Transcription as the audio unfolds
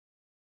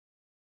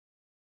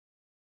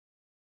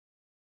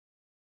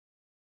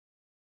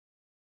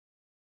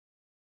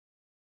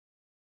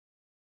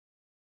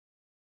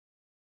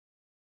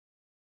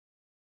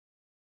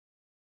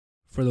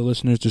For the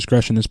listener's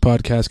discretion, this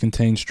podcast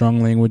contains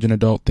strong language and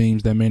adult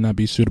themes that may not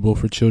be suitable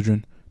for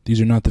children. These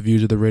are not the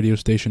views of the radio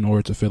station or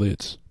its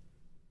affiliates.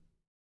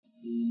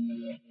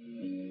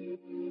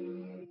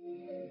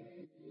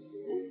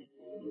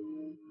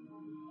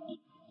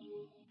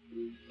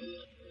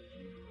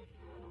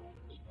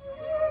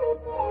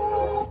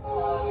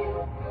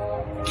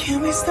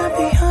 Can we stop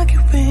the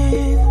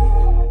arguing?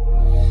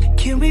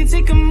 Can we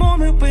take a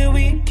moment where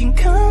we can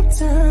calm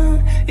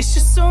down? It's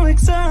just so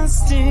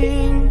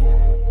exhausting.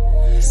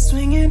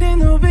 Swinging in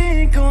the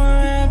wind, going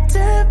round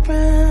and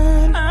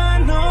round. I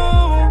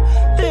know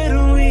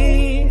that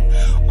we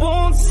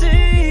won't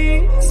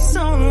say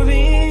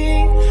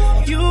sorry.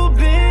 You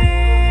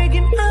beg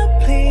and I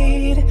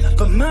plead,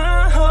 but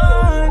my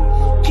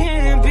heart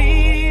can't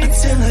beat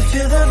until I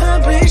feel the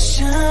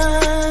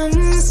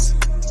vibrations.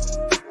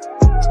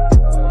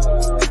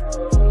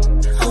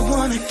 I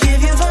wanna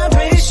give you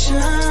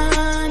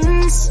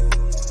vibrations.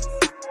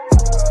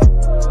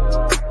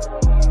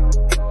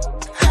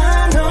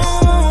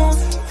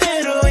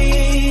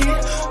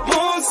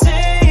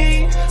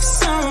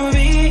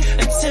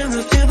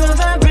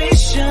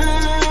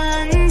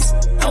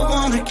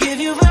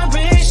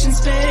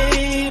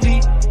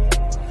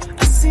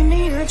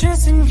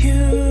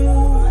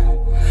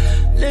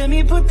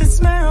 Put the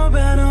smile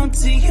right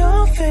onto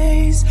your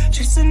face,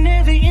 tracing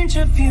every inch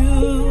of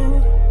you,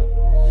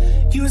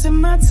 using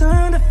my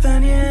tongue to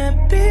find your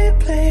happy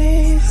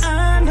place.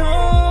 I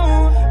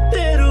know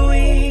that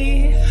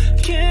we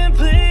can't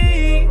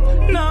play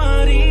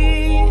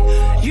naughty.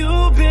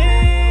 You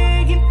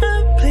beg and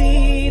I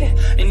plead,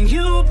 and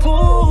you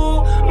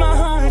pull my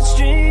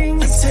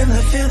heartstrings until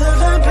I feel the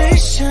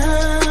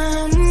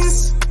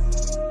vibrations.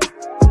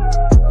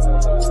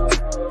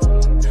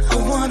 I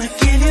wanna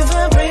give you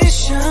vibrations.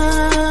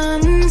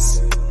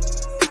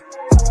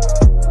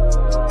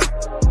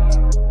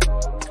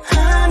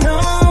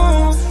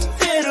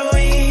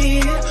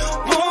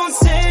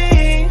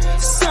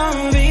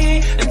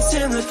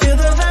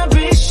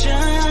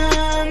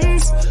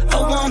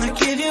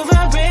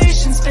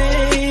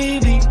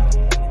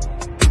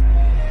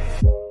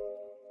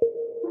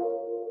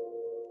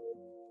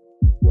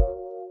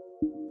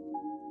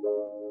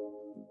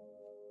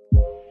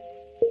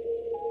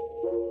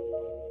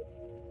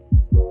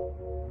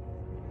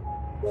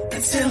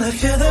 Until I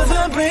feel the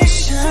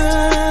vibrations.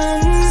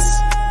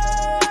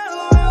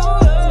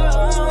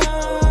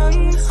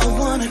 I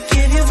wanna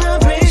give you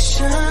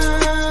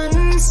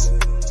vibrations.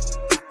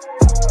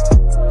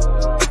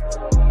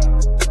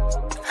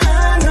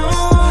 I know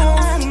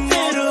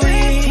that we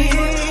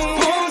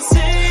won't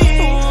say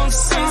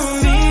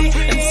sorry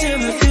until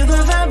I feel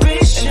the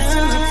vibrations.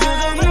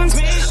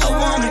 I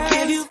wanna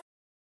give you.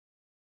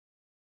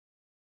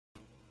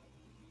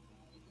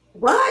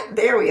 What?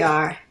 There we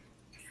are.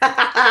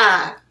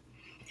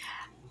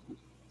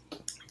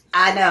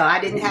 I know. I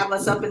didn't have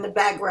us up in the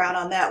background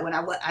on that one.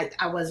 I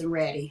wasn't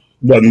ready.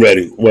 Wasn't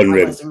ready.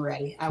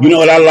 You know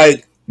what I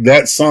like?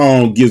 That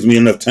song gives me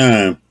enough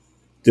time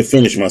to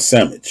finish my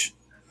sandwich.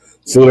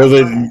 So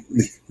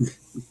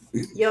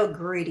your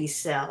greedy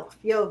self.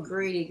 Your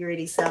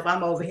greedy self.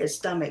 I'm over here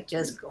stomach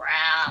just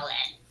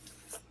growling.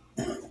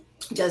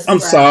 I'm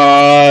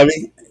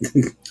sorry.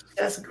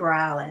 Just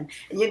growling.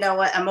 And you know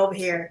what? I'm over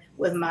here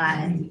with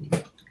my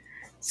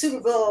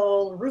Super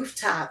Bowl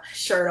rooftop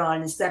shirt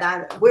on instead.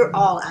 We're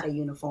all out of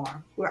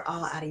uniform.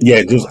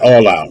 Yeah, just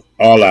all out.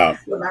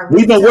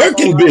 We've been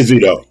working busy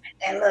though.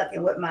 And look,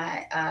 and with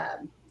my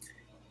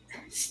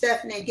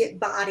Stephanie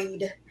get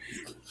bodied,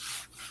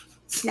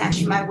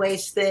 snatch my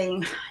waist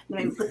thing.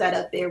 Let me put that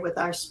up there with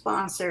our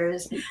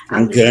sponsors.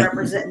 I'm just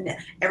representing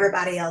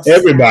everybody else.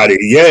 Everybody,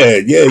 yeah,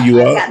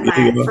 you are. I got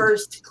my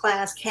first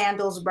class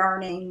candles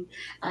burning.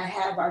 I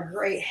have our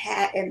great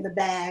hat in the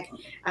bag.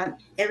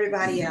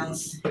 Everybody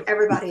else. I'm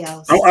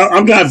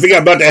trying to figure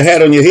out about that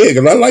hat on your head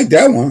because I like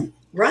that one.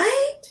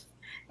 Right?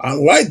 I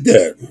like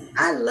that.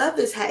 I love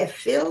this hat. It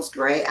feels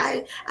great.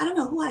 I don't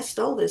know who I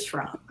stole this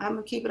from. I'm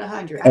gonna keep it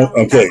 100. Okay. I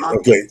don't think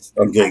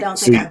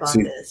I bought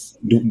this.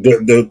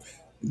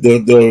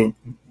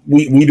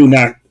 We do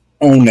not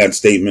own that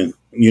statement.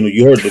 You know,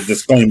 you heard the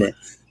disclaimer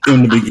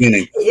in the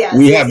beginning. Yeah,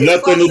 we have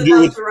nothing to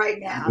do with right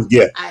now.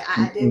 Yeah,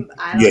 I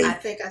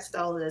think I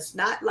stole this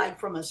not like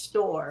from a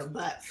store,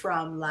 but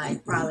from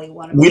like probably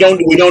one of. We don't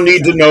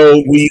need to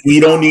know. We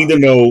don't need to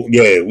know.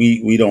 Yeah,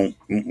 we don't.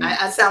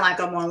 I sound like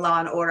I'm on Law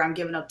and Order. I'm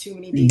giving up too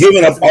many details.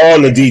 Giving up all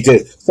the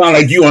details. Sound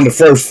like you on the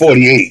first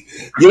 48.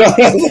 You know.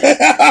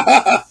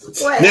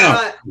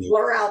 Now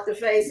blur out the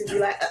face and be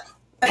like.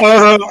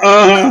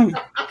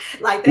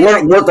 Like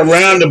work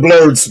around the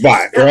blurred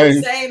spot, right?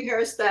 The same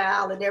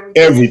hairstyle and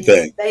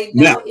everything. They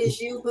know it's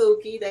you,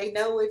 Pookie. They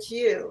know it's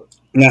you.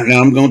 Now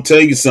I'm going to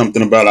tell you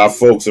something about our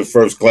folks at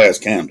First Class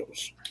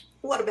Candles.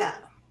 What about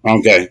them?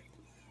 Okay.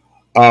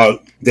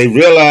 They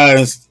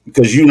realized,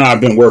 because you and I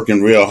have been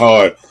working real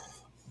hard.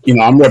 You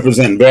know, I'm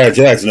representing Barrett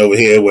Jackson over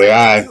here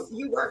where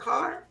You work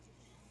hard?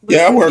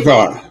 Yeah, I work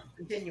hard.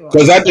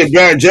 Because I did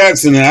Barrett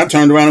Jackson and I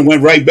turned around and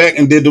went right back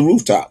and did the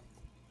rooftop.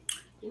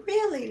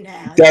 Really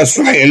now? now. That's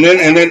right.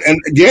 And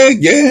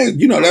yeah,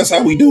 you know, that's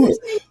how we do it.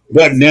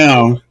 But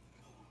now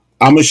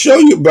I'm gonna show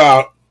you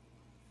about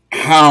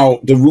how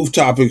the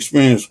rooftop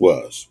experience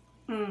was.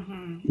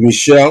 Mm-hmm.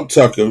 Michelle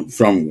Tucker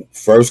from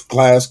First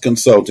Class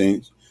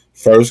Consulting,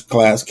 First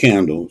Class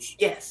Candles,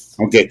 Yes.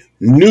 okay,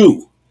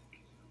 knew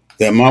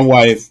that my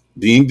wife,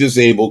 being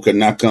disabled, could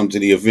not come to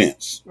the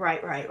events.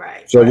 Right.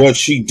 So what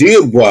she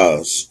did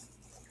was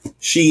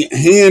she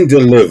hand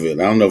delivered.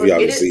 I don't know if y'all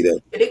can see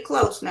that. Get it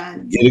close now.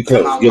 Get it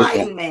close. Come on, Get it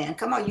lighting close. man.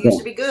 Come on, you used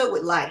to be good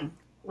with lighting.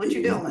 What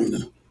you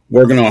doing?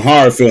 Working on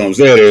horror films.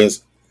 There it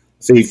is.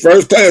 See,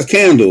 First Class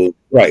Candles,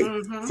 right?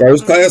 Mm-hmm,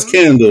 First Class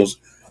Candles,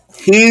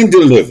 hand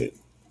delivered.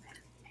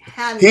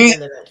 Hand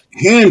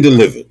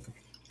delivered.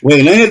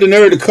 Wait, they had the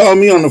nerve to call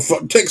me on the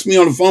phone, text me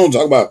on the phone,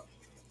 talk about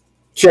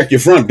check your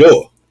front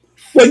door.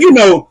 Well, you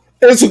know,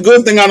 it's a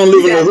good thing I don't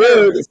live in the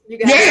hood.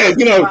 Yeah,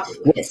 you know,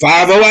 50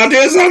 out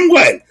there, something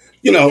what?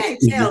 You know, can't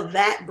tell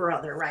that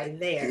brother right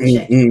there.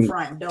 Check the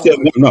front door.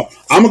 No,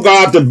 I'm gonna go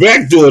out the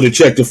back door to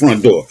check the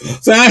front door.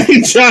 So I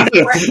ain't trying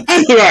to.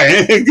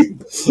 Right.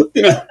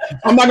 You know,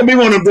 I'm not gonna be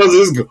one of them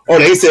brothers. Oh,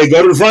 they said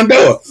go to the front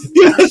door.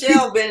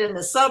 Michelle been in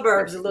the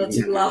suburbs a little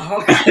too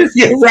long.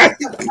 Yeah, right.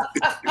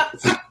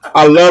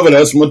 I love her.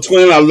 That's my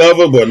twin. I love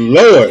her, but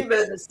Lord, she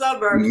been in the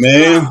suburbs,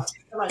 man.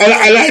 And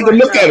I had to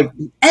look at it.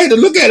 I had to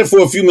look at it for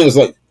a few minutes.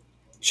 Like,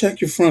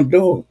 check your front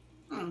door.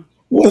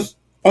 What?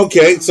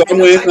 Okay, so I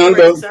went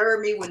under.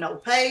 Serve me with no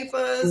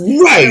papers,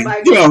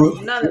 right? You know,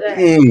 none of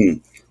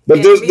that.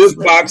 But this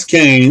box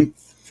came,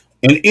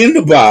 and in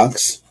the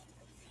box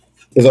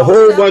is a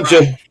whole bunch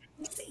of.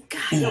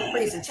 God, your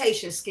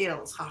presentation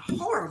skills are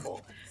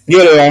horrible.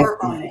 Yeah,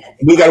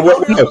 we got to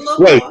work.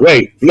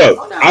 Wait,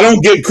 look. I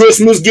don't get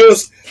Christmas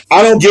gifts.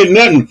 I don't get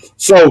nothing.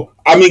 So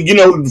I mean, you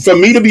know, for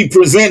me to be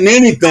presenting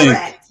anything.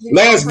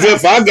 Last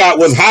gift I got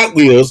was Hot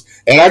Wheels,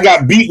 and I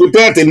got beat with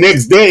that the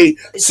next day.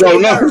 So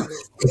no.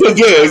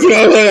 Yeah, you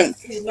know what?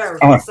 He's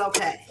nervous.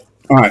 Okay.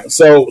 All right.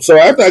 So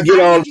after I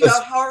get on this,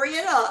 hurry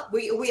it up.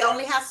 We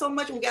only have so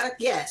much. We gotta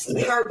guess.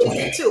 We heard to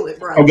get to it,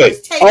 bro. Okay.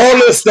 All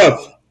this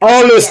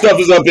stuff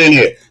is up in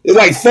here. There's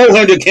like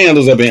 400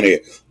 candles up in here.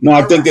 No,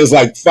 I think there's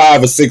like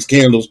 5 or 6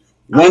 candles.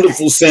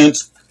 Wonderful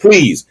scents.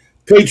 Please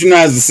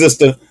patronize the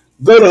sister.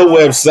 Go to her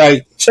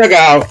website. Check her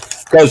out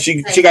because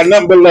she got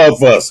nothing but love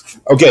for us.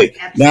 Okay.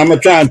 Now I'm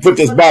gonna try and put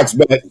this box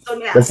back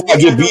before I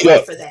get beat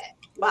up.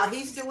 While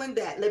he's doing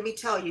that, let me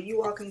tell you,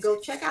 you all can go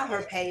check out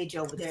her page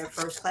over there,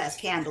 First Class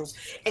Candles,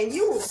 and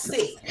you will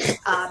see,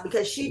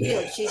 because she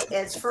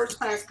as First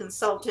Class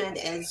Consultant,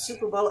 as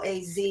Super Bowl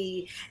AZ,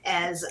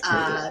 as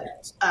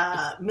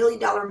 $1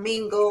 Million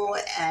Mingle,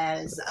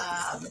 as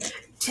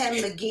Tim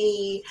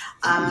McGee,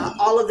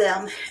 all of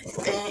them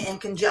in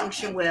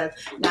conjunction with,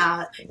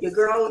 now, your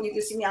girl, you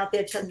can see me out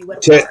there telling you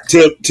what Tim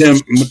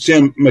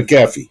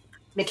McAfee.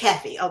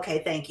 McAfee,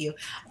 okay, thank you.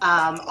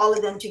 All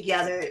of them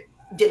together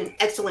did an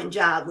excellent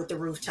job with the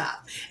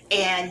rooftop,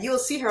 and you'll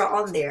see her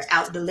on there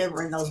out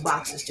delivering those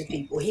boxes to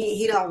people.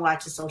 He don't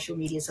watch the social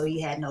media, so he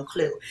had no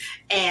clue.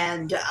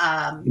 And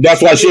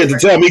that's why she had to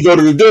tell me go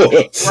to the door.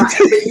 Right,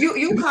 but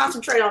you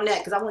concentrate on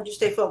that because I want you to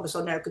stay focused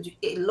on that. Because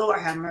Lord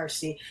have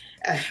mercy,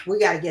 we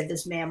got to give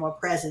this man more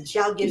presents.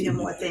 Y'all give him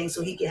more things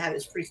so he can have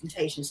his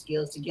presentation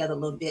skills together a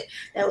little bit.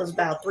 That was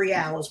about 3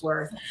 hours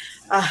worth.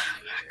 Oh my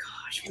God.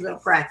 We're gonna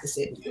practice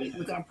it.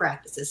 We're gonna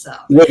practice it some.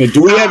 Wait,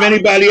 do we have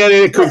anybody out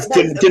there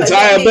that can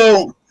tie a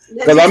bow?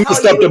 Because I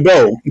messed up the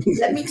bow.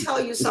 Let me tell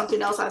you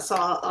something else I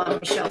saw on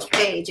Michelle's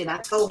page, and I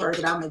told her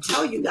that I'm gonna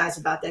tell you guys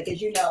about that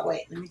because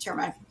wait, let me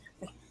turn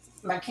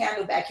my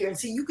candle back here and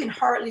see. You can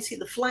hardly see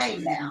the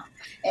flame now,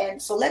 and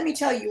so let me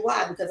tell you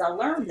why. Because I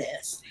learned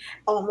this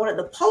on one of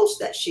the posts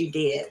that she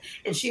did,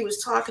 and she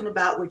was talking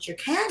about with your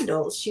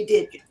candles. She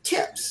did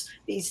tips.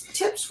 These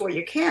tips for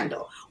your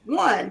candle.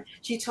 One,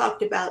 she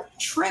talked about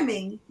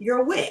trimming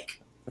your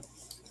wick.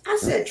 I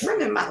said,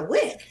 trimming my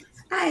wick?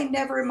 I ain't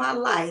never in my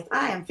life.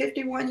 I am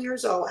 51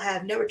 years old. I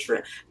have never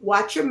trimmed.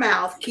 Watch your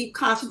mouth. Keep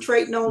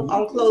concentrating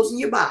on closing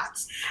your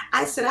box.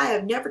 I said, I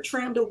have never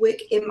trimmed a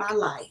wick in my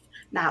life.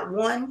 Not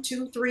 1,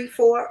 2, 3,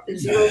 4,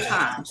 0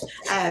 times.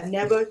 I have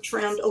never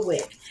trimmed a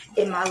wick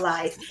in my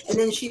life. And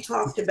then she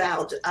talked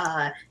about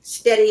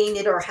steadying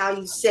it or how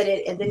you set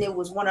it. And then there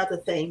was one other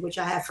thing, which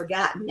I have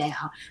forgotten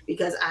now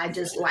because I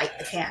just like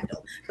the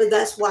candle. But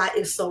that's why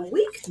it's so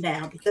weak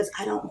now, because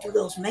I don't do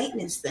those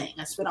maintenance things.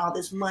 I spent all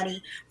this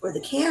money for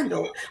the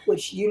candle,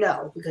 which you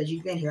know, because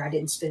you've been here, I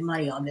didn't spend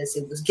money on this.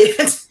 It was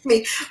given to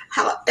me.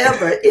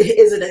 However, it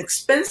is an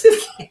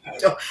expensive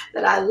candle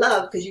that I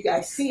love because you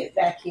guys see it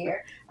back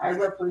here. I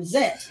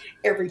represent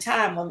every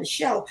time on the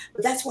show,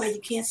 but that's why you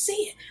can't see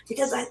it,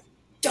 because I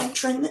don't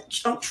trim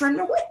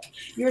the wick.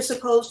 You're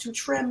supposed to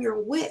trim your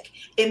wick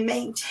and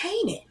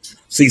maintain it.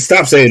 See,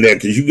 stop saying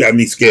that because you got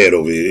me scared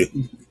over here.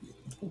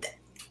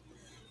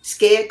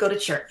 Scared, go to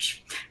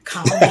church.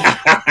 Calm down.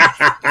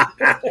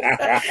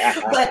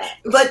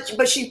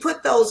 but she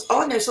put those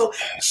on there. So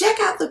check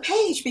out the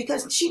page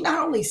because she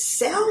not only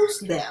sells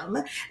them,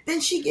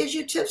 then she gives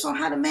you tips on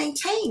how to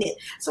maintain it.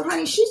 So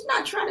honey, she's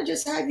not trying to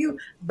just have you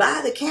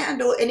buy the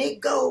candle and it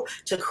go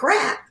to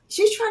crap.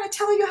 She's trying to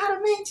tell you how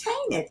to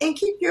maintain it and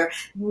keep your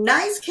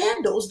nice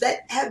candles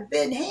that have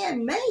been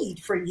handmade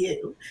for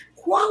you,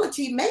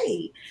 quality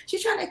made.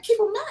 She's trying to keep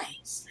them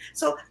nice.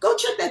 So go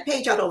check that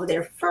page out over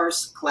there.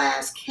 First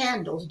Class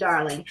Candles,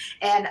 darling.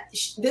 And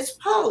this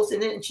post,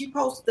 and then she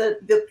posts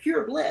the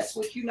Pure Bliss,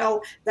 which you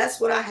know, that's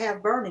what I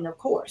have burning, of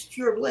course,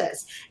 Pure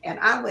Bliss. And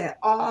I went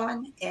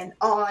on and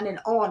on and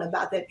on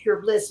about that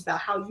Pure Bliss, about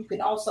how you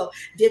can also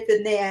dip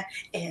in there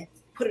and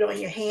put it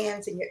on your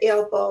hands and your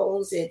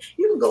elbows, and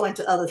you can go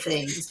into other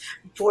things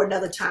for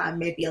another time,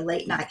 maybe a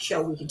late night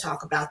show. We can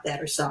talk about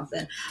that or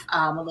something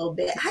a little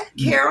bit. Hi,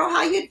 Carol,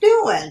 how you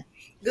doing?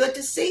 Good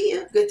to see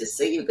you. Good to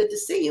see you. Good to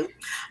see you.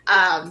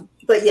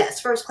 But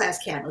yes, First Class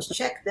Candles.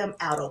 Check them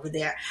out over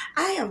there.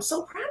 I am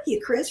so proud of you,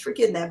 Chris, for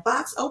getting that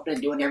box open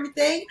and doing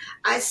everything.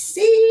 I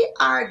see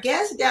our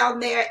guest down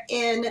there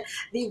in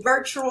the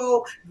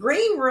virtual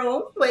green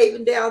room,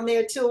 waving down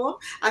there to him.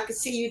 I can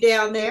see you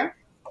down there.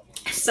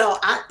 So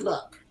I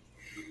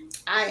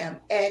am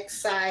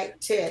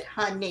excited,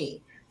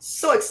 honey.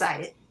 So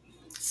excited.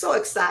 So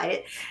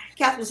excited.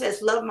 Catherine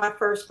says, love my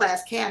First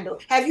Class candle.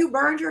 Have you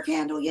burned your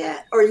candle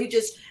yet? Or are you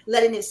just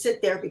letting it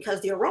sit there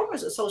because the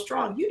aromas are so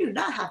strong? You do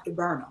not have to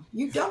burn them.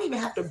 You don't even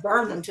have to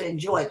burn them to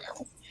enjoy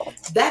them.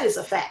 That is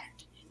a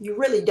fact. You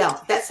really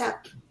don't. That's how.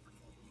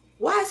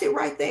 Why is it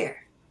right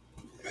there?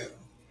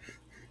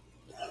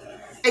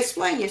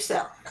 Explain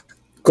yourself.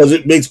 Because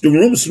it makes the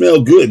room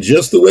smell good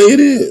just the way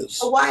it is.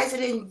 So why is it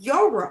in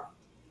your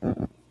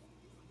room?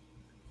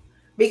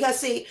 Because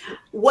see,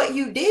 what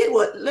you did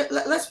was,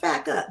 let's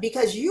back up.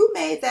 Because you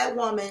made that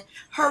woman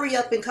hurry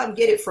up and come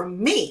get it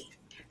from me,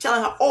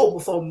 telling her, oh,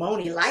 before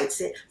Moni lights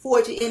it, for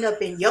it to end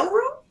up in your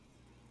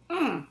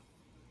room?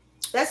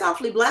 That's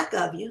awfully black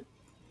of you.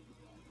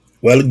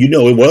 Well, you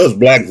know, it was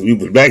Black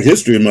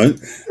History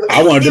Month.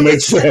 I wanted to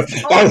make sure.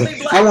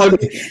 I wanted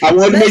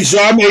to make sure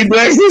I made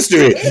Black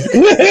History.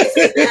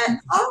 Isn't that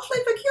awfully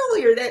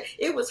peculiar that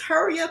it was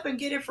hurry up and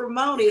get it from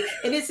Moni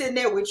and it's in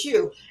there with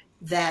you?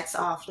 That's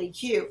awfully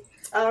cute.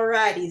 All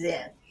righty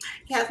then.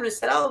 Catherine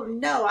said, oh,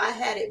 no, I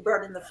had it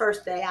burning the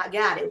first day I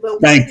got it.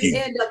 But where did it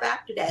end up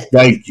after that?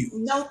 Thank you.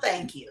 No,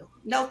 thank you.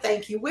 No,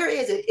 thank you. Where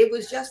is it? It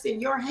was just in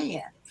your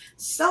hand.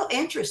 So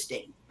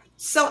interesting.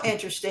 So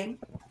interesting.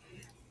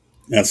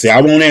 Now, see, I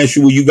won't ask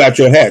you where you got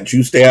your hat.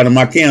 You stay out of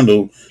my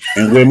candle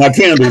and where my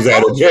candle's at.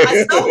 I told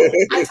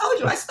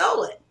you I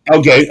stole it.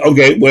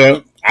 Okay.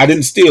 Well, I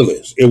didn't steal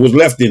this. It was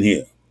left in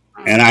here.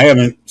 And I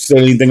haven't said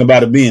anything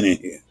about it being in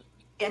here.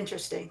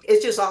 Interesting.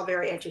 It's just all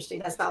very interesting.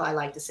 That's all I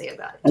like to say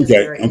about it.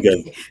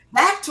 Okay.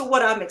 Back to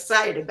what I'm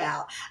excited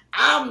about.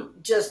 I'm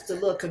just a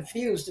little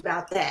confused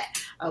about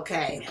that.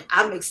 Okay.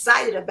 I'm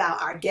excited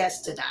about our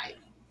guest tonight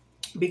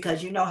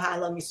because you know how I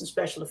love me some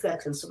special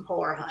effects and some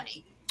horror,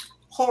 honey.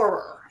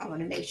 Horror. I want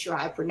to make sure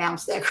I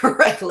pronounce that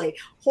correctly.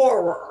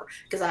 Horror,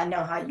 because I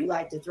know how you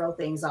like to throw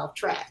things off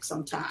track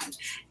sometimes.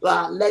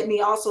 Let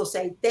me also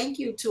say thank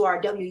you to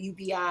our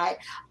WUBI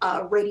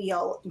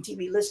radio and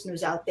TV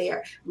listeners out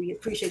there. We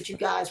appreciate you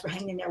guys for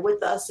hanging there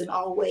with us and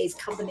always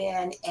coming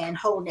in and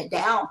holding it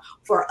down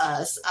for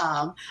us.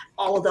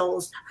 All of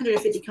those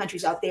 150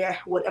 countries out there,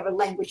 whatever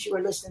language you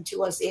are listening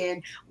to us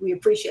in, we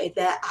appreciate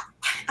that.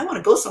 I want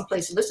to go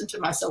someplace and listen to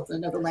myself in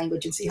another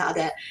language and see how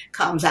that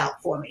comes out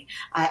for me.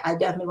 I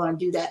definitely want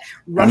to do that.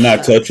 Russia. I'm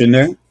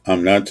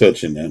not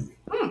touching them.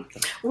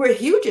 We're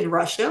huge in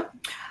Russia,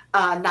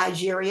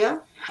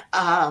 Nigeria.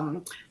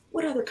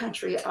 What other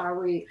country are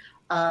we?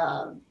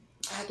 I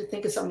have to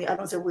think of some of the other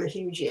ones that we're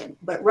huge in.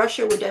 But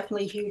Russia, we're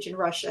definitely huge in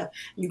Russia,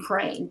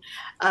 Ukraine.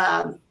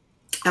 Now,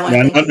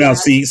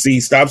 see,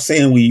 stop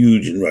saying we're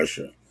huge in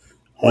Russia.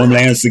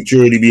 Homeland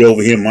Security be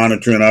over here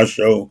monitoring our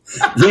show.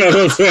 You know what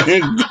I'm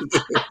saying?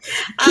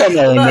 Come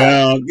on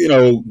now. You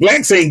know,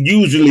 blacks ain't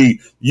usually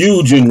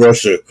huge in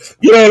Russia.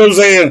 You know what I'm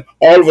saying?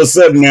 All of a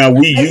sudden now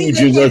we huge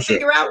in Russia.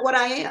 Figure out what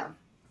I am.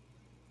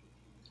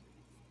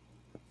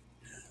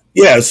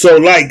 Yeah, so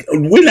like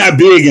we're not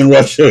big in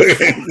Russia.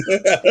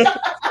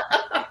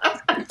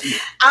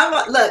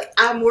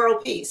 I'm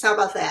world peace. How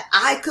about that?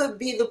 I could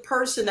be the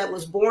person that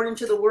was born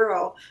into the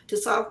world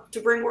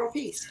to bring world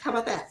peace. How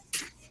about that?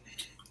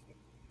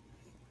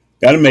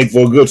 That'll make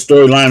for a good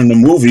storyline in the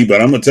movie,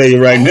 but I'm gonna tell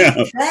you right now.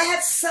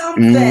 That's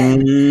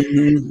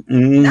something.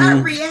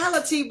 Not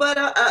reality, but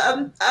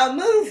a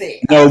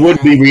movie. No, it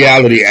wouldn't be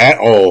reality at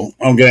all.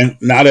 Okay,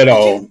 not at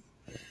all.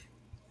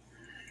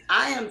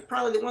 I am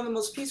probably one of the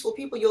most peaceful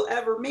people you'll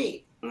ever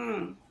meet.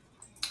 You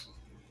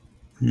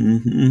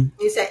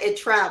said it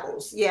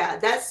travels. Yeah,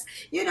 that's,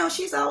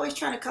 she's always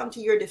trying to come to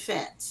your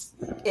defense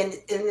in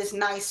this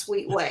nice,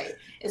 sweet way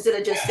instead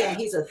of just saying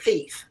he's a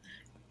thief.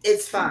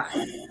 It's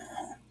fine.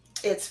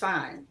 It's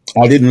fine.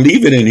 I didn't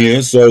leave it in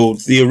here, so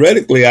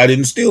theoretically, I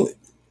didn't steal it.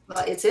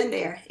 But it's in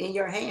there, in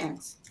your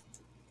hands.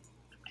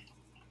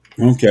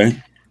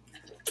 Okay.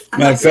 I'm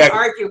Matter not of going to fact,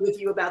 argue with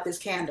you about this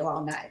candle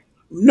all night.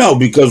 no,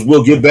 because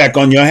we'll get back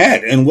on your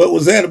hat. And what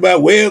was that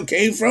about? Where it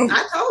came from?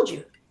 I told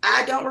you.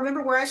 I don't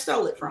remember where I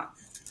stole it from.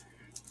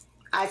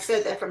 I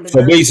said that from the So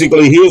very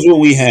basically, beginning. here's what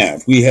we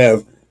have. We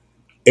have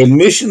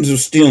admissions of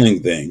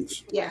stealing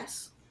things,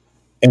 Yes.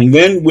 and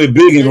then we're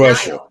big in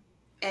Russia. Denial.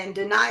 And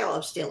denial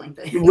of stealing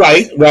things.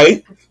 Right,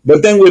 right.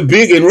 But then we're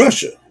big in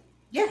Russia.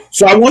 Yeah.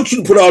 So I want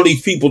you to put all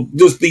these people,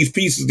 just these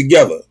pieces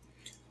together.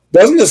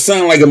 Doesn't it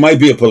sound like it might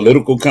be a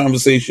political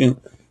conversation?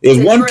 There's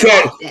It's one very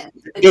cat. often.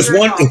 It's There's very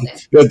one. often.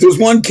 There's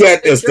one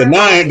cat that's It's very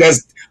denying. often.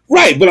 That's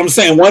right. But I'm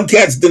saying one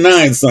cat's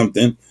denying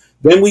something.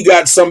 Then we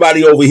got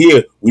somebody over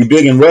here. We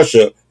big in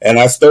Russia, and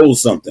I stole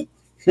something.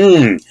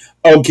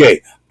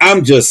 Okay.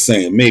 I'm just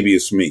saying. Maybe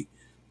it's me.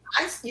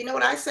 You know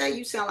what I say?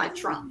 You sound like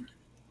Trump.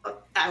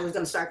 I was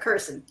going to start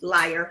cursing.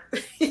 Liar.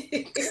 Liar.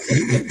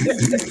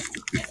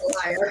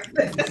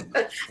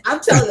 I'm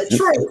telling the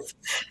truth.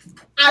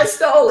 I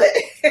stole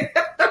it.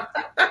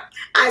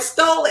 I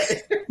stole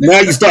it. Now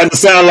you're starting to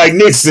sound like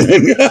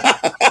Nixon.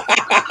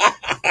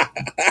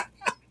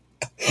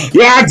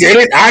 Yeah, I did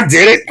it. I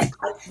did it.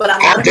 But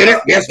I'm not I did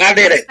it. Yes, I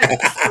did it. But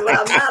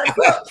I'm not a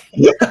crook.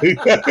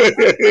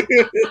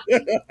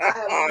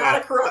 I'm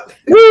not a crook.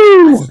 I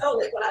Woo! stole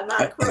it, but I'm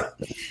not a crook.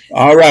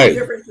 All right. Two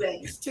different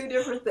things. Two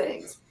different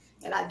things.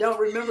 And I don't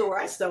remember where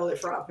I stole it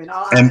from, in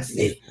all And,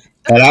 honesty.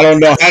 and I don't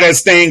know how that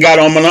stain got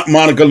on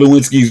Monica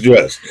Lewinsky's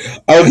dress.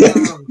 Okay.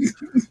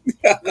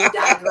 We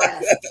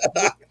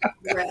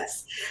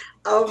digress.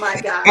 Oh my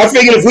God. I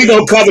figured if we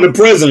don't cover the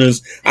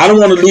prisoners, I don't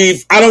want to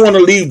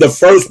leave the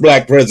first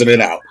black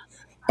president out.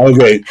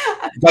 Okay.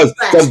 Because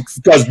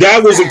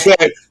that was a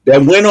cat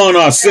that went on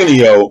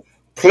Arsenio,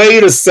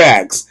 played a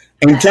sax,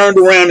 and turned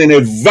around and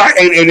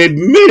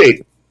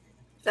admitted.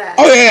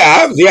 Oh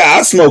yeah,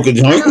 I smoke a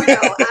joint.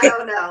 I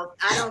don't know.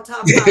 I don't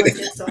talk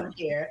politics on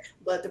here,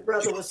 but the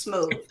brother was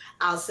smooth.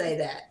 I'll say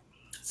that.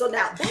 So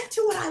now back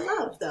to what I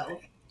love though.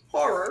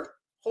 Horror.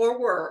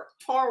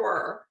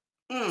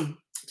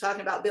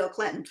 Talking about Bill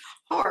Clinton.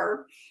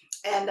 Horror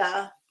and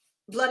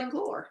blood and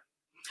gore.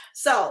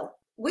 So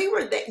we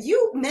were there.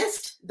 You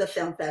missed the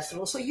film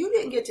festival, so you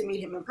didn't get to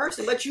meet him in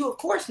person, but you of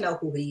course know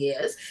who he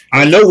is.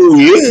 I know who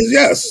he is,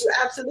 yes. You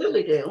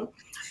absolutely do.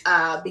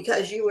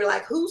 Because you were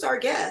like, who's our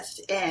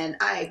guest? And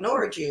I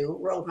ignored you,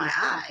 rolled my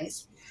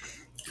eyes,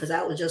 because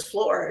I was just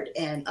floored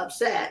and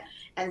upset.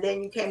 And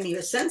then you came to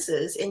your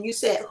senses and you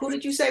said, who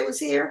did you say was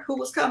here? Who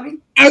was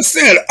coming? I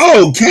said,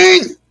 oh,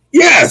 Kang?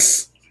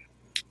 Yes.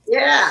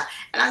 Yeah.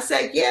 And I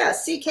said, yeah,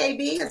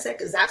 CKB. I said,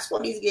 because that's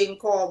what he's getting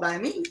called by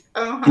me.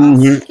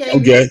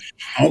 CKB.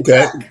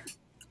 Okay.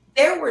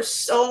 There were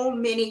so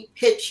many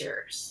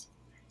pictures.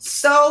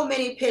 So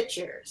many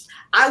pictures.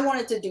 I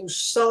wanted to do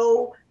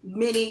so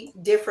many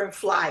different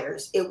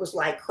flyers. It was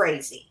like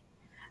crazy.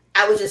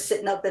 I was just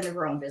sitting up in the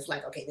room. It's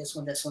like, okay, this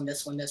one.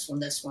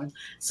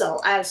 So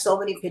I have so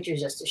many pictures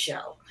just to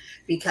show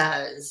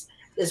because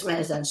this man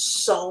has done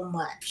so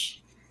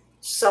much.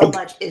 So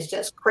much is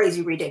just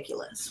crazy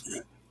ridiculous.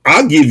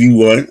 I'll give you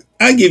one.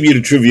 I'll give you the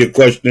trivia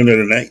question of the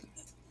night.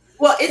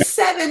 Well, it's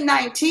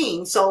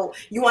 7:19. So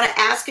you want to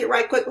ask it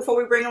right quick before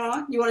we bring him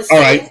on? You want to say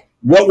All right. it?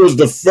 What was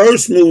the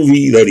first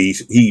movie that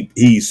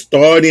he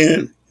starred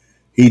in,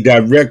 he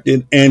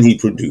directed, and he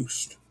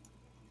produced?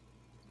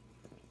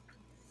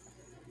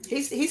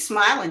 He's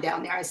smiling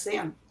down there. I see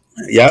him.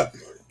 Yep.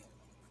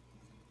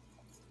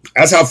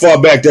 That's how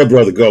far back that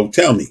brother go.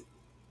 Tell me.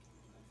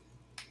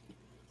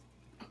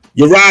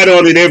 You ride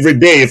on it every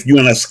day if you're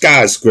in a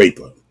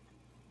skyscraper.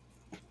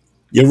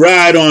 You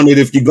ride on it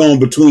if you're going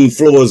between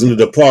floors in a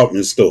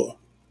department store.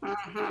 All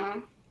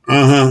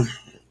right.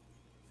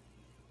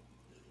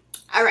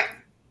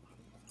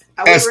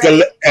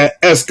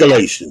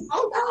 Escalation.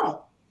 Hold on.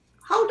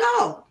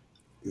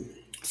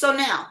 So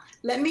now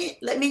let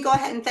me go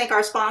ahead and thank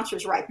our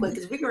sponsors right quick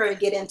because we're going to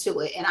get into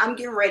it, and I'm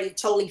getting ready to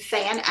totally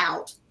fan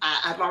out.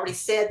 I've already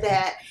said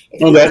that.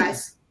 If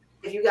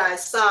you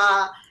guys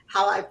saw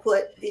how I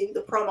put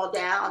the promo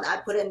down, I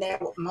put in there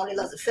what Moni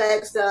Loves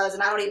Effects does,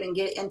 and I don't even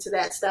get into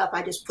that stuff.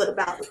 I just put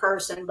about the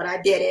person, but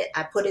I did it.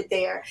 I put it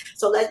there.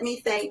 So let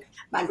me thank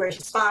my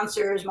gracious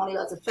sponsors, Moni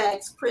Loves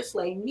Effects, Chris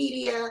Lay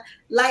Media,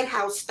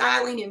 Lighthouse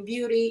Styling and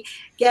Beauty,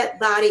 Get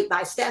Bodied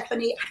by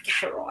Stephanie. I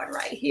got her on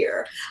right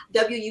here.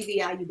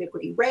 WUVI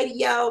Ubiquity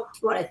Radio.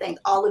 We want to thank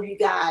all of you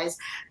guys.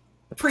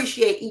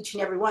 Appreciate each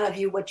and every one of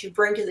you, what you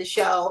bring to the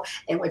show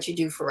and what you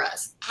do for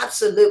us.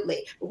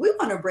 Absolutely. We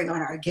want to bring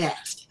on our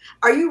guest.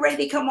 Are you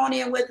ready to come on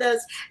in with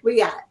us? We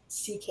got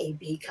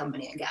CKB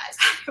coming in, guys.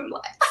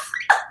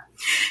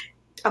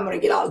 I'm going to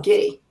get all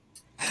giddy.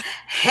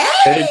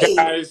 Hey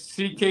guys,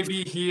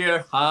 CKB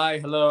here. Hi,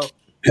 hello.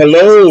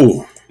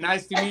 Hello.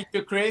 Nice to meet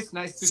you, Chris.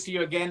 Nice to see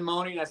you again,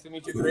 Moni. Nice to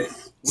meet you,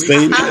 Chris.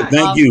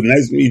 Thank you.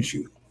 Nice to meet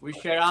you. We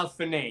share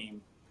alpha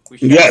name.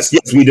 Yes,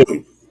 we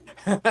do.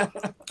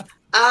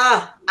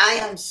 I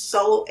am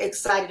so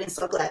excited and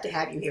so glad to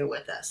have you here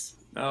with us.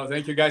 Oh,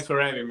 thank you guys for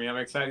having me. I'm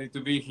excited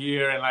to be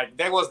here. And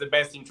that was the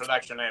best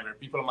introduction ever.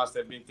 People must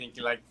have been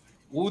thinking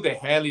who the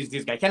hell is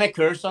this guy? Can I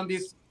curse on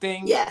this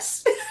thing?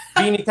 Yes.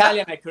 Being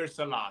Italian, I curse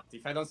a lot.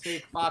 If I don't say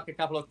fuck a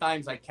couple of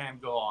times, I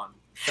can't go on.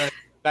 So,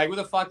 like, who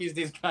the fuck is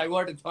this guy?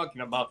 What are they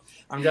talking about?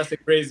 I'm just a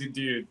crazy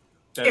dude.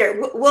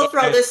 Here, we'll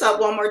throw this up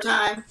one more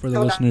time. For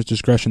the listener's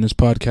discretion, this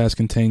podcast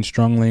contains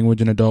strong language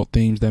and adult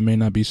themes that may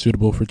not be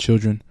suitable for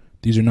children.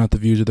 These are not the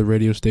views of the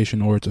radio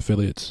station or its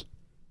affiliates.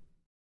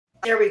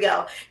 There we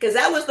go. Because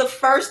that was the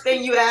first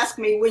thing you asked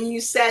me when you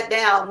sat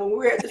down when we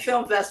were at the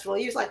film festival.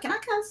 You was like, can I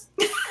cuss?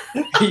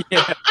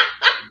 Yeah.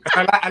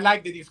 I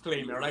like the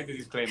disclaimer.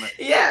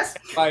 Yes.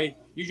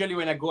 Usually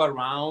when I go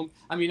around,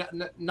 I mean,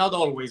 not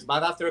always,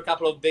 but after a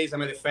couple of days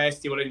I'm at a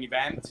festival or an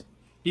event,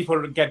 people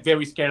get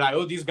very scared. Like,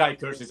 oh, this guy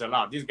curses a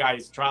lot. This guy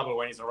is trouble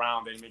when he's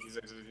around and makes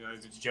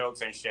his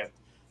jokes and shit.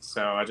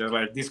 So I just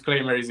like,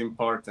 disclaimer is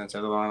important. I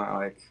don't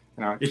want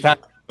to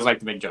Italians like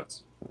to make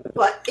jokes.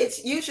 But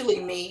it's usually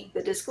me.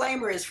 The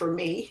disclaimer is for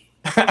me.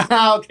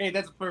 Okay,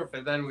 that's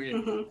perfect. Then we.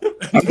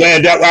 Mm-hmm.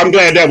 I'm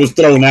glad that was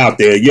thrown out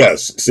there.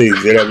 Yes, see,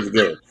 that was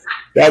good.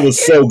 That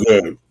was so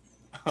good.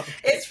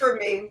 It's for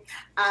me.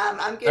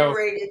 I'm getting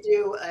ready to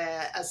do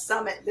a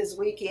summit this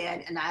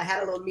weekend, and I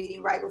had a little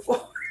meeting right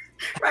before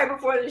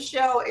the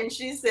show, and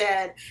she's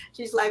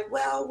like,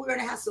 well, we're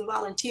gonna have some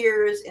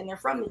volunteers, and they're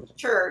from the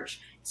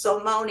church. So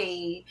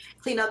Moni,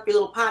 clean up your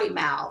little potty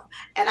mouth.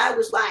 And I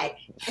was like,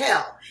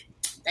 hell.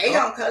 They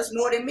don't cuss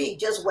more than me.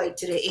 Just wait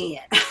to the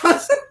end.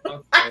 Just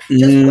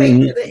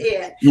wait to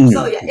the end.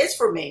 So yeah, it's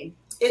for me.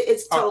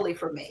 It's totally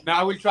for me. No,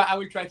 I will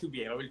try to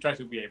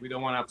behave. We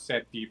don't want to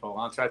upset people.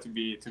 I'll try to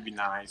be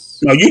nice.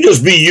 No, you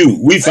just be you.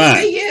 We fine.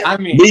 Be you. I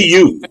mean, be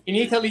you. In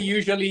Italy,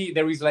 usually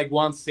there is like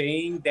one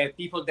saying that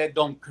people that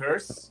don't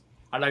curse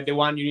are like the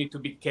one you need to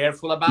be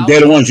careful about. They're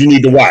the ones you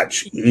need to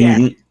watch. Yeah.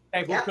 Mm-hmm.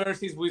 Like who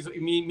curses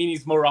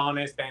means more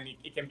honest, and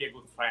it can be a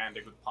good friend,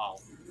 a good pal.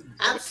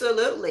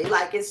 Absolutely.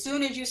 Like as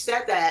soon as you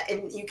said that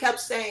and you kept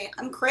saying,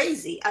 I'm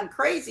crazy.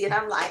 And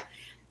I'm like,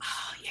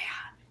 oh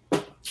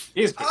yeah.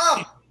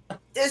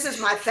 This is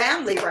my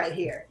family right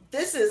here.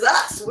 This is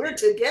us. We're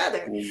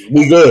together.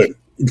 We good.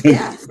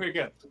 Yeah. We're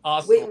good.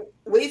 Awesome.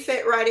 We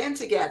fit right in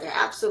together.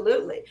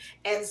 Absolutely.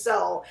 And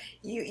so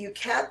you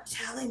kept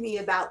telling me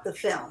about the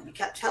film. You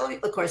kept telling me,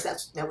 of course,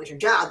 that was your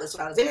job. That's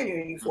what I was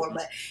interviewing you for.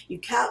 But you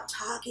kept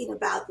talking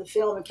about the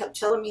film and kept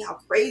telling me how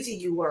crazy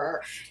you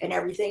were and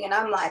everything. And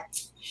I'm like,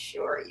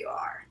 sure you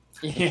are.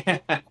 Yeah.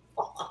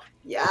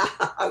 Yeah.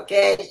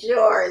 Okay.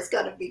 Sure. It's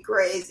going to be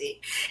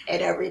crazy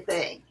and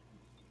everything.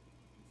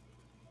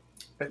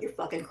 You're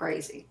fucking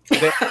crazy.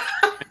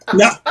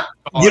 No.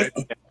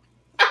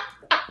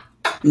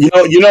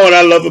 You know what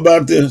I love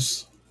about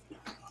this?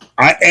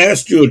 I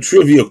asked you a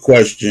trivia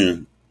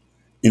question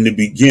in the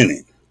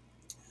beginning.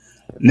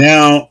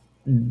 Now,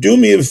 do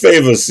me a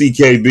favor,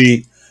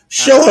 CKB.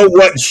 Show her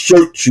what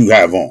shirt you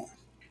have on.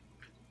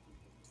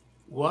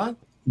 What?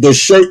 The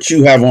shirt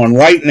you have on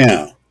right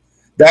now.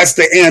 That's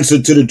the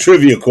answer to the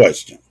trivia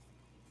question.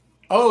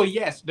 Oh,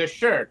 yes, the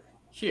shirt.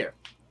 Here.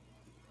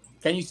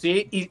 Can you see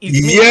it?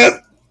 It's me.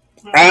 Yep.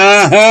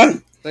 Uh-huh.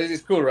 This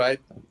is cool, right?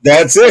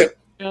 That's it.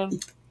 No,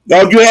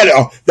 you had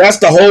it. That's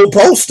the whole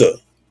poster.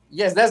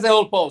 Yes, that's the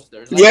whole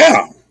poster. Like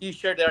yeah.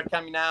 T-shirt that are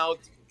coming out.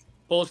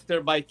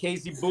 Poster by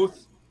Casey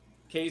Booth.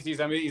 Casey is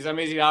an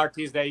amazing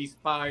artist that is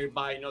inspired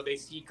by, they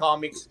see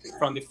comics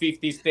from the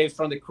 50s, Tales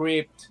from the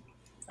Crypt,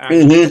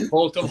 and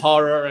Cult of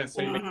Horror, and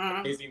so he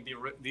makes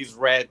this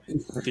red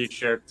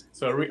T-shirt.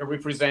 So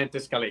represent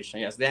escalation.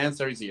 Yes, the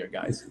answer is here,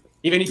 guys.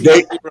 Even if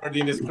you have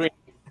in the screen.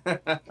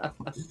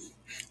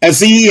 And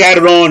see, he had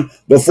it on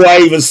before I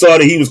even saw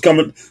that he was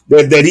coming.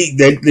 That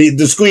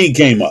the screen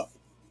came up.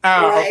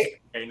 Oh, right.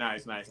 Okay,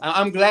 nice.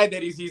 I'm glad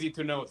that it's easy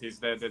to notice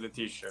the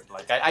T-shirt.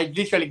 Like I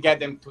literally got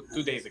them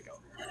 2 days ago.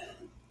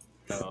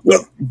 So.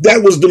 Well,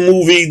 that was the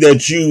movie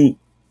that you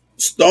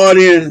starred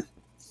in,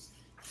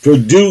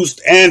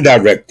 produced, and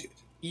directed.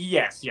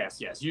 Yes.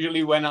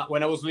 Usually when I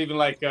was living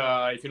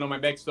if you know my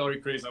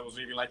backstory, Chris, I was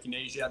living in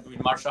Asia doing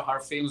martial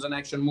art films and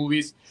action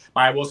movies.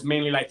 But I was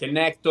mainly like an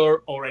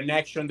actor or an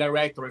action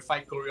director, a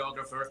fight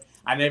choreographer.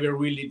 I never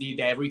really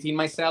did everything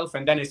myself.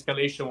 And then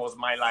Escalation was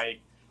my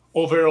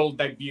overall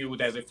debut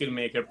as a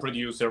filmmaker,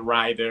 producer,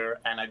 writer,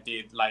 and I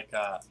did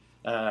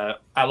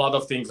a lot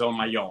of things on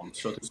my own,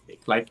 so to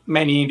speak. Like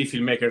many indie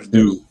filmmakers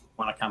do,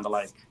 want to kind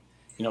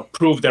of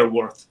prove their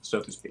worth,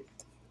 so to speak.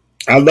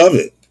 I love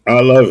it.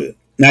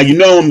 Now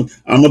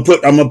I'm gonna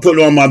put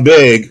it on my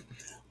bag.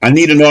 I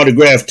need an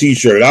autographed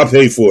T-shirt. I'll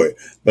pay for it,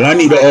 but I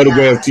need an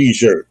autographed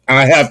T-shirt.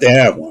 I have to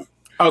have one.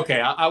 Okay,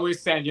 I will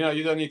send.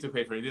 You don't need to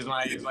pay for it. It's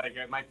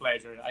my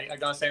pleasure. I'm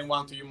gonna send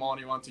one to you,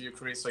 Moni, one to you,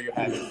 Chris, so you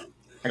have it.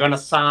 I'm gonna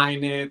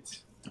sign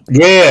it.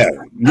 Yeah,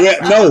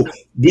 no,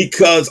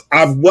 because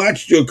I've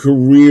watched your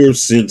career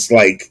since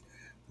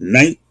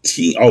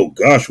 19. Oh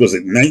gosh, was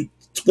it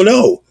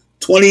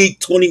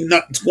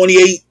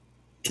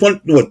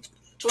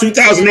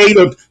 2008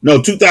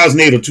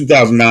 or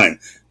 2009?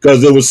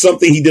 Because there was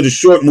something, he did a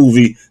short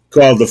movie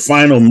called The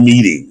Final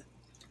Meeting.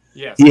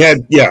 Yes.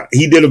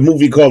 He did a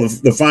movie called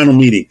The Final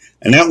Meeting,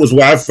 and that was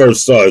where I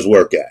first saw his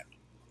work at.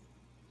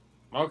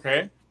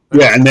 Okay.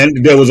 Yeah, and then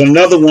there was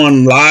another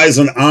one, Lies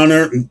and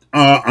Honor,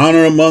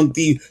 Honor Among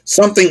Thieves,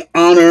 something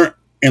Honor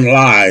and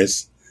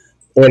Lies,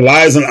 or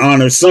Lies and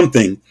Honor,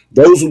 something.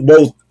 Those were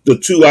both the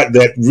two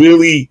that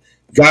really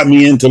got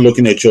me into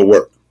looking at your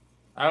work.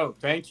 Oh,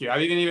 thank you. I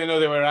didn't even know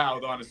they were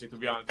out, honestly, to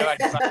be honest. They're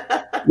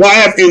like, Well, I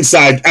have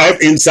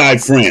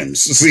inside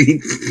friends,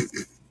 see,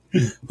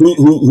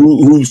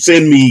 who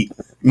send me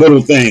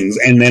little things,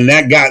 and then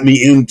that got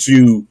me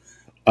into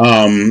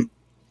um,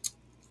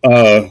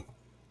 uh,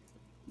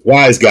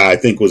 Wise Guy, I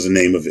think was the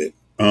name of it.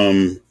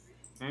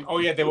 oh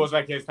yeah, there was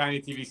like a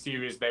tiny TV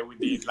series that we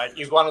did. Like,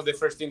 it's one of the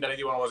first things that I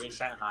did when I was in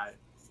Shanghai.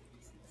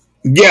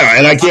 Yeah,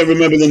 and I can't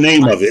remember the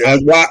name of it.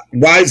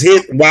 Wise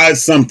Hit,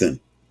 Wise something.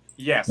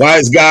 Yes.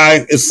 Wise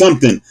Guy is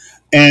something,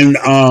 and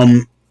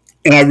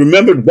I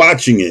remembered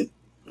watching it,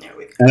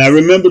 and I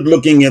remembered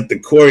looking at the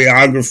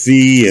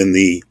choreography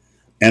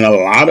and a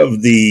lot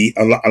of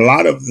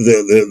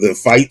the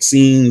fight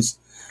scenes.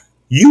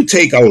 You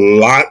take a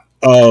lot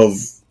of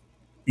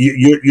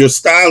your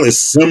style is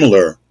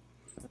similar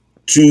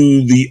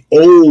to the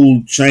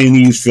old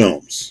Chinese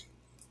films.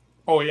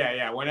 Oh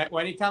yeah.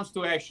 When it comes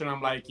to action,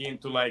 I'm like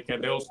into like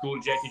the old school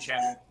Jackie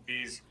Chan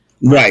movies.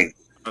 Right.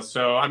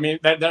 So I mean,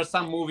 there's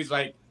some movies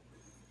like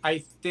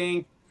I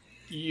think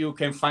you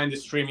can find the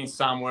streaming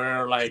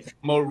somewhere. Like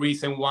more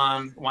recent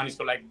one is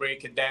called like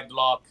Break a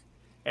Deadlock,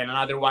 and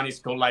another one is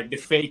called like The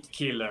Fake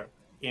Killer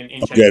in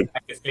Chinese.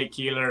 Like The Fake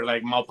Killer,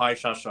 like Mao Pai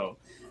Sha Shou.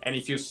 And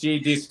if you see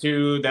these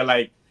two, they're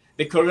like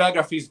the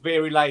choreography is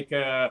very like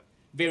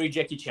very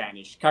Jackie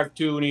Chanish,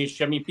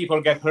 cartoonish. I mean,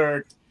 people get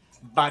hurt,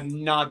 but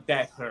not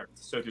that hurt,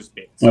 so to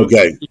speak. So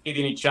okay,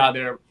 hitting each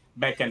other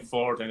back and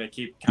forth, and they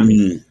keep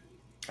coming,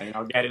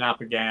 and, getting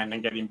up again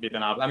and getting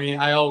beaten up. I mean,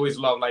 I always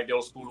love like the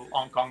old school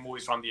Hong Kong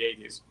movies from the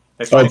 80s.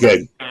 That's why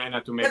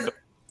China to make those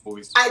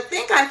movies. I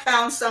think I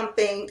found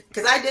something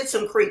because I did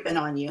some creeping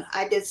on you.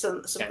 I did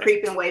some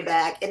creeping way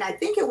back, and I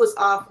think it was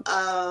off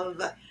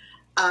of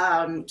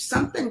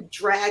something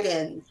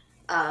Dragon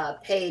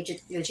page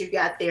that you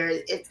got there.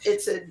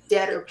 It's a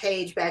deader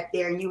page back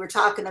there, and you were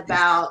talking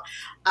about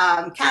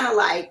kind of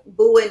like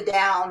booing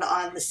down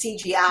on the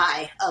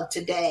CGI of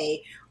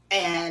today,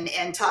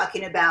 and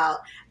talking about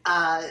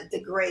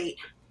the great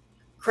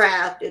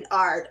craft and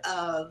art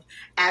of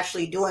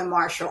actually doing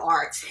martial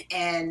arts,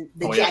 and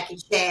the Jackie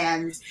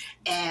Chan's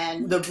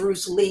and the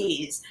Bruce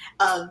Lee's,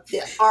 of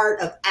the art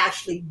of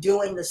actually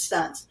doing the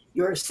stunts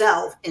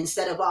yourself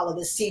instead of all of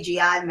the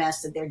CGI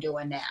mess that they're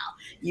doing now.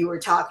 You were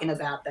talking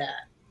about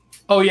that.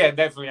 Oh yeah,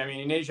 definitely. I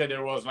mean, in Asia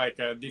there was like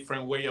a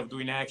different way of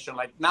doing action.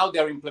 Like now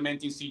they're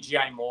implementing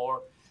CGI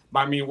more, but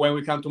I mean, when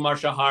we come to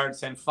martial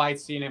arts and fight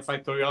scene and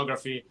fight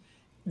choreography,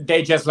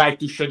 they just like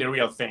to show the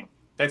real thing.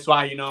 That's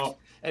why,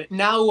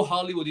 now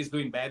Hollywood is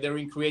doing better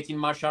in creating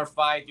martial art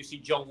fight. You see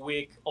John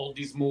Wick, all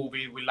these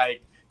movies with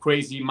like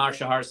crazy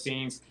martial art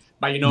scenes.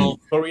 But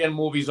Korean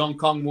movies, Hong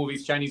Kong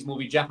movies, Chinese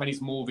movies,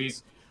 Japanese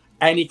movies,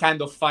 any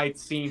kind of fight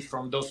scenes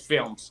from those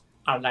films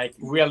are like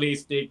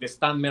realistic. The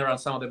stuntmen are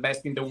some of the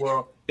best in the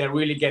world. They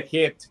really get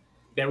hit.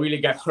 They really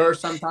get hurt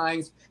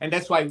sometimes. And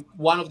that's why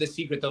one of the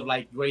secrets of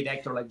like great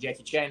actor like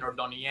Jackie Chan or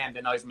Donnie Yen,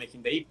 that now is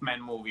making the Ip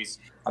Man movies.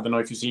 I don't know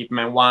if you see Ip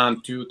Man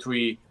 1, 2,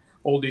 3,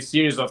 all these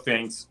series of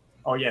things.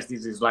 Oh yes,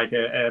 this is like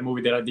a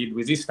movie that I did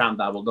with this stunt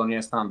double, Donnie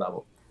Yen stunt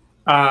double.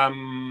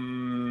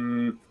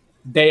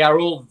 They are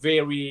all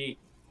very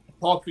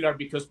popular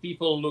because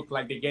people look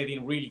like they're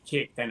getting really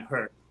kicked and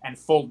hurt and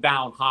fall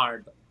down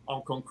hard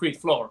on concrete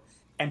floor.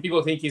 And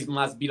people think it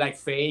must be like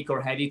fake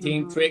or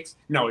editing tricks.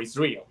 No, it's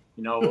real.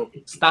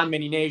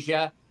 Stuntmen in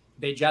Asia,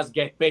 they just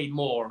get paid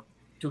more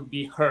to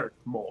be hurt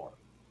more.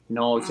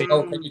 Say,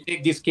 can you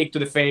take this kick to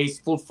the face,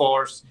 full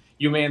force?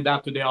 You may end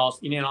up in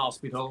an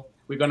hospital.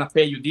 We're going to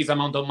pay you this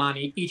amount of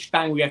money each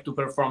time we have to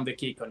perform the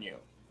kick on you.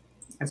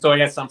 And so I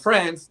had some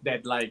friends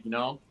that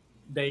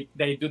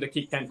they do the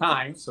kick 10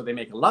 times, so they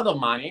make a lot of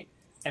money.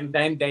 And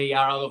then they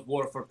are out of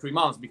work for 3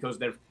 months because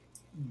their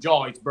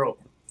jaw is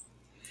broken.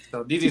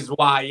 So this is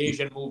why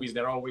Asian movies,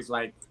 they're always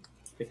like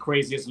the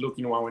craziest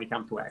looking one when it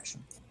comes to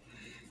action.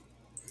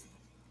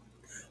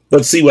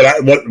 But see,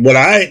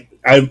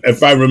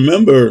 if I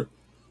remember,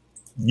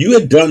 you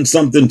had done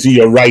something to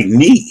your right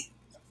knee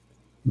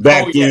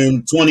back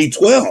in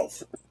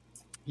 2012.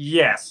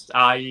 Yes,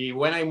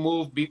 when I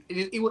moved,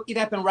 it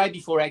happened right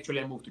before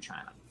actually I moved to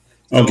China.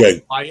 So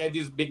okay. I had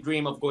this big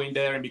dream of going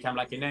there and become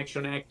like an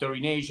action actor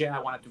in Asia. I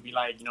wanted to be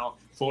like,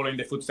 following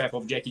the footsteps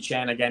of Jackie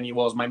Chan. Again, he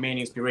was my main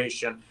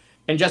inspiration.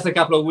 And just a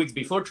couple of weeks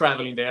before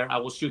traveling there, I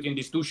was shooting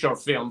these 2 short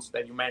films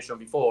that you mentioned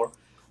before.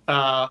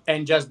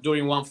 And just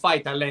during one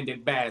fight, I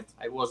landed bad.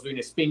 I was doing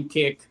a spin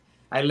kick.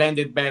 I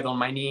landed bad on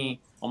my knee,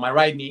 on my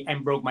right knee,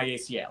 and broke my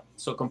ACL.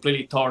 So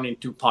completely torn in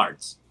 2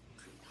 parts.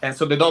 And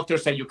so the doctor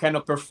said, you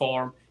cannot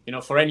perform,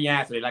 for any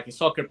athlete, like a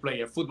soccer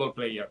player, football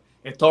player,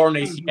 a torn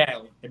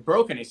ACL, a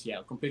broken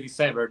ACL, completely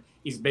severed,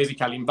 is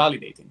basically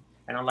invalidating.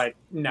 And I'm like,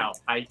 no,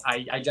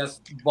 I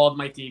just bought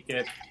my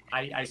ticket.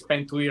 I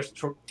spent 2 years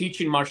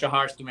teaching martial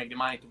arts to make the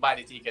money to buy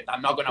the ticket.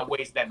 I'm not going to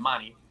waste that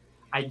money.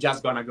 I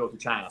just gonna go to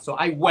China. So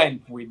I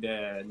went with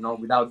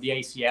without the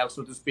ACL,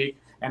 so to speak.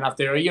 And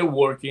after a year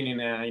working in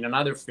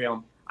another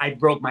film, I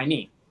broke my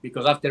knee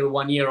because after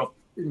 1 year of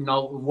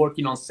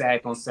working on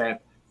set,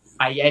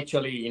 I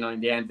actually in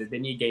the end the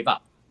knee gave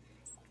up.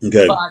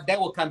 Okay. But that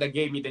what kind of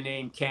gave me the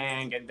name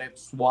Kang, and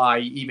that's why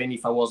even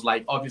if I was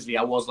like, obviously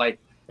I was like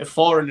a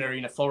foreigner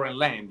in a foreign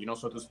land,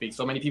 so to speak.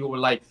 So many people were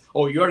like,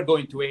 "Oh, you're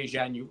going to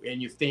Asia and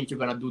you think you're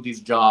gonna do this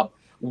job.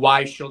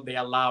 Why should they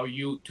allow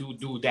you to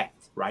do that?"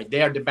 Right?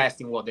 They are the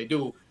best in what they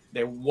do.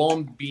 They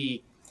won't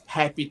be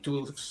happy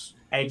to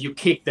have you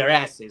kick their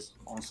asses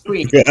on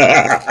screen.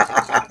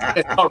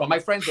 That's horrible. My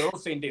friends are all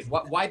saying this.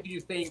 Why do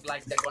you think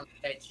like they're gonna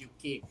let you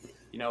kick?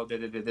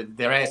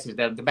 Their asses.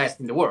 They're the best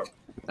in the world.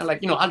 And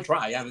like, I'll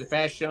try. I have the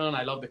passion.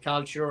 I love the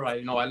culture. I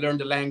learned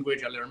the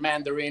language. I learned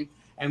Mandarin.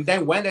 And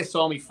then when they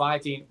saw me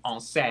fighting on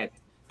set,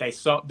 they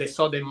saw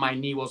that my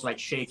knee was like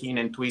shaking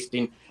and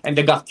twisting, and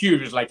they got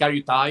curious. Like, are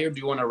you tired?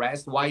 Do you want to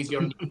rest? Why is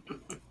your knee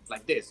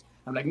like this?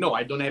 I'm like, no,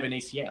 I don't have an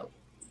ACL.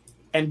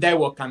 And that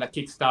what kind of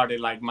kickstarted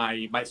like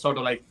my sort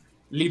of like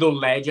little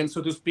legend,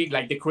 so to speak,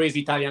 like the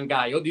crazy Italian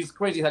guy. Oh, this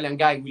crazy Italian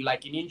guy with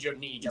like an injured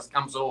knee just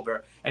comes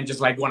over and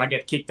just like want to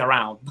get kicked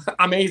around.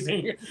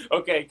 Amazing.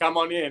 Okay, come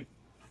on in.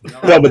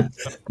 No,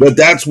 but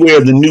that's where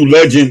the new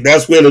legend.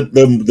 That's where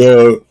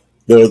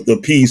the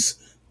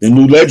piece, the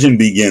new legend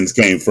begins,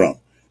 came from.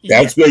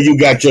 That's where you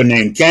got your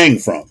name Kang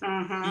from.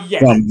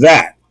 Yes. From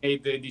that.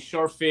 The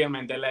short film,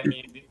 and they let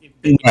me.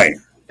 Right.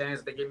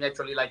 They gave me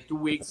actually like 2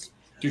 weeks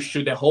to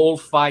shoot the whole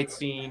fight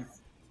scene,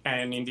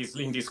 and in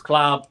this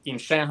club in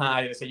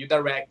Shanghai, they say you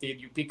direct it,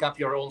 you pick up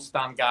your own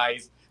stunt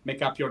guys,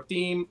 make up your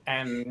team,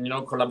 and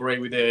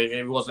collaborate with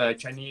it was a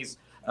Chinese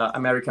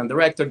American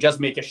director. Just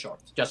make a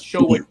short, just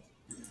show it.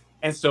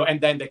 And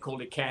then they call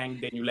it Kang,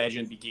 the new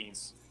legend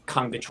begins,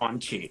 Kang the Chuan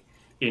Qi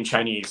in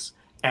Chinese.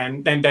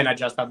 And then I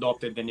just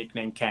adopted the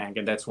nickname Kang,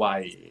 and that's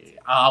why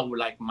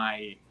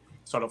my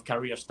sort of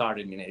career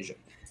started in Asia.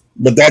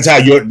 But that's how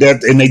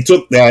and they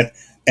took that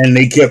and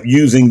they kept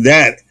using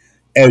that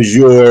as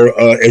your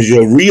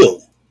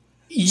reel,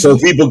 so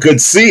people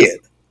could see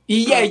it.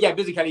 Yeah.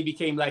 Basically, it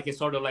became like a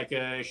sort of like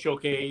a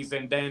showcase,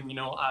 and then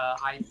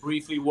I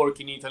briefly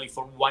worked in Italy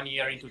for 1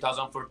 year in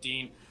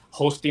 2014.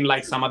 Hosting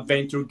like some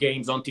adventure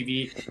games on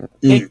TV,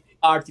 taking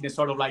part in a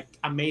sort of like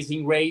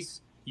Amazing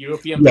Race,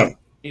 European.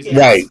 Yeah.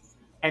 Right.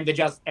 And they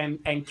just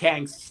and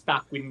Kang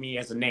stuck with me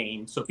as a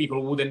name, so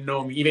people wouldn't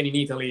know me. Even in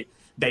Italy,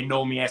 they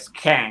know me as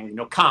Kang.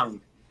 Kang.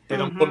 They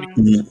don't call me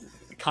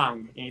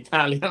Kang in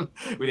Italian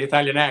with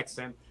Italian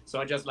accent. So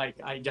I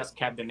just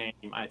kept the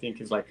name. I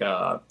think it's like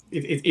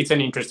it's an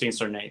interesting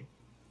surname.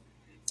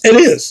 It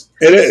is.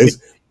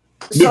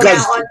 So now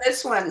on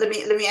this one, let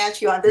me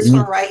ask you on this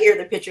one right here,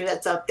 the picture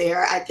that's up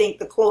there. I think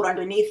the quote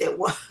underneath it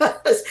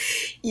was,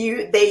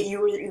 you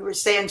were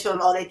saying to them,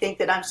 "Oh, they think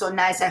that I'm so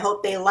nice. I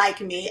hope they like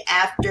me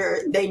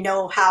after they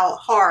know how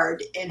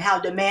hard and how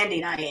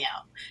demanding I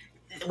am."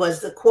 It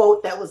was the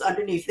quote that was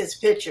underneath this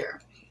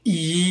picture.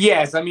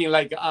 Yes, I mean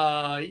like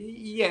I'm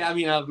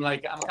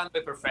kind of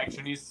a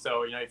perfectionist,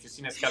 so if you've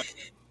seen a skeleton,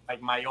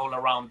 like my all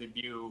around the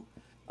view,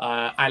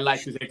 I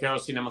like to take care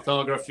of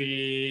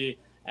cinematography.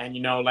 And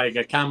like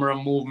a camera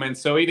movement.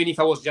 So even if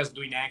I was just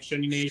doing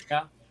action in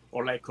Asia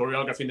or like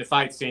choreography in the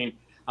fight scene,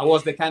 I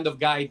was the kind of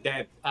guy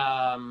that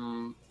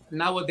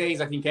nowadays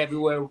I think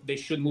everywhere they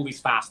shoot movies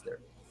faster.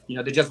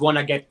 They just want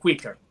to get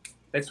quicker.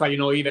 That's why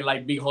even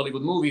like big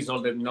Hollywood movies,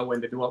 or when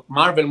they do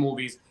Marvel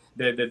movies,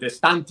 the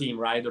stunt team,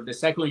 right, or the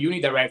second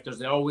unit directors,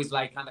 they're always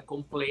like kind of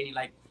complaining,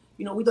 like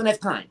we don't have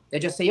time. They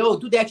just say, "Oh,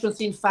 do the action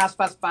scene fast,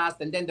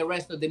 and then the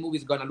rest of the movie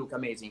is gonna look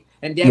amazing."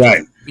 And the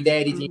action with the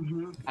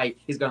editing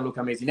is gonna look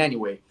amazing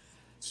anyway.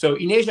 So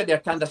in Asia, they're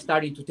kind of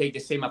starting to take the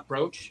same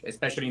approach,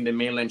 especially in the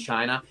mainland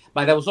China.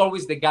 But I was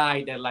always the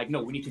guy that like,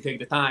 no, we need to take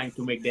the time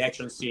to make the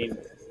action scene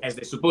as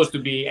they're supposed to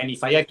be. And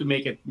if I had to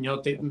make it,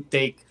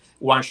 take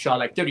one shot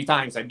like 30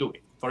 times, I do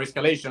it. For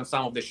escalation,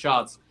 some of the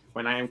shots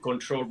when I am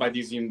controlled by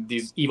this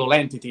evil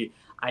entity,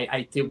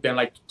 I take them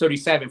like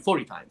 37,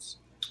 40 times.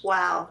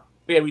 Wow.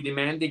 Very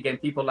demanding, and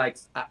people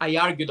I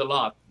argued a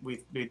lot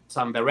with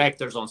some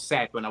directors on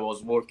set when I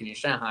was working in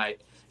Shanghai,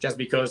 just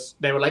because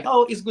they were like,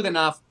 "Oh, it's good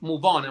enough,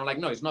 move on." And I'm like,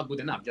 "No, it's not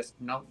good enough. Just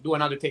do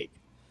another take."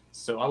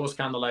 So I was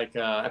kind of like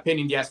a pain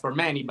in the ass for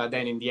many, but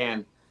then in the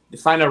end, the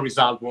final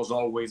result was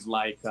always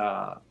like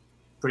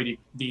pretty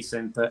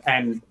decent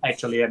and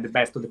actually at the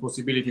best of the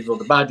possibilities of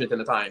the budget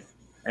and the time.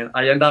 And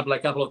I end up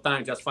like a couple of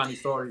times, just funny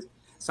stories.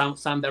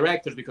 Some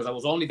directors, because I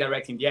was only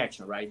directing the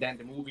action, right? Then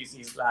the movies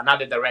is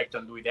another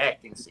director doing the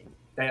acting scene.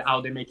 That's how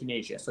they make in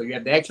Asia. So you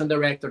have the action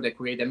director that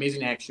create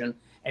amazing action,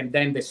 and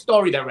then the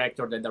story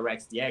director that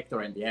directs the actor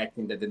and the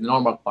acting, the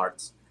normal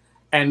parts.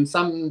 And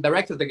some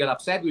directors, they got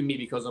upset with me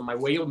because of my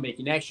way of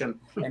making action,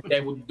 and they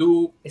would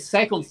do a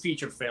second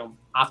feature film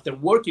after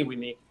working with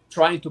me,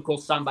 trying to call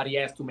somebody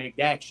else to make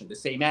the action, the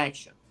same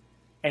action.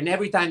 And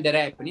every time that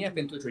happened, it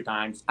happened 2 or 3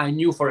 times, I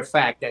knew for a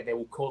fact that they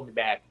would call me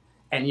back.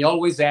 And it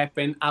always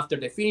happened after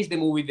they finish the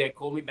movie, they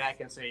call me back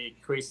and say,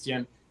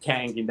 "Christian,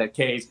 Kang in that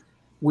case,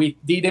 we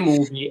did a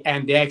movie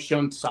and the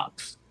action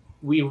sucks.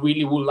 we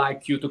really would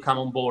like you to come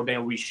on board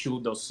and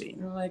reshoot those scenes.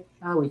 And I'm like,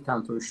 we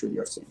can't reshoot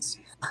your scenes.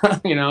 So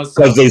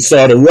Because they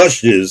saw the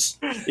rushes.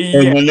 And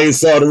yeah, when they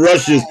saw the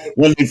rushes, Right.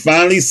 when they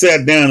finally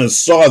sat down and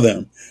saw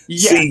them, see,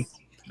 yes,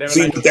 they were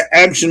see, like, with the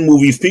action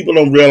movies, people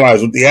don't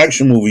realize with the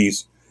action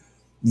movies,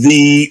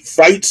 the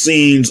fight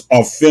scenes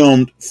are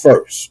filmed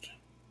first.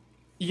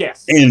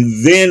 yes,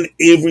 And then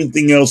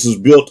everything else is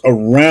built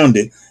around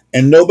it.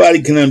 And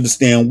nobody can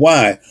understand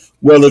why.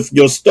 Well, if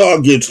your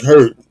star gets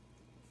hurt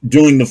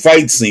during the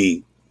fight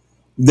scene,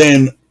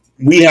 then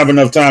we have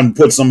enough time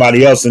to put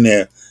somebody else in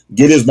there,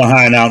 get his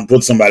behind out and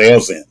put somebody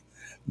else in.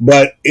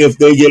 But if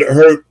they get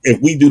hurt,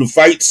 if we do the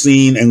fight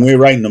scene and we're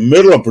right in the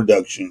middle of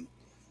production,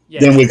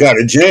 yeah, then we got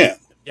it jammed.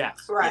 yes,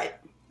 Right.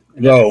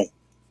 So,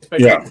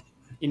 especially yeah.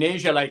 in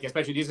Asia, like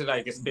especially this is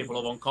like a staple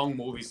of Hong Kong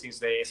movies since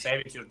the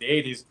 70s or the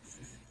 80s.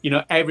 You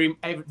know, every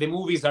the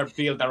movies are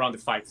built around the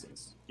fight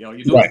scenes. You know,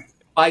 you do Right.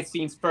 fight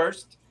scenes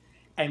first,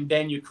 and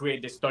then you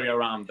create the story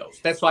around those.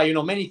 That's why, you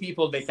know, many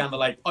people, they kind of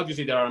like,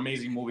 obviously there are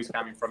amazing movies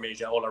coming from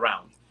Asia all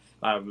around.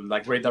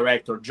 Like great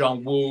director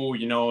John Woo,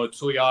 you know,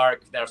 Tsui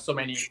Ark. There are so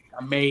many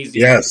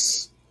amazing.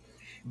 Yes.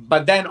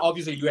 But then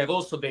obviously you have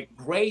also the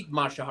great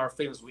martial art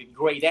films with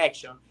great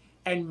action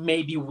and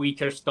maybe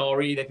weaker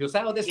story that you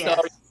say, oh, the Yes.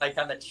 story is like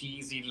kind of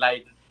cheesy,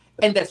 like,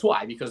 and that's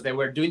why, because they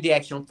were doing the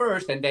action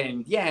first and then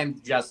in the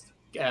end just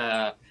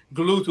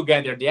glue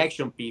together the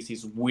action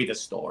pieces with a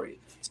story.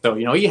 So,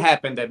 you know, it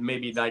happened that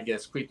maybe like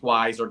script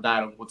wise or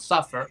dialogue would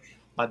suffer,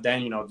 but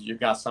then, you know, you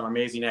got some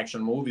amazing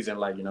action movies and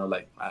like, you know,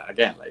 like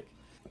again, like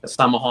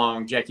Sammo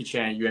Hung, Jackie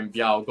Chan, Yuan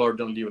Biao,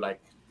 Gordon Liu,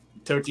 like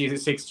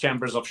 36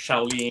 Chambers of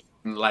Shaolin,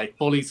 like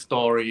Police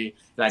Story,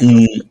 like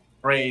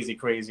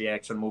crazy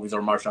action movies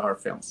or martial art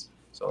films.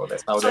 So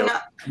that's how So they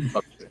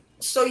now,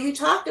 so you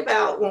talked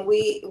about when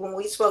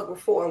we spoke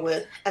before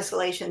with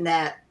Escalation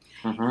that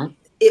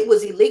it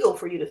was illegal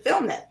for you to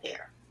film that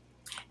there,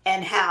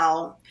 and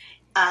how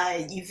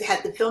you've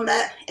had to film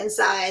that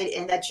inside,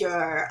 and that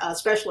your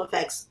special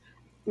effects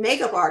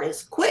makeup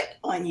artist quit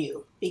on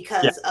you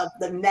because of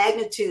the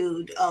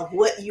magnitude of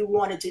what you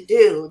wanted to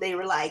do. They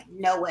were like,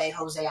 no way,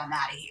 Jose, I'm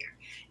out of here.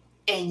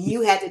 And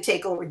you had to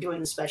take over doing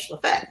the special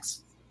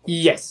effects.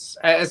 Yes,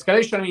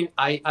 Escalation. I mean,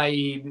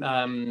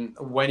 I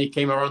when it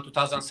came around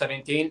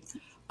 2017,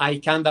 I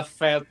kind of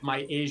felt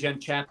my Asian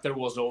chapter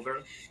was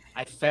over.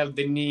 I felt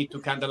the need to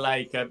kind of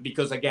like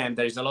because again,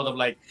 there's a lot of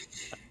like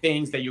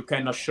things that you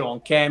cannot show on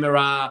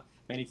camera.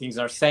 Many things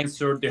are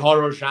censored. The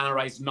horror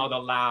genre is not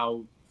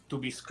allowed to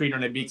be screened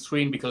on a big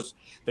screen because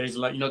there is,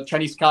 like, you know,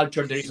 Chinese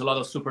culture. There is a lot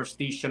of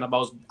superstition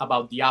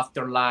about the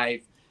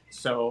afterlife.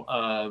 So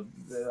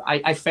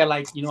I felt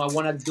like, you know, I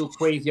want to do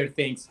crazier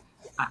things.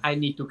 I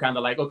need to kind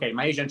of like, okay,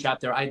 my Asian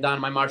chapter, I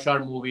done my martial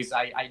art movies.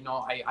 I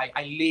know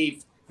I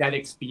lived that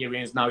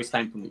experience. Now it's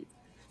time to leave.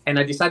 And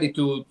I decided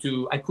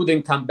to I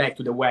couldn't come back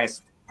to the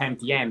West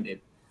empty-handed,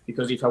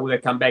 because if I would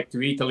have come back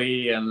to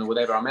Italy and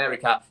whatever,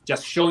 America,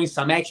 just showing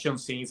some action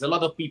scenes, a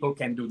lot of people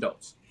can do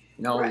those.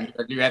 You know, Right.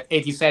 you have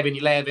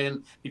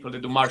 8711, people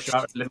that do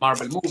the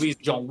Marvel movies,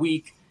 John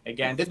Wick,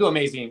 again, they do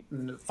amazing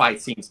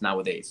fight scenes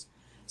nowadays.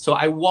 So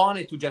I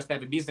wanted to just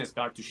have a business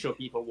card to show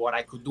people what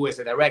I could do as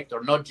a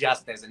director, not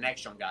just as an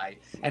action guy.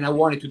 And I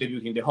wanted to debut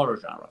in the horror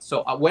genre.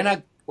 So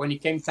when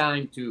it came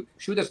time to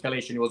shoot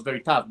Escalation, it was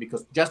very tough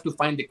because just to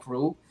find the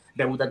crew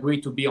that would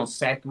agree to be on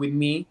set with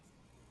me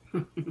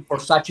for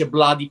such a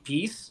bloody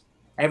piece,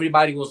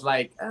 everybody was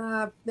like,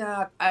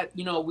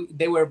 you know,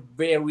 they were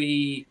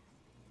very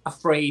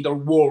afraid or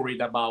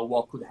worried about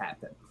what could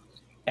happen.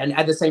 And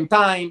at the same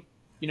time,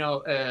 you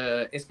know,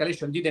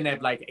 Escalation didn't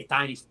have like a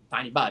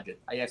tiny budget.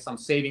 I had some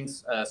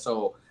savings,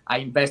 so I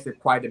invested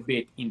quite a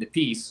bit in the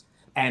piece.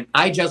 And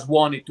I just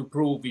wanted to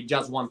prove it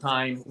just one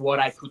time what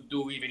I could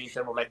do, even in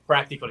terms of like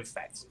practical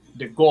effects,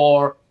 the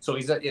gore. So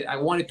I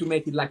wanted to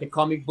make it like a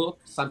comic book,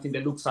 something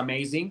that looks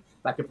amazing,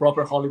 like a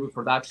proper Hollywood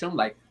production,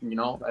 like, you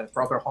know, a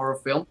proper horror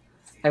film,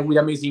 and with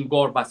amazing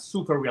gore, but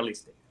super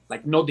realistic.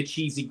 Like not the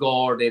cheesy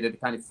gore, the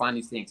kind of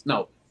funny things.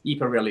 No,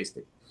 hyper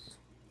realistic.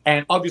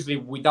 And obviously,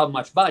 without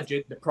much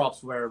budget, the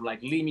props were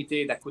like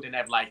limited. I couldn't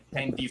have like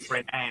 10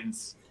 different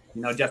hands,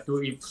 you know, just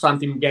to, if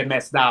something get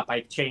messed up, I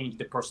changed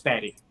the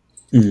prosthetic.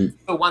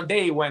 So one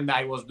day when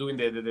I was doing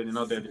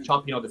the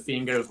chopping of the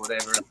fingers,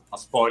 whatever, I'll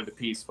spoil the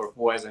piece for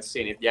who hasn't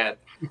seen it yet.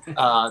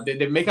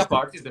 The makeup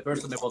artist, the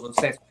person that was on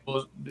set,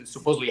 was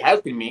supposedly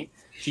helping me.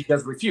 She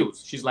just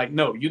refused. She's like,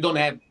 "No, you don't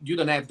have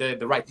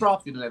the right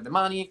props. You don't have the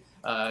money.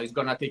 It's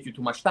gonna take you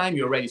too much time.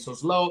 You're already so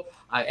slow,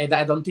 and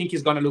I don't think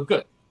it's gonna look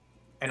good."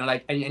 And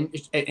like, and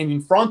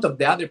in front of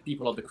the other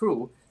people of the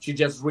crew, she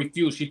just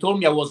refused. She told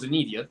me I was an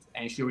idiot,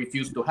 and she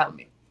refused to help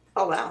me.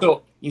 Oh wow!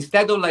 So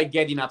instead of like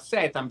getting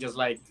upset, I'm just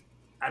like,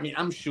 I mean,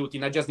 I'm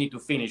shooting. I just need to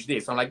finish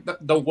this. I'm like,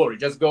 don't worry.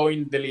 Just go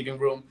in the living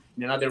room,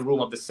 in another room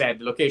of the set,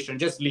 the location.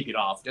 Just leave it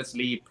off. Just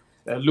leave.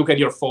 Look at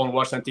your phone.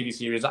 Watch some TV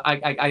series.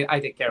 I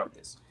take care of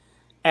this.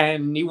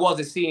 And it was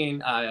a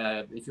scene,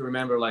 if you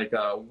remember, like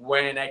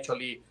when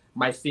actually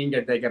my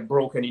finger, they get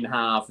broken in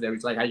half. There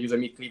is like, I use a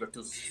meat cleaver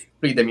to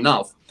split them in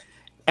half.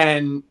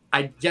 And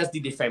I just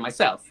did the effect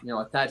myself,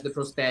 attach the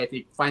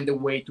prosthetic, find a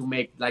way to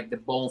make like the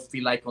bone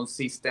feel like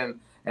consistent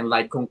and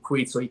like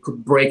concrete, so it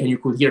could break and you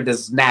could hear the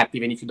snap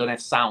even if you don't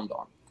have sound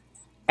on.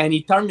 And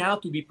it turned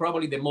out to be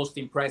probably the most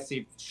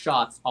impressive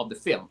shots of the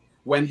film.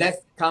 When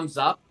that comes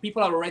up,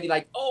 people are already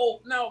like, oh,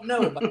 no.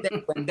 But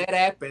then when that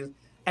happens,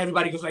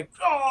 everybody goes like,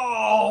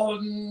 oh,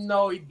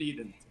 no, it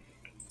didn't.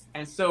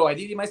 And so I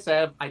did it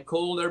myself. I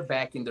called her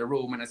back in the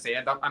room and I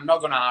said, I'm not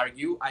going to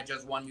argue. I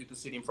just want you to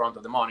sit in front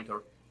of the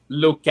monitor.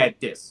 Look at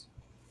this.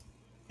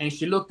 And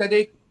she looked at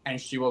it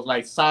and she was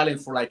like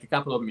silent for like a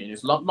couple of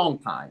minutes, long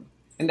time.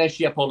 And then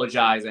she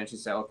apologized and she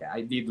said, okay,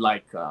 I did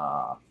like,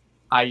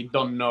 I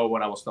don't know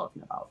what I was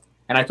talking about.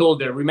 And I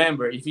told her,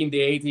 remember, if in the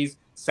 80s,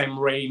 Sam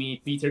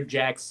Raimi, Peter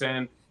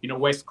Jackson,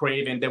 Wes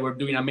Craven, they were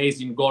doing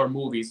amazing gore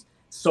movies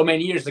so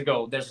many years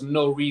ago, there's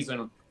no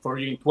reason for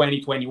you in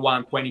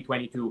 2021,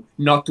 2022,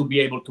 not to be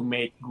able to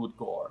make good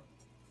gore.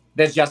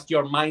 That's just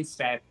your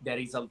mindset that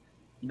is,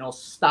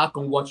 stuck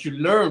on what you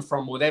learned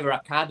from whatever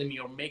academy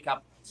or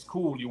makeup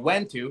school you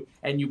went to,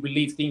 and you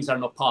believe things are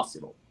not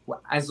possible.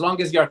 Well, as long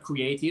as you're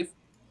creative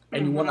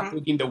and you want to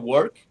put in the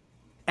work,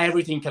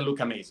 everything can look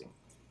amazing.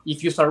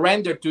 If you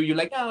surrender to, you're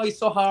like, oh, it's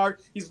so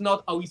hard, it's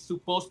not how it's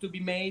supposed to be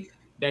made,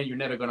 then you're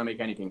never going to make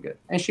anything good.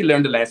 And she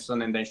learned the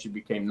lesson, and then she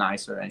became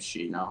nicer, and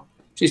she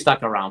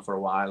stuck around for a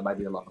while. I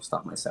did a lot of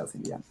stuff myself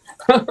in the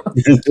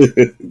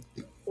end.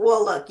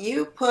 Well, look,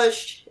 you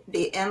pushed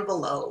the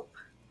envelope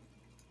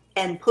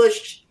and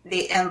pushed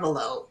the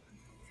envelope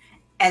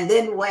and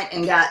then went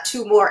and got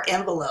 2 more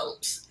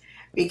envelopes,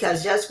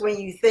 because just when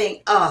you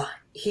think, oh,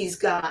 he's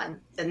gone,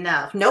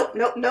 enough. Nope.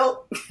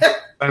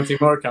 Something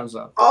more comes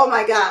up. Oh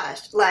my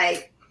gosh.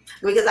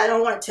 Because I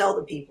don't want to tell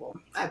the people.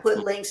 I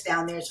put links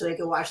down there so they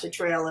can watch the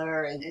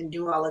trailer and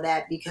do all of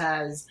that,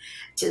 because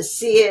to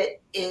see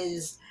it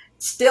is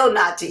still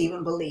not to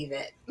even believe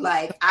it.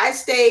 Like, I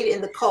stayed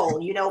in the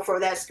cold, for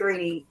that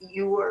screening.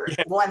 You were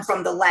one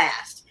from the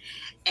last.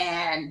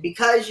 And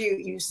because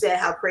you said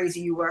how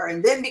crazy you were,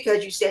 and then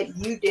because you said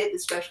you did the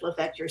special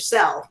effect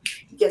yourself,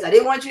 because I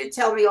didn't want you to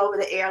tell me over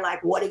the air,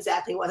 like, what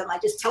exactly was it.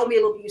 Like, just tell me a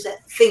little bit, you said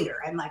finger.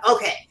 I'm like,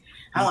 okay,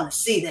 I want to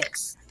see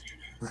this.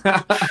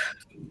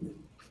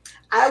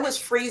 I was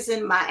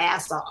freezing my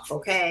ass off,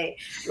 okay?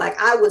 Like,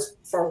 I was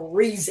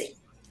freezing.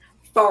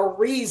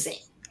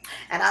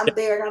 And I'm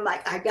there and I'm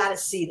like, I got to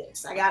see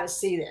this.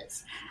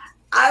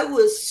 I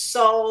was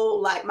so,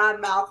 like, my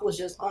mouth was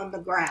just on the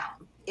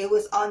ground. It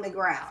was on the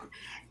ground.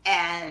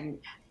 And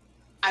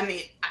I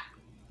mean,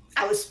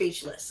 I was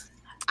speechless.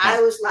 I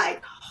was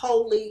like,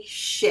 holy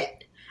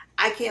shit.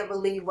 I can't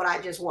believe what I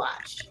just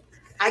watched.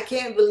 I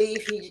can't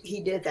believe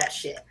he did that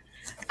shit.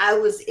 I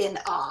was in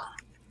awe.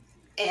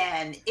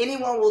 And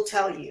anyone will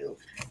tell you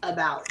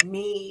about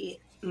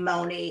me,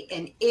 Moni,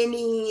 in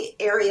any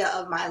area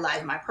of my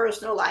life, my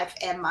personal life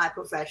and my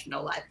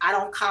professional life. I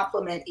don't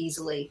compliment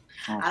easily.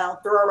 I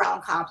don't throw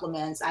around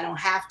compliments. I don't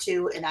have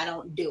to, and I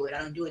don't do it. I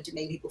don't do it to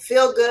make people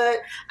feel good.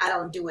 I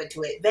don't do it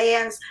to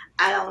advance.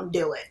 I don't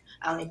do it.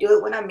 I only do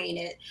it when I mean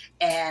it.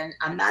 And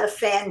I'm not a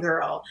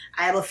fangirl.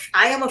 I am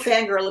a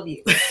fangirl of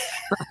you.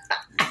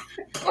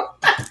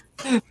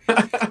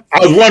 I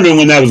was wondering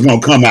when that was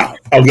going to come out.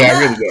 Okay, I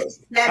really was.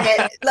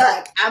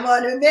 Look, I'm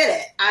going to admit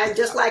it. I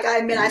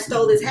admit I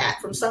stole this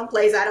hat from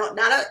someplace. Not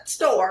a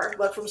store,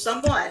 but from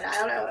someone. I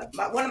don't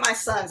know. One of my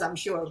sons, I'm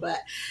sure. But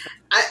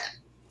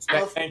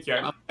thank you.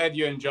 I'm glad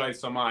you enjoyed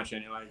so much.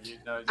 And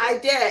I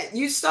did.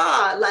 You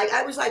saw,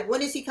 I was like,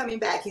 when is he coming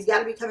back? He's got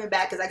to be coming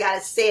back, because I got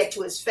to say it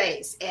to his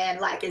face. And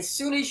like, as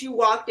soon as you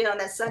walked in on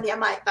that Sunday, I'm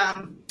like,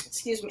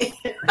 excuse me.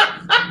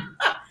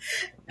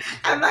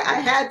 I'm like, I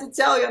had to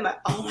tell you. I'm like,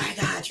 oh my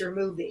God, your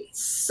movie,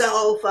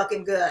 so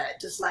fucking good.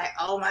 Just like,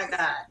 oh my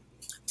God,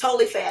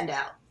 totally fanned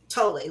out.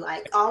 Totally,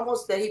 like,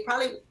 almost that he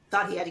probably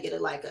thought he had to get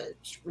a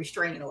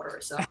restraining order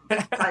or something.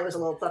 Probably was a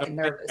little fucking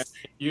nervous.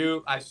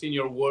 I've seen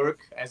your work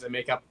as a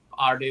makeup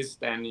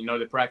artist, and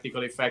the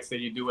practical effects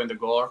that you do and the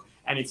gore,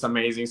 and it's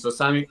amazing. So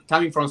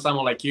coming from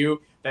someone like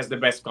you, that's the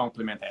best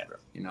compliment ever.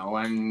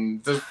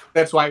 And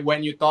that's why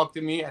when you talk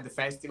to me at the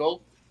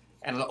festival,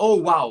 and like, oh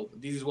wow,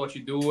 this is what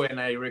you do, and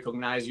I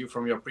recognize you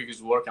from your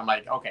previous work, I'm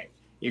like, okay,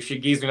 if she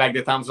gives me like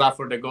the thumbs up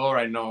for the gore,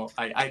 I know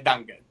I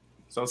done good.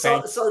 So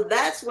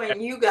that's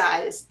when you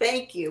guys,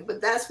 thank you,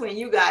 but that's when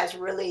you guys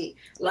really,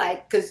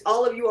 because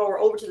all of you all were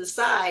over to the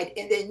side,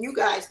 and then you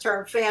guys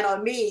turned fan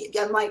on me.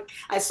 I'm like,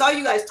 I saw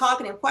you guys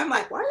talking and pointing, I'm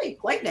like, why are they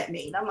pointing at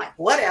me? And I'm like,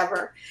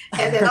 whatever.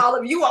 And then all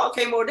of you all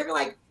came over, they were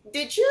like,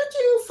 did you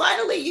do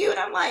Finally You? And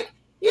I'm like,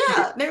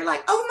 yeah. And they were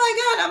like, oh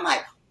my God. I'm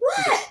like,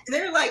 what? And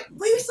they were like,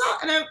 we saw,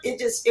 and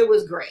it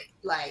was great.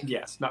 Like,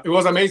 yes, no, it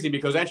was amazing,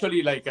 because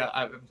actually,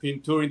 I've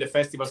been touring the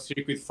festival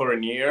circuit for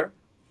a year,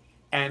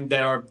 and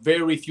there are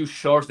very few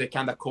shorts that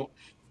kind of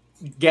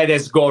get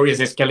as gory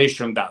as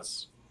Escalation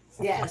does.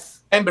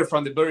 Yes. I remember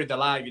from the Buried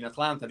Alive in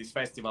Atlanta, this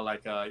festival,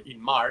 in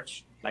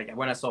March,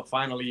 when I saw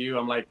Finally You,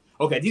 I'm like,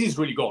 okay, this is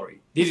really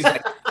gory. This is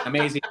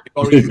amazing,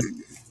 gory,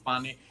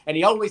 funny. And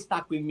it always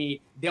stuck with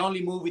me. The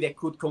only movie that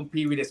could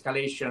compete with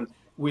Escalation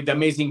with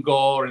amazing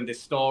gore and the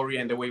story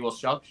and the way it was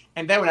shot.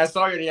 And then when I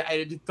saw it,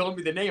 it told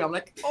me the name. I'm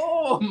like,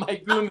 oh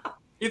my goodness,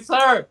 it's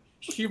her.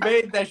 She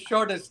made that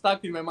short that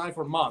stuck in my mind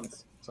for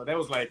months. So that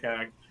was like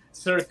a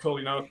circle,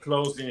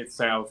 closing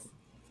itself.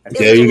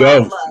 There you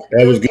go.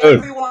 That was good.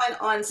 Everyone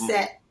on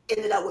set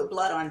ended up with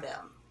blood on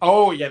them.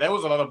 Oh yeah, that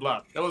was a lot of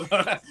blood. That was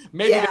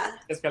maybe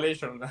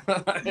escalation.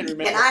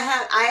 And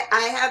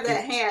I have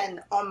that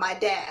hand on my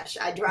dash.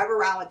 I drive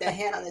around with that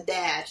hand on the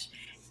dash,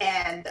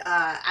 and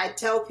I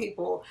tell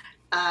people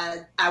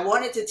I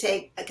wanted to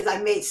take, because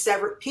I made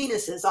severed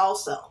penises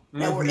also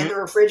that were in the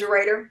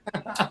refrigerator.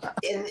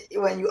 And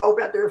when you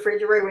open up the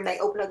refrigerator, when they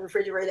open up the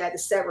refrigerator, they had the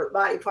severed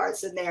body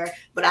parts in there.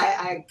 But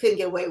I couldn't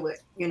get away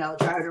with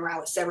driving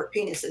around with severed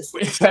penises.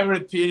 With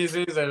severed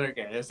penises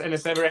and a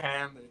severed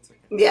hand.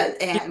 Yeah,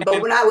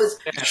 but when I was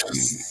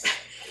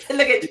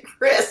look at you,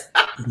 Chris.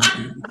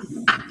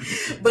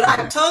 But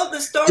I told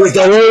the story. Just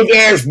the whole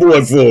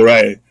dashboard full,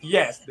 right?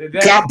 Yes.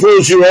 Cop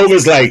pulls you over.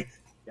 It's like,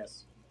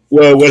 yes.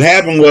 Well, what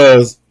happened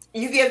was,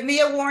 you give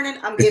me a warning,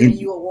 I'm giving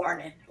you a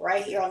warning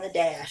right here on the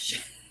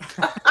dash.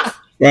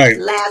 Right.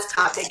 Last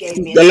cop that gave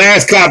me. The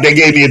last cop that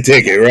gave me a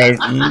ticket, right?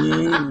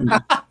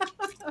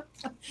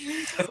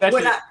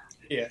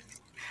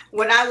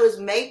 When I was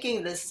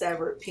making the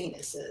severed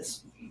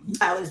penises,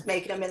 I was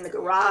making them in the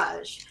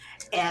garage,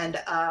 and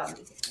at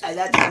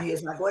that time he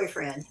was my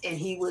boyfriend,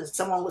 and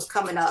someone was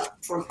coming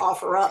up from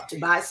OfferUp to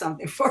buy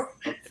something from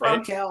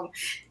him,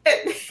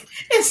 and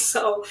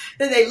so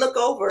then they look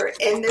over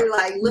and they're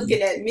like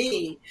looking at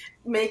me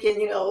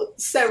making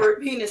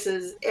severed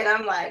penises, and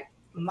I'm like,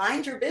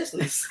 mind your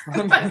business.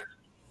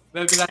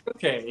 They'll be like,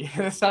 okay,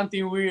 there's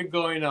something weird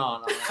going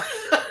on.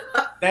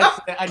 That's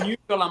the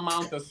unusual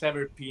amount of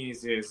severed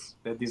penises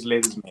that these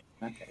ladies make.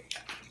 Okay.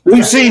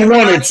 We've seen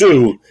one or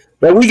two,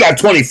 but we got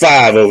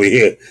 25 over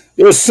here.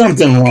 There's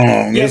something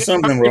wrong. There's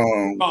something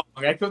wrong.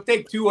 I could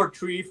take 2 or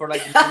 3 for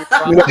like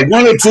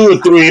 1 or 2 or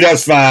 3.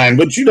 That's fine.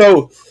 But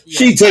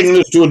she's taking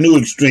this to a new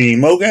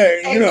extreme.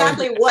 Okay.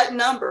 Exactly what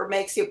number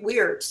makes it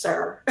weird,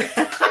 sir?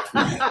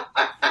 I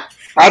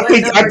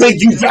think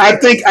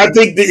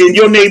that in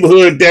your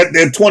neighborhood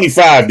that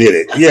 25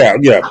 did it.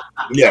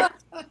 Yeah.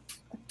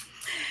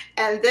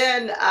 And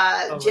then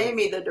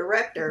Jamie, the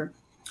director.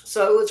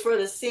 So it was for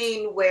the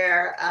scene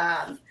where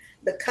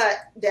the cut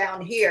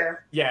down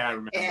here. Yeah, I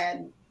remember.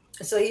 And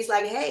so he's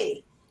like,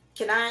 "Hey,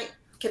 can I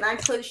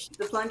push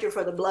the plunger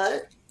for the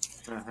blood?"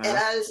 And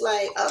I was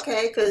like,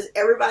 "Okay," because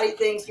everybody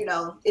thinks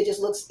it just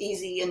looks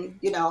easy and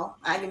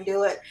I can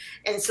do it.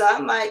 And so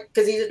I'm like,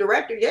 because he's a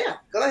director, yeah,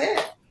 go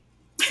ahead.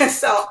 And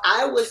so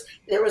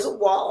there was a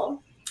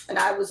wall, and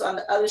I was on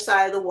the other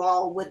side of the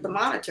wall with the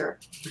monitor,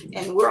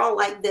 and we're all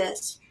like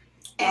this,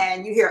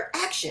 and you hear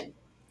action.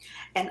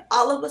 And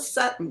all of a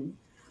sudden,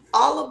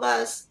 all of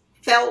us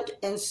felt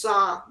and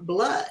saw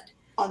blood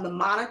on the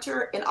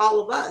monitor, and all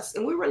of us.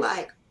 And we were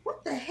like,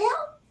 what the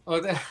hell?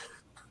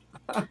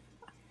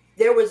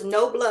 There was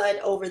no blood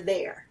over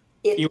there.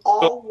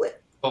 Oh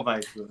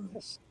my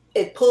goodness.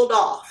 It pulled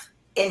off,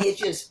 and it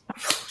just,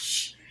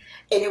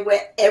 and it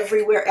went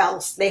everywhere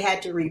else. They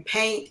had to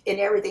repaint and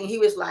everything. He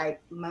was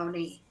like,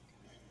 Moni,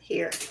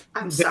 here,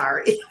 I'm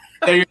sorry.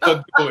 There you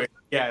go. Do it.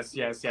 Yes.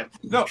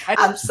 No,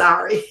 I'm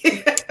sorry.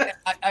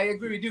 I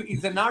agree with you.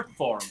 It's an art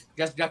form.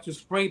 Just got to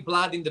spray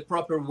blood in the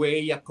proper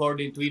way,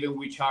 according to even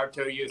which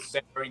artery you're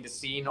severing the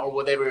scene or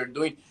whatever you're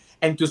doing.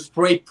 And to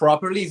spray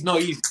properly is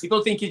not easy.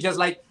 People think it's just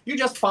like, you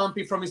just pump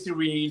it from a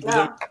syringe,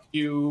 how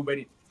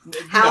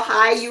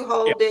high you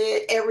hold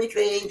it,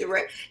 everything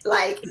direct.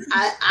 Like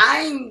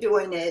I'm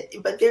doing it,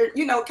 but they're,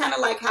 kind of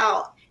like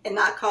how, and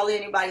not calling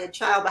anybody a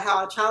child, but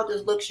how a child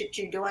just looks at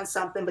you doing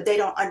something, but they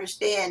don't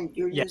understand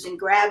you're using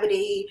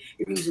gravity,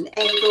 you're using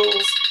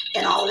angles,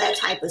 and all that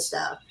type of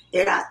stuff.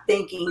 They're not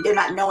thinking, they're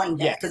not knowing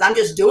that, because I'm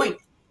just doing it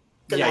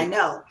because I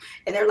know.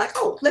 And they're like,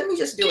 oh, let me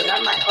just do it.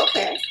 I'm like,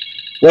 okay.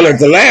 Well, at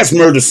the last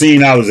murder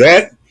scene I was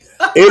at,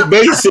 it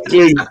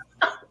basically,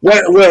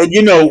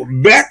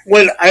 back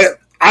when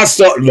I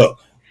saw, look,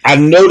 I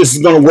know this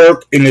is going to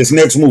work in this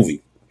next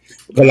movie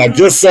because I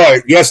just saw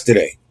it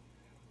yesterday,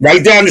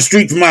 right down the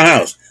street from my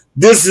house.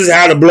 This is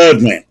how the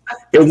blood went.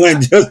 It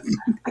went just.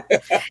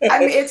 I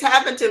mean, it's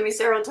happened to me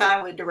several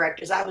times with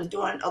directors. I was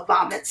doing a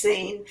vomit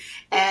scene,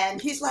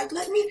 and he's like,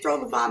 "Let me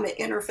throw the vomit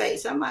in her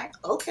face." I'm like,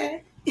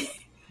 "Okay."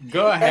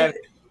 Go ahead.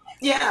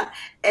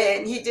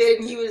 And he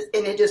did.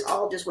 And it just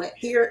all went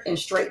here and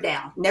straight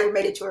down. Never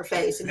made it to her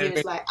face. And he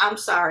was like, "I'm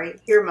sorry,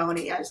 here,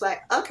 Moni." I was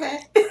like,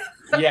 "Okay."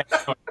 Yeah,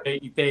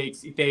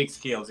 it takes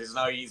skills. It's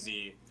not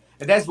easy.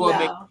 And that's what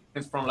makes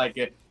sense from like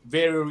a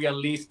very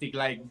realistic,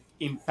 like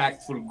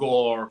impactful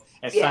gore,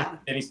 and something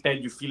that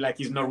instead you feel like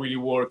it's not really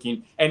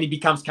working, and it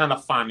becomes kind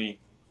of funny,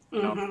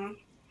 you know.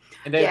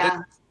 And then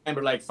I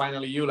remember, like,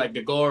 finally, like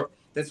the gore.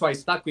 That's why it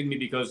stuck with me,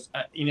 because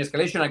in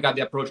Escalation I got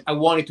the approach. I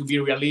want it to be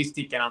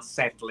realistic and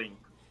unsettling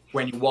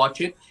when you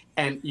watch it.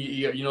 And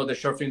you know the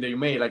short film that you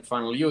made, like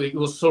Finally You, it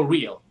was so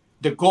real.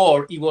 The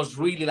gore, it was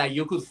really like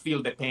you could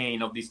feel the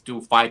pain of these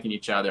two fighting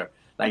each other.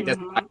 Like that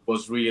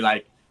was really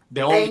like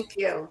the only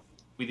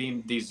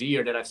within this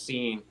year that I've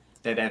seen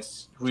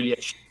that's really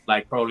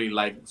like probably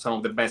like some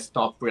of the best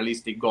top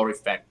realistic gore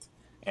effect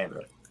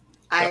ever.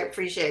 I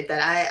appreciate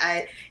that.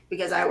 I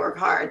because I work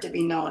hard to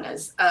be known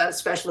as a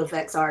special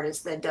effects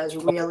artist that does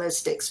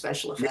realistic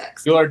special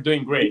effects. You are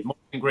doing great, more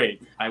than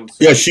great, I would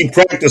say. Yeah, she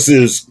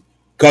practices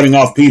cutting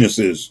off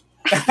penises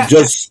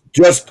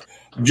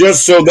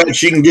just so that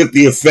she can get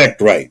the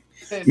effect right.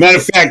 Matter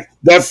of fact,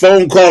 that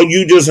phone call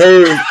you just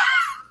heard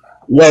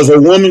was a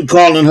woman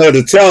calling her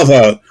to tell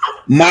her,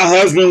 my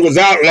husband was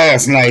out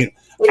last night.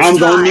 I'm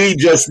going to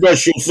need your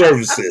special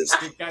services.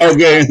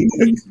 Okay.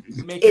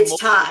 It's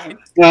time.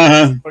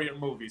 For your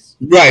movies.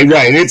 Right.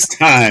 It's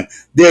time.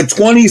 There are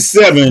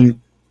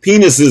 27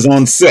 penises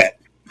on set.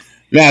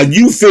 Now,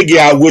 you figure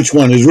out which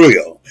one is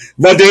real.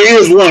 But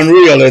there is one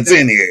real that's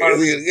in here. I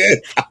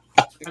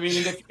mean,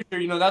 in the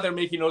future, now they're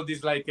making all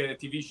these like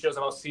TV shows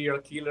about serial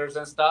killers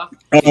and stuff.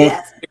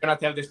 Yes. They're going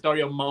to tell the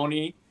story of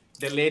Moni,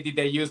 the lady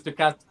they used to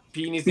cut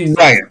penises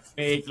right. and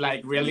make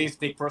like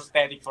realistic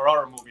prosthetic for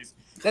horror movies.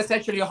 That's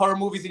actually a horror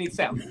movies in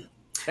itself.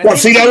 Well,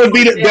 see, that would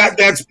be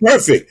that's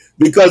perfect,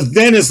 because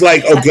then it's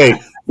like, okay,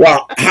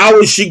 well, how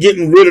is she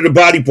getting rid of the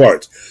body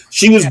parts?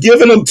 She was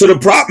giving them to the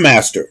prop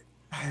master,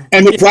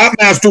 and the prop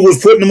master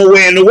was putting them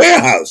away in the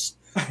warehouse.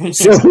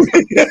 So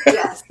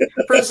yes,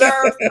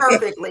 preserved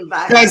perfectly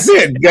by her. That's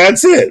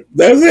it.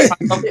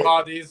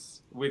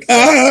 Bodies with.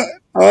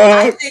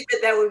 I think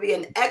that would be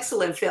an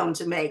excellent film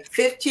to make.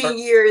 15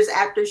 years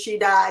after she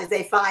dies,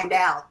 they find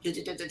out.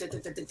 You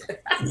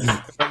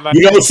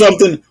know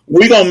something?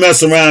 We're going to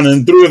mess around,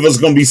 and three of us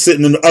going to be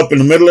sitting up in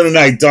the middle of the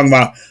night talking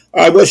about,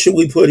 all right, what should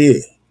we put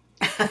here?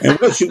 And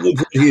what should we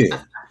put here?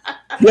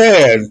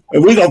 Yeah, and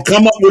we're going to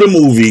come up with a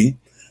movie,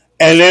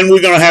 and then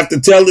we're going to have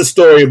to tell the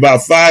story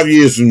about 5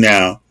 years from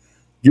now.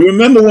 You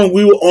remember when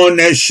we were on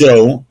that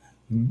show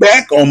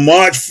back on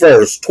March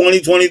 1st,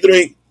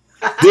 2023?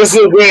 This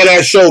is where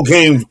that show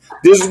came.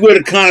 This is where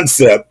the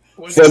concept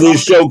for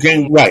this show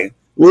came. Right.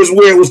 This is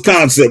where it was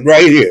concept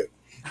right here.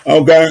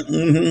 Okay.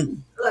 Mm-hmm.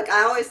 Look,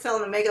 I always tell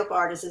them the makeup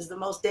artist is the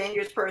most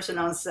dangerous person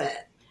on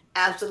set.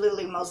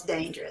 Absolutely most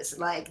dangerous.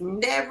 Like,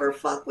 never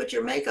fuck with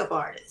your makeup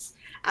artist.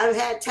 I've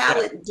had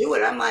talent do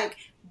it. I'm like,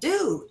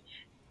 dude,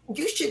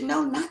 you should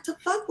know not to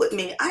fuck with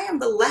me. I am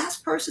the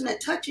last person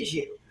that touches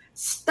you.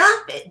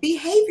 Stop it.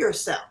 Behave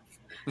yourself.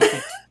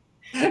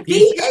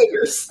 Behave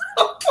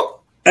yourself.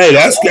 Hey,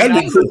 that's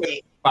gotta be cool.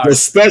 The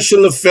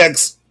special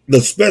effects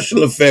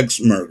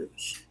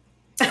murders.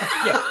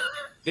 Yeah,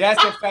 the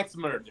SFX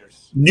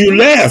murders. You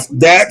laughed.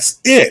 That's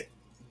it.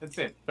 That's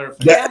it.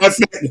 Perfect.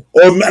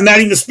 Or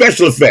not even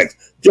special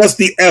effects, just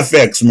the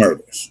FX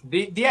murders.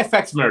 The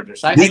FX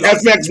murders.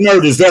 FX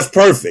murders. That's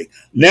perfect.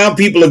 Now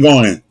people are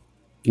going,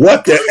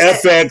 what the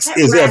FX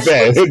is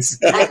FX?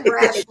 That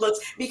graphic looks,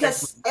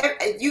 because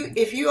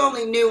if you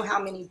only knew how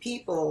many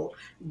people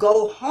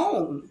go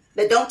home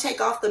that don't take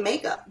off the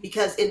makeup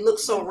because it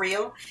looks so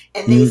real,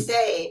 and they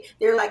say,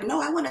 they're like, no,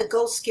 I want to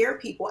go scare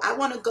people. I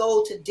want to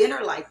go to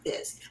dinner like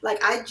this.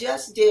 Like, I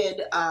just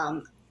did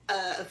a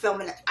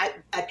film, and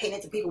I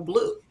painted the people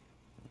blue.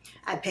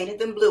 I painted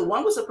them blue.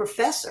 One was a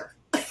professor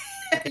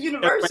at the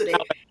university.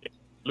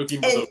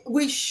 And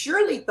we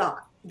surely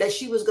thought that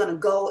she was going to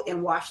go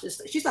and watch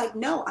this. She's like,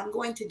 no, I'm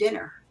going to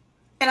dinner.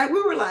 And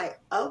we were like,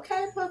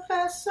 okay,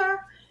 professor.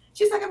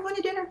 She's like, I'm going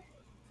to dinner.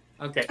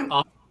 Okay.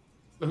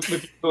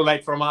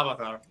 Like from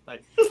Avatar.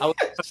 Like,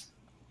 okay.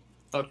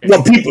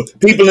 Well,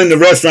 people in the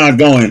restaurant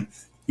going,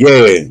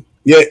 yeah.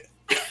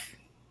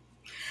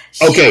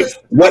 Okay,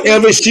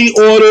 whatever she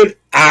ordered,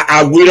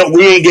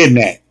 we ain't getting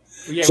that.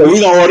 Yeah, so we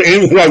gonna order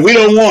anything. Like, we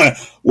don't want it.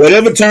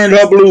 Whatever turned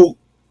her blue.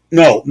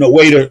 No,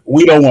 waiter,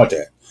 we don't want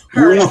that.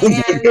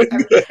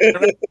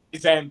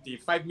 It's empty.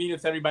 5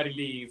 minutes, everybody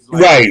leaves.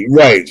 Like,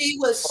 right. She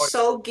was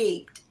so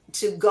geeked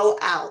to go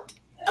out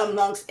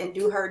amongst and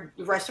do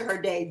the rest of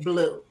her day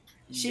blue.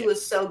 She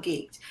was so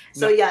geeked.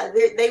 So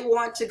they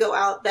want to go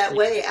out that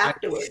way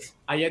afterwards.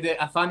 I had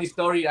a funny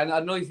story. I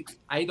don't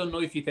know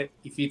if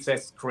it's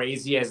as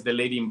crazy as the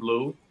lady in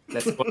blue.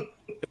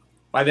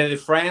 But then a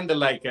friend,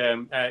 like,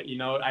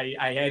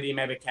 I had him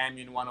have a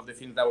cameo in one of the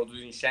films that I was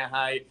doing in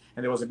Shanghai,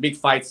 and there was a big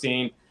fight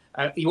scene.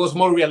 It was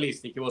more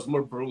realistic. It was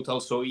more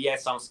brutal. So he had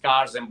some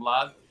scars and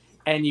blood,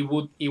 and he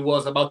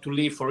was about to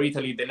leave for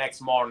Italy the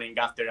next morning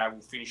after I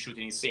would finish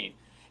shooting his scene,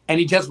 and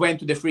he just went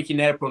to the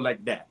freaking airport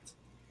like that.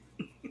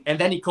 And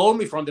then he called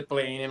me from the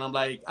plane, and I'm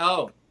like,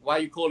 "Oh, why are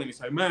you calling me?"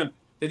 He's like, "Man,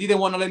 they didn't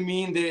want to let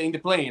me in the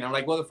plane." I'm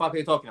like, "What the fuck are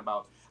you talking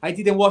about? I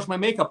didn't wash my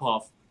makeup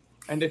off."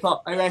 And they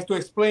thought I had to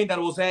explain that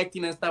I was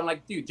acting and stuff. I'm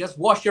like, dude, just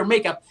wash your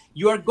makeup.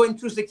 You are going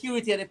through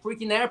security at a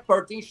freaking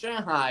airport in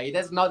Shanghai.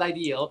 That's not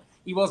ideal.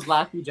 He was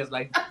lucky, just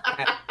like,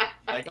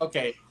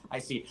 okay, I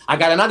see. I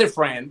got another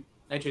friend.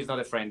 Actually, it's not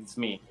a friend. It's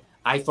me.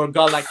 I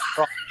forgot, like,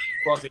 it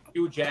was a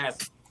huge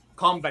ass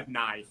combat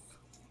knife.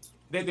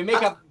 The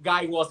makeup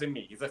guy wasn't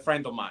me. He's a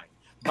friend of mine.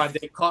 But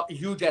they caught a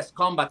huge ass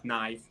combat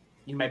knife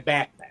in my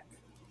backpack.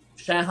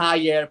 Shanghai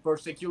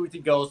airport security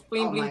goes,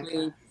 bling, bling,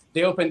 bling.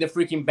 They open the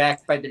freaking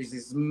backpack. There's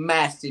this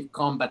massive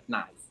combat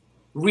knife,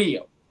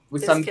 real,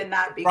 with some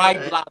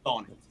bright blood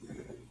on it.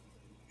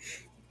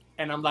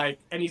 And I'm like,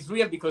 and it's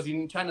real because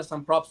in China,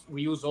 some props,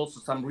 we use also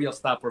some real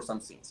stuff for some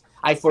scenes.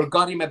 I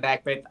forgot in my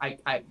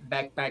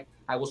backpack,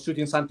 I was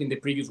shooting something the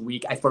previous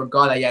week. I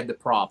forgot I had the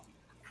prop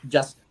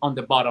just on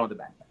the bottom of the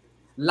backpack.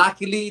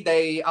 Luckily,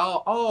 they,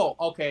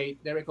 okay,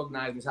 they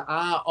recognize me. So,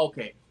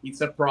 okay, it's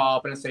a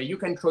prop. And I say, you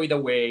can throw it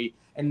away.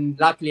 And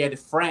luckily, I had a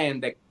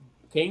friend that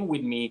came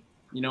with me,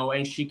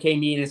 and she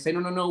came in and said,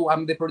 no,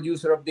 I'm the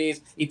producer of this.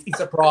 It's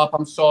a prop.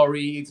 I'm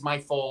sorry. It's my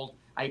fault.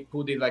 I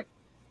put it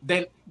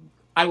then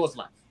I was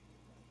like,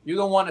 you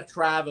don't want to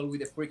travel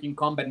with a freaking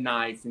combat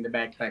knife in the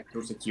backpack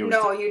through security.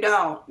 No, you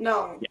don't.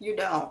 No, yeah. You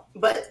don't.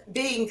 But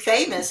being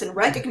famous and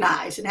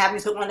recognized and having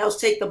someone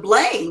else take the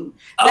blame,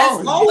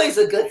 that's always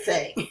a good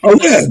thing. Oh,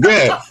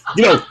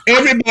 yeah.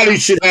 Everybody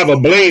should have a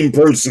blame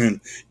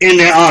person in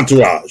their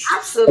entourage.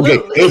 Absolutely.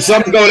 Okay, if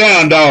something go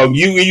down, dog,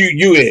 you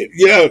it.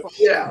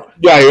 Yeah.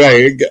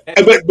 Right.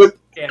 But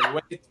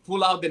when they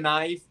pull out the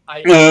knife,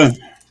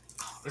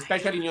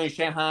 especially in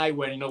Shanghai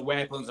where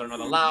weapons are not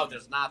allowed,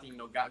 there's nothing,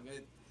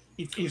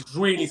 it's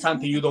really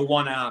something you don't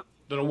want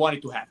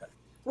it to happen.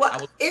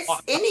 Well, it's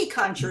any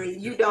country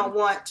you don't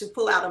want to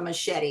pull out a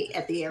machete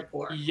at the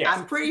airport. Yes.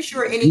 I'm pretty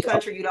sure any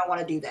country you don't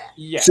want to do that.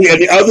 Yes. See,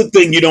 and the other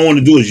thing you don't want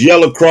to do is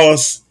yell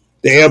across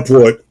the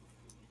airport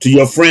to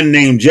your friend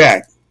named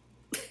Jack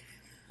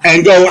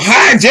and go,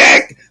 "Hi,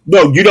 Jack."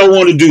 No, you don't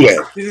want to do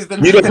that. You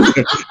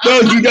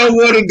don't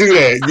want to do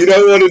that. You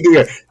don't want to do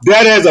that.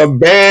 That has a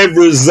bad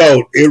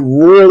result. It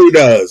really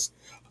does.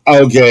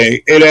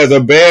 Okay, it has a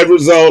bad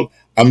result.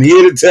 I'm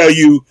here to tell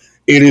you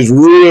it is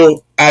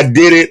real. I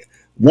did it.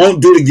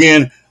 Won't do it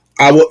again.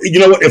 I will. You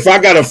know what? If I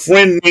got a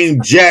friend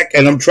named Jack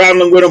and I'm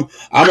traveling with him,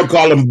 I'm going to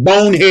call him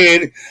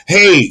Bonehead.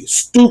 Hey,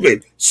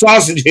 stupid,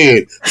 sausage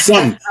head,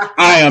 something.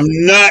 I am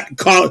not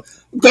calling,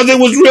 because it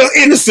was real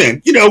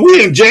innocent.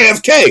 We in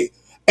JFK.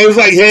 It was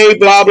like, hey,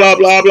 blah, blah,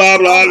 blah, blah,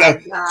 blah.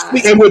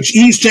 In which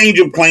he's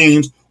changing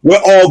planes. We're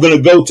all going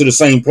to go to the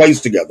same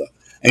place together.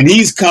 And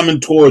he's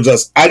coming towards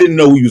us. I didn't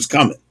know he was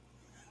coming.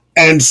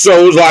 And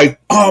so it was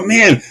like, oh,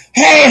 man,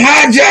 hey,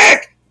 hi,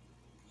 Jack.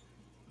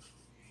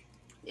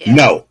 Yeah,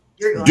 no,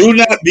 do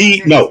not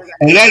be, no.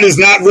 And that is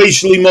not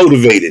racially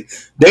motivated.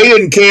 They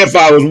didn't care if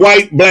I was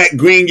white, black,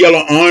 green,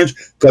 yellow, orange,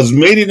 because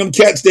many of them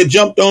cats that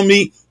jumped on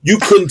me, you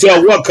couldn't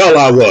tell what color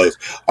I was.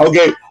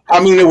 Okay.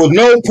 I mean, there was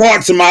no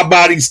parts of my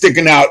body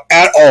sticking out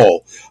at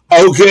all.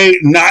 Okay,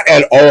 not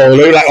at all.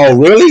 They were like, "Oh,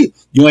 really?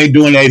 You ain't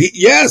doing that?"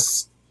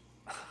 Yes.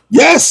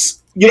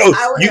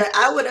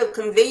 I would have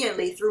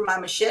conveniently threw my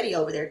machete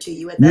over there to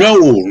you. At that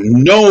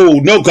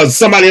no, because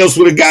somebody else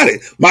would have got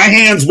it. My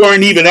hands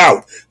weren't even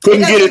out.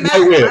 Couldn't get it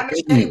nowhere. My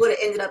machete would have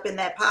ended up in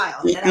that pile.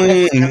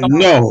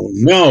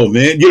 No,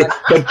 man.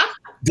 But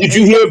did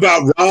you hear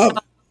about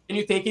Rob? Can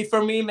you take it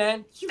from me,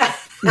 man?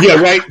 Yeah,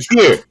 right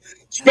here.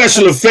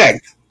 Special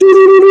effect.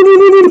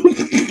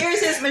 Here's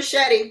his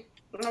machete.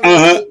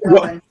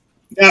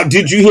 Now,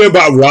 did you hear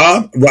about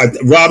Rob?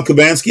 Rob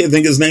Kabansky, I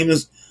think his name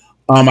is.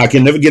 I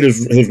can never get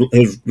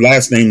his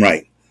last name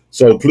right.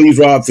 So please,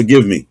 Rob,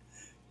 forgive me.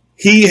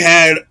 He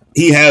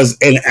has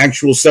an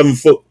actual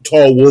 7-foot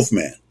tall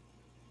wolfman.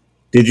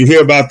 Did you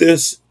hear about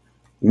this?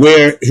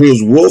 Where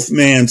his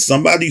wolfman,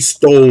 somebody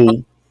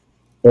stole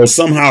or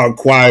somehow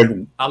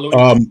acquired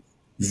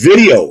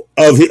video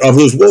of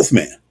his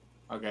wolfman.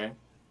 Okay.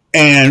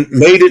 And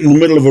laid it in the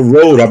middle of a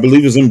road. I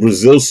believe it's in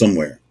Brazil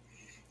somewhere,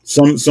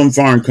 some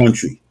foreign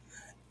country,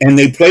 and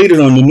they played it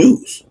on the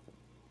news.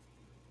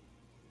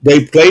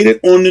 They played it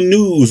on the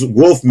news.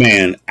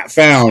 Wolfman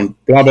found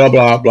blah blah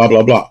blah blah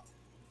blah blah,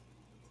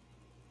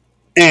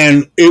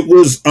 and it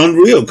was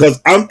unreal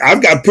because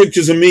I've got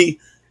pictures of me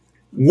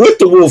with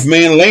the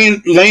Wolfman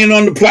laying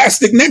on the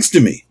plastic next to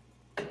me.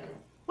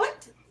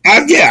 What?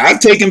 I've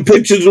taken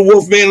pictures of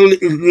Wolfman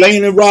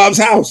laying in Rob's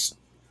house.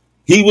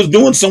 He was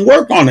doing some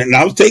work on it, and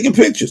I was taking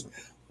pictures.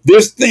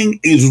 This thing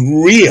is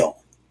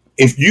real.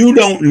 If you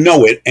don't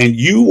know it, and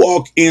you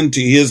walk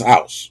into his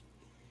house,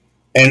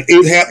 and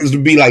it happens to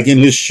be like in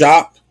his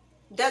shop.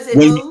 Does it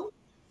move?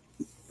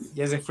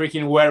 He's a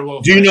freaking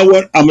werewolf. Do you know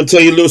what? I'm gonna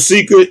tell you a little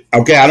secret.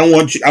 Okay, I don't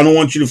want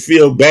you to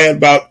feel bad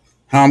about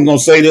how I'm gonna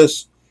say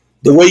this.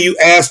 The way you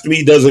asked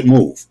me doesn't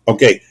move.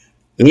 Okay,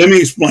 then let me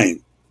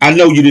explain. I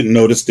know you didn't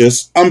notice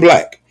this. I'm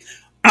black.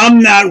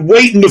 I'm not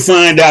waiting to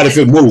find out if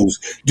it moves.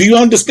 Do you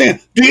understand?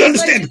 But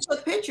you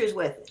took pictures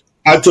with it.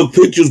 I took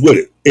pictures with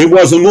it. It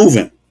wasn't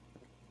moving.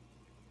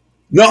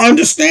 No,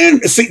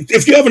 understand? See,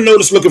 if you ever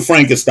notice, look at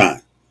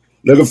Frankenstein.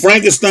 Look at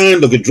Frankenstein.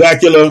 Look at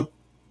Dracula.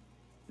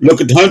 Look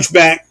at the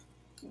Hunchback.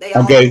 They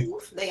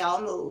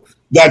all move.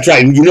 That's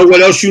right. And you know what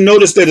else you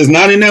noticed that is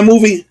not in that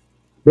movie?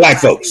 Black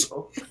folks.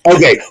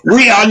 Okay,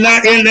 we are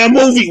not in that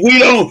movie. We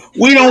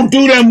don't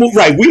do that movie.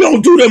 Right, we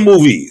don't do them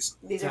movies.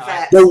 These are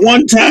facts. The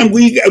one time,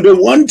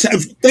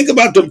 think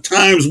about the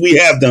times we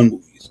have done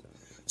movies.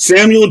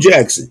 Samuel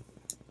Jackson,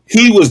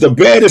 he was the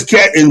baddest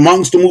cat in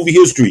monster movie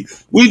history.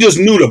 We just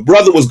knew the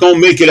brother was going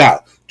to make it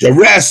out.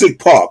 Jurassic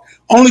Park.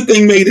 Only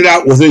thing made it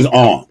out was his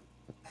arm.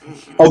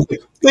 Okay,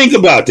 think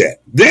about that.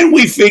 Then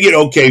we figured,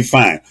 okay,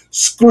 fine.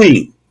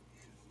 Scream.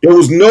 There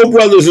was no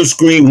brothers in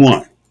Scream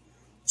 1.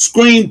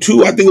 Scream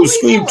 2, I think it was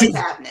We know Scream 2. what's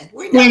happening.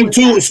 We know what's Scream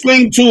 2, happening.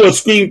 Scream 2 or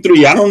Scream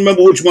 3. I don't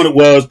remember which one it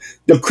was.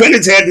 The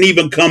credits hadn't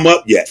even come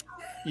up yet.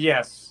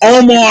 Yes.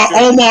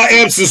 Omar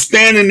Epps is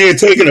standing there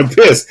taking a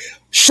piss.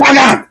 Shut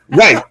up!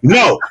 Right?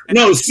 No.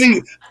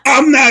 See,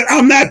 I'm not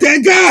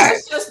that guy.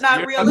 It's just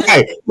not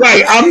realistic.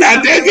 Right. I'm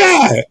not that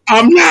guy.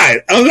 I'm not.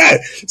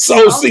 So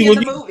Only see, in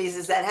the movies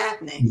is that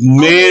happening.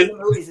 Man, Only in the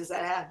movies is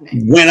that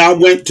happening. when I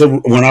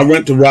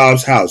went to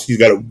Rob's house, he's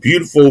got a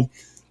beautiful,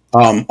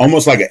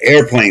 almost like an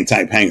airplane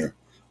type hangar,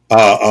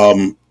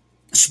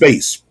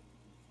 space,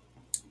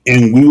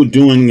 and we were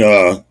doing,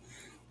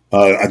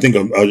 I think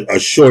a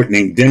short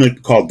named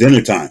called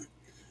Dinner Time,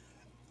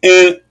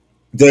 and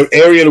the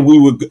area that we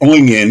were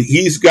going in,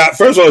 he's got,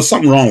 first of all, there's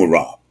something wrong with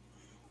Rob.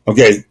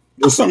 Okay,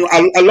 there's something.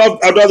 I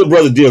love the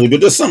brother dearly, but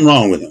there's something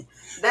wrong with him.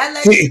 That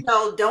lets you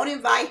know, don't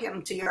invite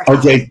him to your house.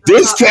 Okay,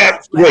 this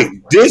cat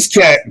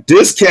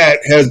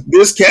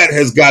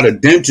has got a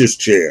dentist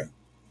chair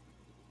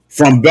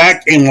from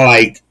back in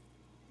like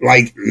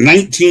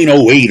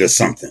 1908 or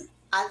something.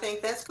 I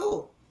think that's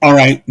cool. All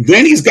right,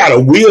 then he's got a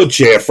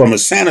wheelchair from a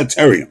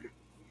sanitarium.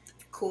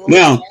 Cool.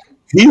 Now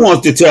he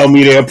wants to tell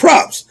me they're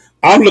props.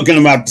 I'm looking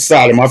them out the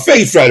side of my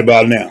face right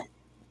about now.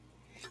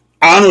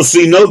 I don't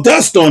see no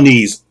dust on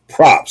these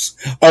props.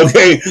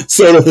 Okay,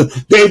 so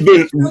they've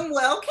been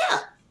well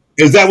kept.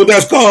 Is that what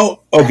that's called?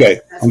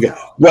 Okay.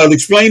 Well,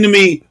 explain to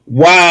me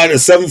why the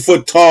 7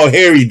 foot tall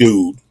hairy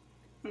dude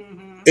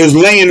is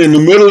laying in the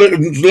middle,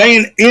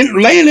 laying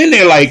in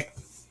there like,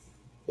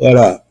 what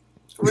up?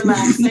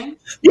 Relaxing.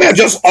 Yeah,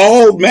 just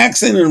all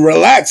maxing and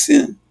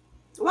relaxing.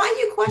 Why are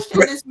you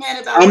questioning this man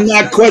about? I'm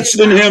not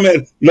questioning him.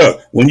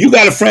 Look, when you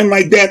got a friend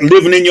like that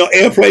living in your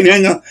airplane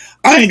hangar,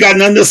 I ain't got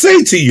nothing to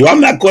say to you.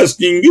 I'm not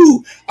questioning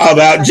you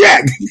about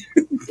Jack.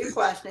 You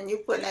questioning, you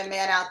putting that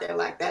man out there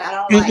like that. I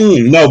don't like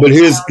it. No, but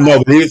his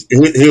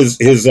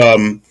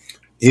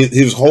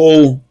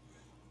whole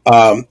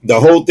the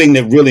whole thing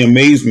that really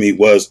amazed me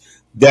was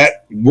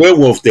that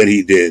werewolf that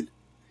he did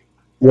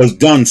was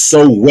done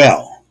so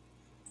well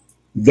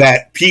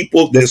that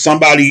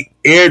somebody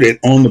aired it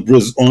on I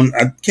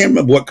can't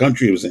remember what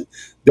country it was in.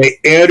 They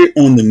aired it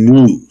on the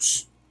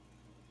news,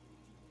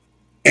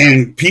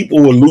 and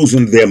people were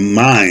losing their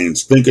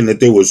minds thinking that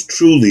there was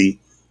truly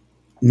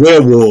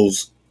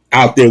werewolves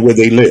out there where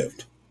they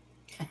lived.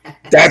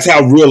 That's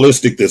how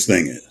realistic this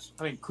thing is.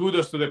 I mean,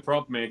 kudos to the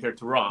prop maker,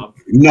 to Rob.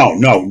 No,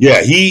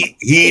 yeah,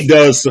 he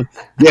does.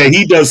 Yeah,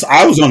 he does.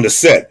 I was on the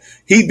set.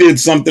 He did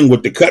something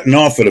with the cutting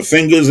off of the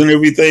fingers and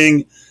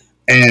everything,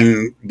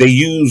 and they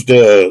used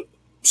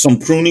some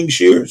pruning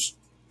shears.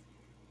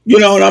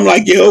 And I'm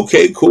like, yeah,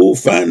 okay, cool,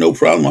 fine, no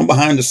problem. I'm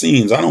behind the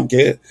scenes. I don't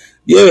care.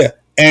 Yeah,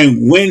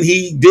 and when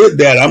he did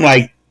that, I'm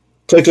like,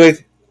 click,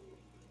 click.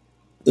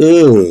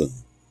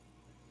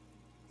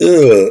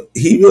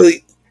 He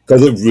really,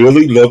 because it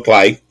really looked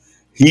like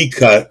he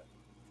cut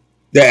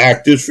the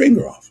actor's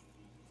finger off.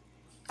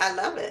 I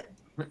love it.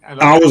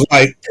 I was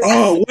like,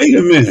 oh, wait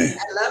a minute.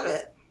 I love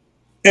it.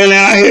 And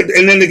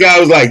then the guy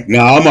was like,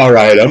 no, I'm all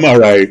right.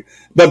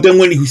 But then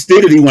when he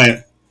did it, he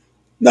went,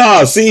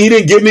 no, see, he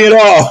didn't get me at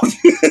all.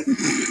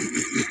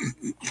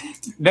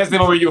 That's the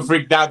moment you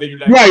freaked out. That you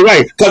like,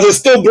 right. Because there's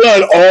still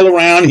blood all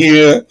around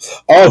here.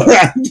 I love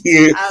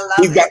it.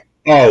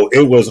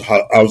 It was,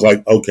 I was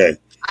like, okay.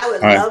 I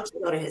would love to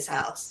go to his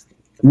house.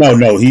 No,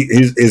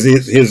 his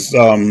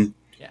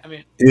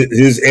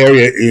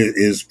area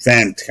is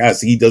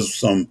fantastic. He does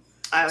some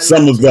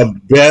of the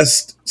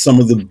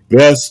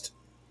best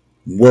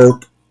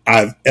work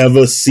I've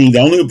ever seen. The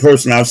only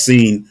person I've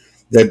seen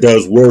that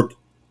does work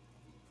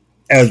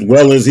as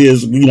well as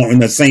his, in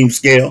the same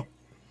scale,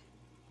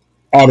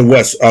 are the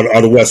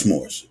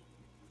Westmores.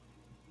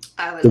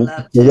 I would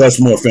love the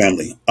Westmore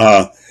family.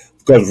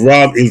 Because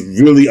Rob is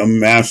really a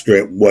master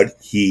at what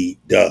he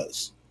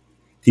does.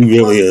 He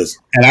really is.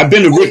 And I've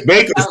been to Rick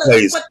Baker's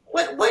place.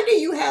 What do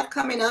you have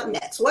coming up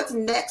next? What's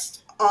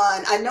next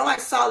on? I know I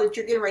saw that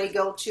you're getting ready to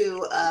go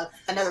to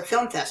another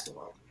film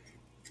festival.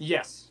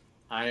 Yes.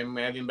 I'm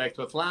heading back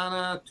to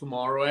Atlanta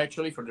tomorrow,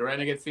 actually, for the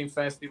Renegade Film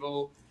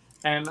Festival.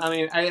 And I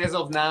mean, as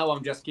of now,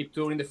 I'm just keep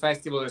touring the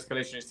festival. The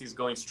escalation is still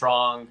going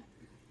strong.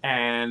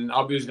 And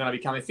obviously it's going to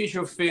become a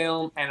feature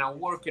film. And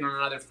I'm working on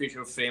another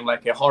feature film,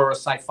 like a horror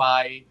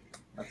sci-fi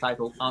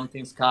titled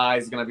Hunting Sky.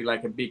 Is going to be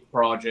like a big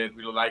project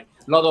with like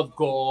a lot of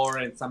gore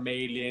and some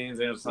aliens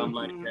and some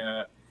like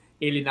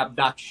alien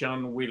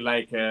abduction with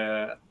like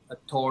a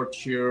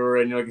torture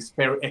and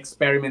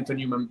experiment on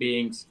human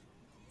beings.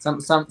 Some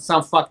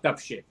fucked up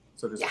shit.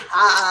 So this yes.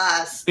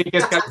 I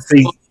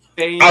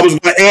was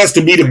going to ask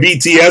to be the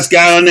BTS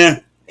guy on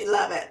there. I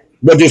love it.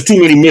 But there's too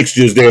many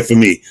mixtures there for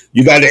me.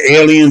 You got the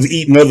aliens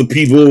eating other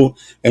people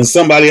and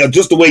somebody else.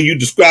 Just the way you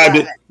described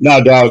it. Nah,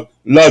 dog.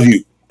 Love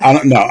you.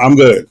 I'm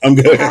good.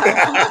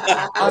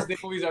 As the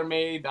movies are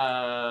made,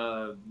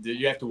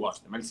 you have to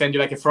watch them. I'll send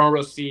you like a front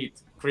row seat.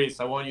 Chris,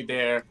 I want you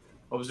there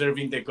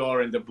observing the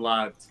gore and the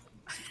blood.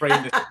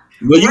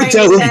 Well, you can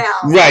tell who,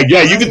 right,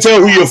 yeah, you can tell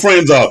who your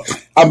friends are.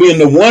 I'll be in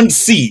the one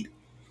seat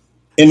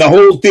in the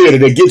whole theater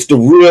that gets the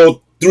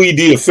real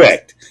 3D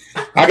effect.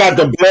 I got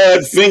the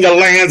blood, finger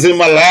lands in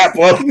my lap.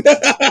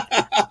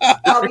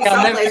 I'll be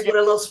someplace with a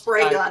little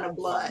spray gun of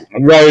blood.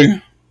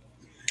 Right.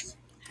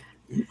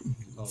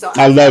 So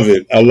I love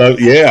it. I love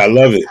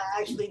it.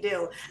 I actually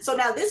do. So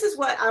now this is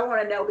what I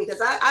want to know,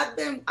 because I've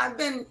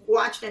been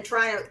watching and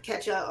trying to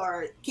catch up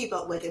or keep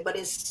up with it, but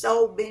it's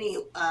so many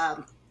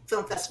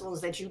film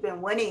festivals that you've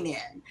been winning in.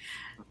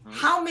 Mm-hmm.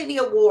 How many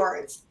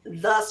awards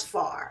thus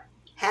far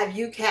have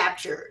you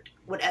captured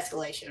with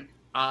Escalation?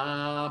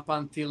 Up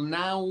until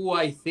now,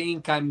 I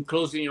think I'm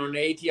closing on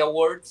 80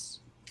 awards.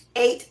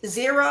 80?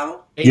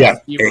 Yeah,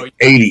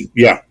 80.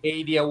 Yeah,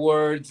 80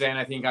 awards, and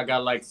I think I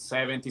got like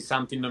 70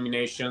 something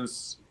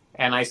nominations,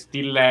 and I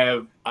still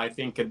have, I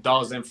think, a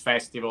dozen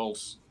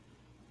festivals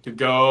to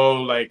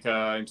go, like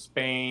in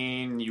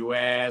Spain,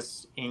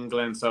 US,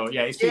 England. So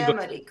yeah, it's still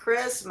good.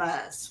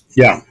 Christmas.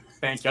 Yeah.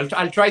 Thank you.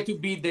 I'll try to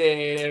beat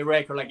the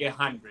record, like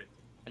 100.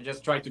 I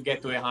just try to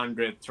get to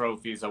 100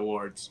 trophies,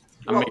 awards.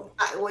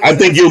 I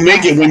think you'll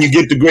make it when you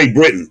get to Great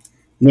Britain.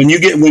 When you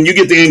get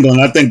to England,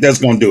 I think that's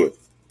going to do it.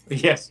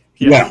 Yes.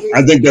 Yeah,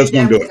 I think that's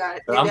going to do it.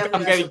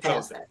 I'm getting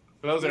closer.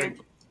 Closer.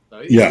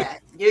 Yeah.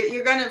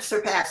 You're going to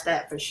surpass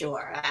that for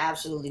sure. I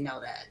absolutely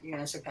know that. You're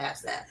going to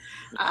surpass that.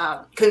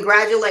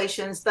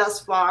 Congratulations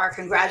thus far.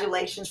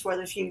 Congratulations for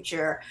the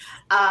future.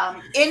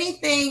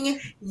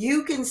 Anything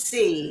you can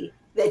see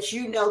that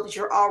you know that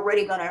you're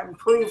already going to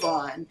improve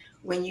on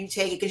when you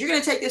take it? Because you're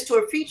going to take this to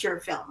a feature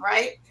film,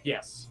 right?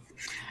 Yes.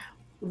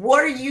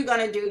 What are you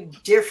going to do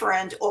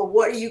different, or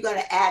what are you going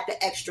to add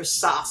the extra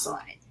sauce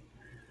on it?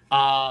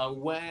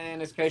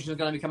 When Escalation is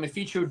going to become a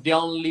feature, the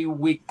only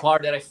weak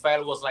part that I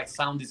felt was like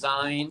sound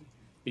design,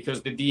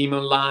 because the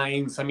demon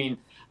lines, I mean,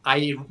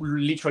 I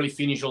literally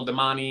finished all the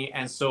money,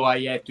 and so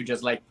I had to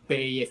just like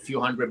pay a few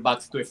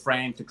 $100 to a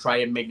friend to try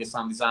and make the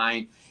sound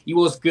design. It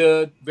was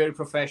good, very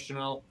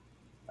professional,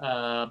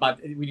 but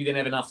we didn't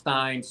have enough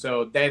time,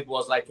 so that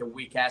was like a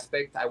weak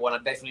aspect. I want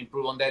to definitely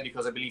improve on that,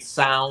 because I believe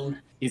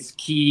sound is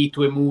key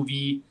to a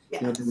movie.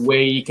 Yes. You know, the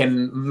way you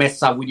can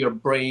mess up with your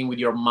brain, with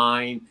your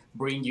mind,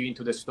 bring you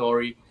into the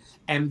story.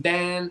 And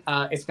then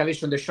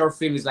Escalation, the short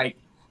film, is like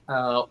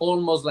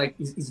almost like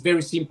it's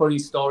very simple in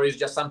story. It's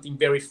just something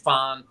very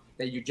fun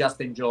that you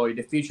just enjoy.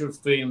 The feature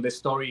film, the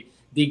story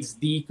digs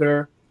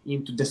deeper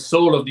into the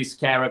soul of this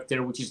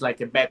character, which is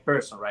like a bad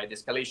person, right? The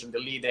Escalation, the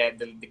lead,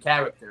 the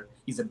character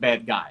is a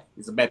bad guy.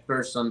 He's a bad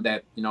person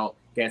that, you know,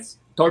 gets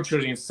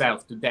tortured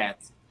himself to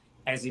death,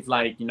 as if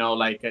like, you know,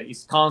 like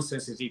his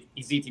conscience is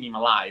eating him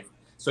alive.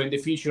 So in the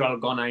future, I'm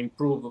gonna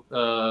improve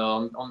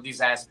on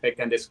this aspect,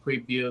 and the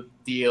script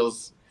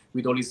deals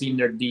with all his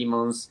inner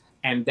demons,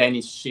 and then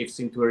it shifts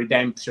into a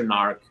redemption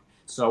arc.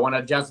 So I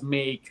want to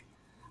make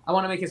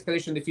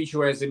Escalation the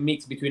future as a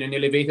mix between an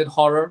elevated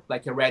horror,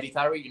 like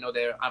Hereditary, you know,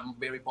 I'm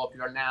very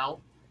popular now,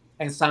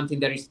 and something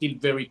that is still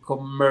very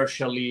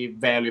commercially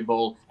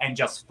valuable and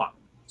just fun.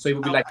 So it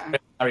would be like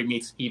Hereditary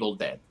meets Evil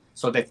Dead,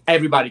 so that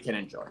everybody can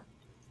enjoy.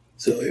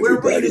 So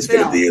everybody's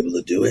going to be able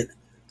to do it?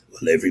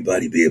 Will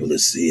everybody be able to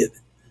see it?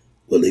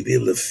 Will they be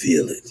able to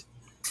feel it?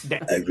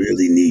 I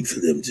really need for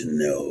them to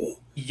know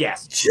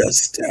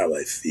just how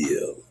I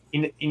feel.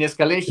 In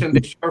Escalation,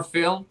 the short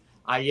film,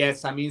 I had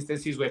some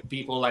instances where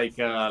people like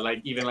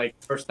even like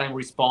first-time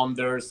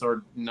responders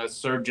or, you know,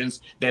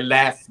 surgeons, they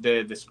left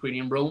the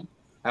screening room.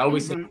 I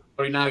always say the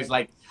story now is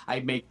like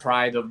I make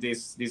pride of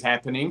these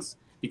happenings,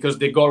 because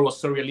the gore was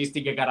so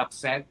realistic. I got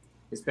upset,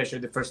 especially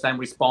the first-time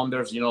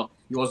responders. You know,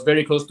 it was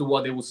very close to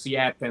what they would see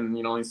happen,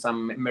 you know, in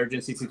some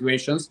emergency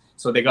situations.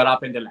 So they got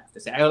up and they left. They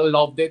said, I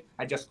loved it.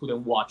 I just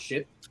couldn't watch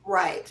it.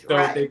 Right.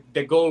 So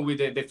the goal with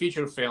the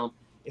feature film,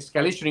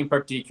 Escalation in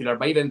particular,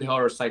 but even the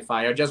horror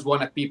sci-fi, I just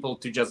wanted people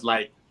to just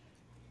like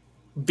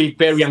be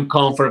very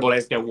uncomfortable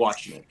as they're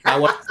watching it. I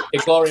want the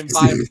gore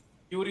environment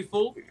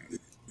beautiful,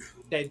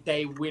 that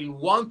they will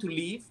want to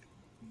leave,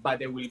 but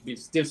they will be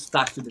still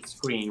stuck to the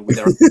screen with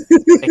their.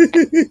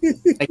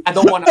 Like, I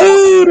don't want to.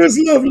 Oh, that's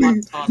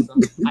lovely.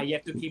 Awesome. I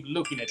have to keep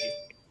looking at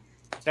it.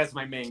 That's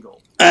my main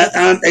goal.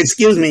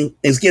 Excuse me.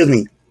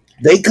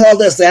 They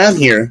called us out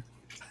here,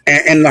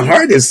 and the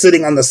heart is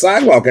sitting on the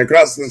sidewalk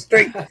across the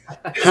street.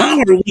 How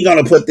are we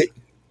going to put the?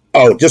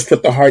 Oh, just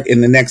put the heart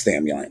in the next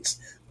ambulance.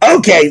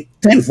 Okay,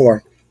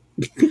 10-4.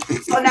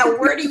 So now,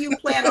 where do you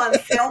plan on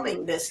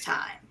filming this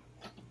time?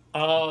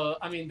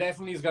 I mean,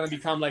 definitely it's going to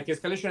become like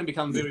Escalation and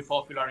become very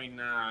popular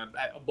in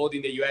both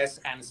in the US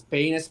and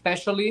Spain,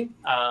 especially.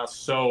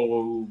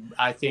 So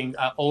I think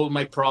all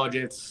my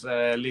projects,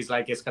 at least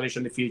like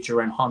Escalation the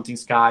Future and Haunting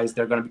Skies,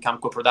 they're going to become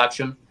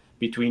co-production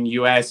between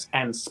US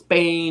and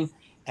Spain,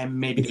 and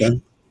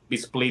maybe be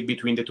split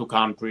between the two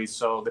countries.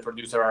 So the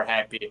producers are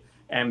happy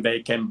and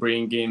they can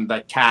bring in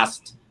the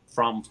cast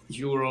from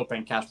Europe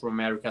and cast from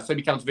America. So it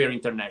becomes very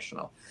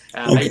international.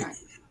 I have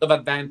the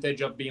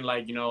advantage of being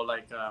like, you know,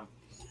 like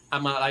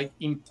I'm a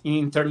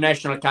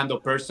international kind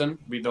of person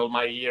with all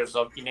my years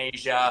in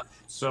Asia.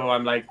 So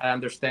I'm like, I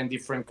understand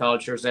different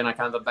cultures, and I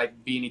kind of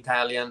like being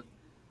Italian.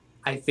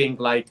 I think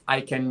like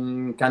I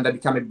can kind of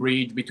become a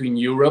bridge between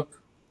Europe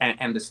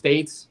and the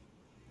States,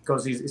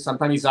 because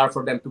sometimes it's hard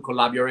for them to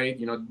collaborate.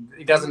 You know,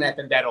 it doesn't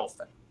happen that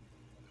often.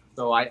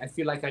 So I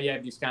feel like I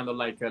have this kind of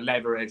like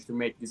leverage to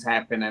make this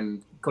happen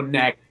and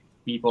connect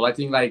people. I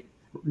think like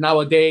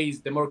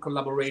nowadays, the more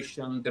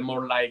collaboration, the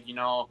more like,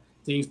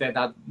 things that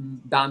are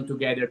done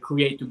together,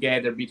 create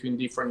together between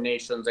different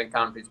nations and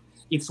countries.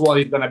 It's what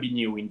is going to be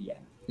new in the end.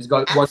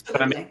 What's going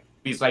to make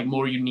it like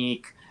more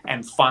unique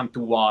and fun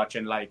to watch,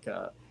 and like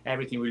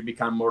everything will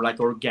become more like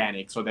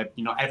organic, so that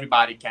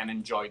everybody can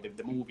enjoy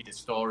the movie, the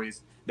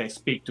stories. They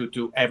speak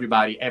to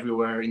everybody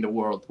everywhere in the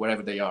world,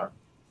 wherever they are.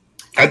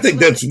 I think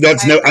that's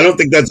no. I don't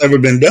think that's ever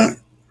been done.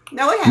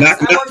 No, it has.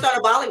 I worked on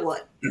a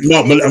Bollywood.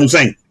 No, but I'm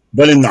saying,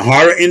 but in the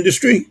horror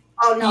industry.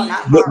 Oh no,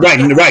 not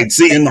horror. Right.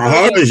 See, in the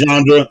horror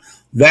genre,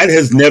 that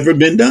has never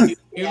been done.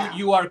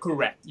 You are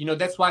correct.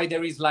 That's why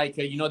there is like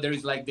there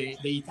is like the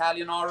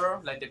Italian horror,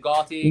 like the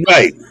Gothic,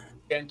 right,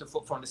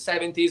 from the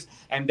 70s,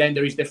 and then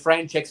there is the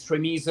French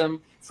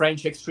extremism,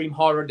 French extreme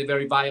horror, the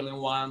very violent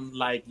one,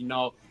 like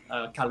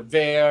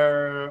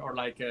Calvaire or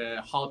like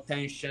Hot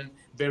Tension,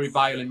 very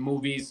violent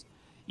movies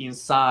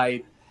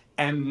inside.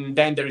 And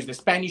then there is the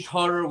Spanish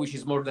horror, which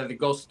is more the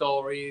ghost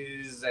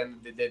stories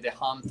and the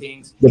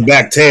hauntings. The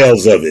back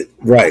tales of it,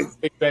 right.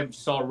 We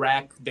saw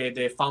Wreck,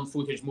 the found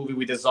footage movie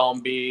with the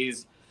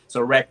zombies.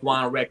 So Wreck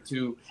 1, Wreck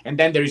 2. And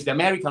then there is the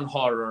American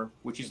horror,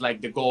 which is like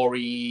the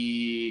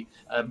gory,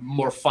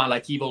 more fun,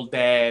 like Evil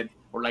Dead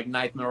or like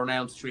Nightmare on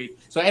Elm Street.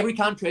 So every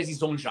country has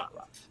its own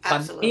genre.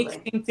 Absolutely.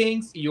 But mixing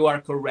things, you are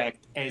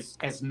correct,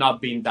 has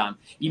not been done.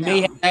 It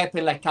may have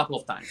happened like a couple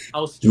of times.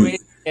 Australia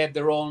have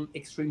their own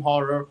extreme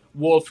horror,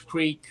 Wolf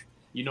Creek,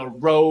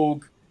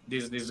 Rogue,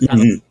 this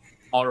kind of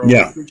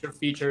horror creature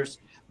features.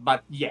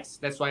 But yes,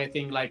 that's why I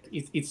think like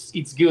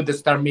it's good to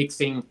start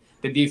mixing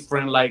the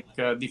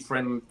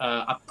different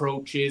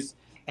approaches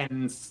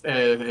and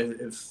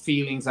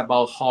feelings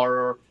about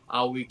horror,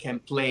 how we can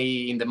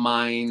play in the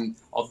mind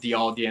of the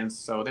audience.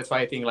 So that's why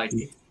I think like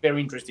it's very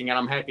interesting, and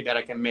I'm happy that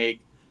I can make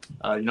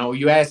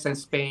US and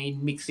Spain,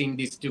 mixing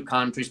these two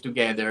countries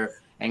together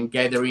and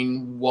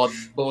gathering what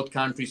both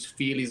countries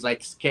feel is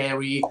like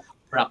scary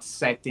or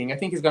upsetting. I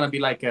think it's going to be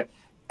like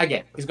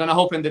it's going to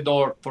open the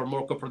door for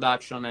more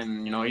co-production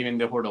and even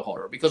the world of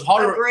horror, because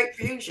horror, a great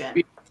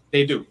fusion.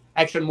 They do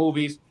action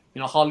movies.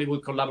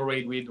 Hollywood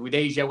collaborate with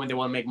Asia when they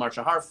want to make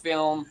martial art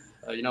film.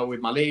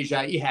 With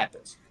Malaysia, it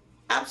happens.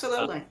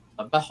 Absolutely.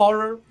 But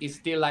horror is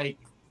still like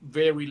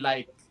very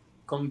like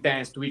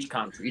condensed to each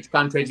country. Each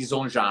country has its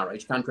own genre.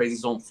 Each country has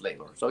its own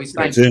flavor. So it's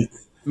time to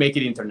make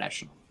it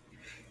international.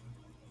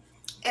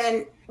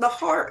 And the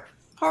horror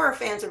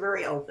fans are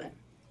very open.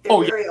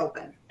 They're very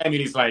open. I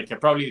mean, it's like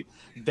probably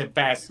the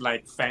best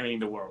like family in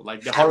the world.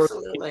 Like the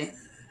Absolutely. horror,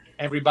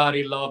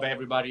 everybody love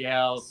everybody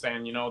else,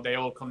 and they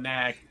all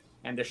connect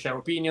and they share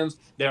opinions.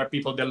 There are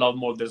people that love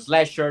more the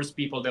slashers,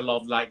 people that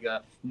love like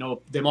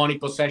demonic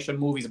possession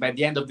movies. But at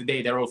the end of the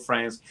day, they're all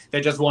friends.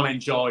 They just want to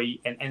enjoy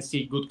and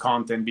see good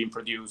content being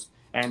produced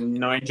and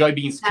enjoy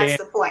being scared.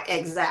 That's the point,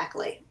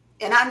 exactly.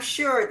 And I'm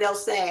sure they'll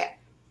say,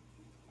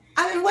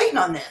 "I've been waiting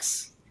on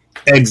this."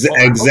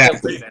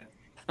 Exactly.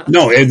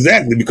 No,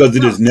 exactly, because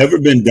it has never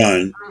been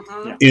done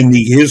in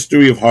the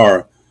history of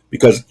horror.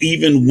 Because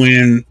even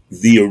when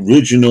the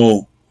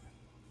original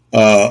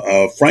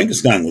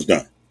Frankenstein was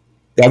done,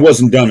 that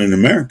wasn't done in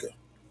America.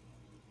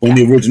 When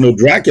the original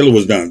Dracula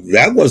was done,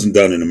 that wasn't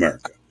done in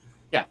America.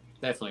 Yeah,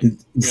 definitely.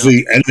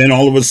 See, and then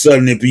all of a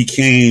sudden it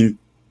became,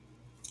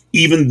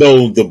 even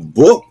though the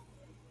book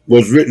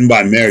was written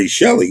by Mary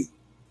Shelley,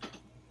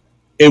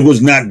 it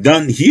was not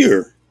done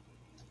here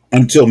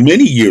until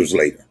many years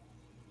later.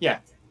 Yeah.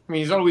 I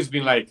mean, it's always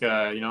been like,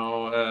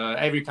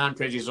 every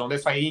country has its own.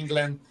 That's why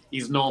England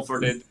is known for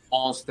the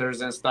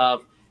monsters and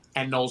stuff,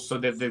 and also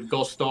the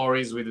ghost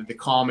stories with the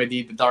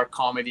comedy, the dark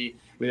comedy,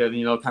 with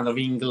a, kind of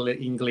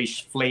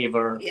English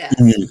flavor. Yeah.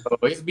 So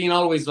it's been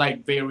always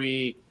like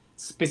very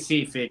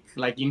specific.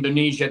 Like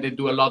Indonesia, they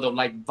do a lot of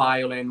like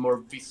violent, more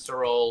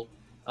visceral,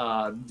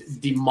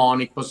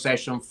 demonic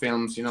possession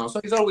films.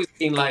 So it's always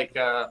been like.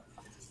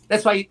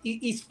 That's why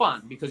it's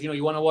fun, because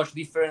you want to watch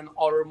different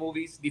horror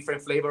movies,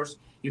 different flavors.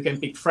 You can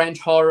pick French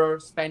horror,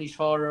 Spanish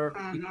horror,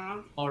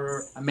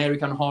 horror,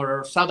 American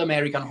horror, South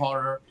American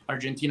horror.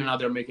 Argentina now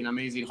they're making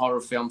amazing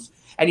horror films,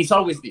 and it's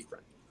always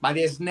different. But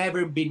it's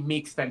never been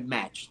mixed and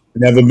matched.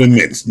 Never been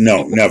mixed.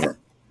 No, never.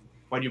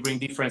 When you bring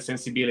different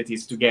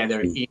sensibilities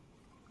together,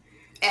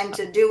 and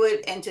to do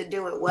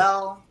it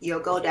well,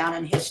 you'll go down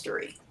in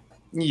history.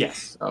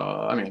 Yes,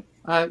 I mean.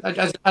 I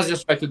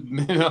just try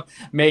to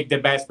make the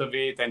best of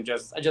it, and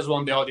I just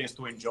want the audience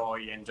to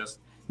enjoy and just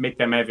make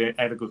them have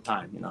a good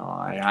time.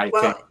 I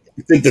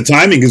think the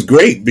timing is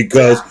great,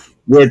 because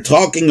we're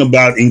talking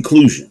about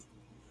inclusion.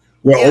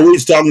 We're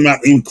always talking about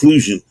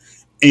inclusion,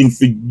 and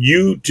for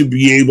you to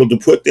be able to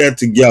put that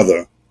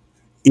together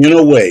in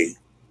a way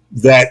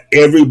that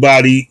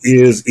everybody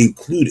is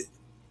included,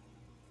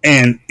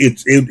 and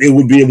it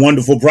would be a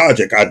wonderful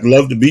project. I'd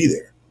love to be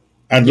there.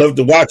 I'd love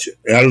to watch it.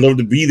 I'd love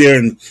to be there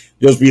and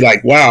just be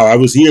like, wow, I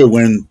was here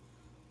when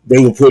they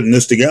were putting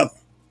this together.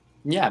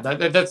 Yeah,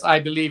 that's I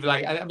believe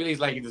like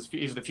it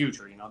is the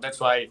future.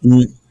 That's why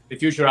the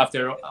future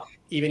after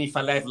even if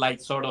I left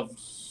like sort of,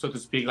 so to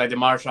speak, like the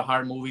martial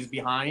art movies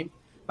behind,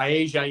 but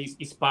Asia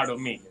is part of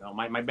me.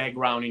 My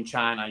background in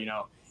China,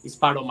 is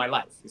part of my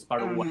life. It's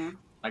part of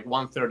like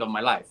 1/3 of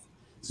my life.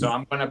 So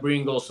I'm gonna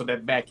bring also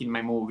that back in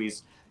my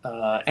movies,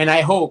 and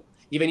I hope,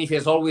 even if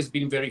it's always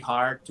been very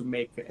hard to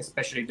make,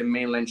 especially the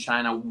mainland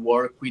China,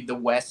 work with the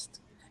West,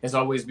 has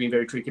always been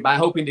very tricky. But I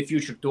hope in the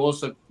future to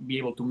also be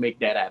able to make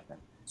that happen,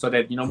 so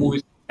that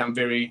movies become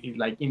very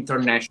like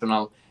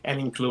international and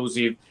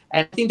inclusive,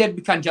 and I think that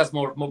becomes just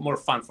more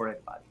fun for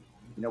everybody.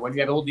 When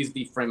you have all these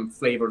different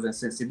flavors and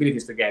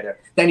sensibilities together,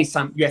 then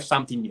you have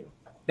something new.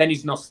 Then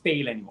it's not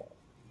stale anymore.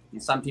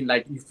 It's something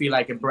like you feel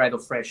like a breath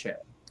of fresh air.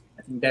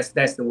 I think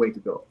that's the way to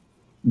go.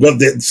 But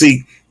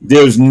see,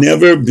 there's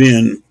never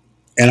been,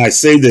 and I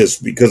say this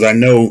because I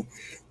know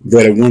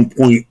that at one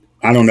point,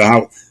 I don't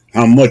know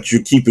how much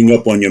you're keeping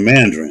up on your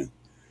Mandarin,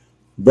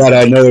 but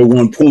I know at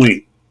one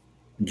point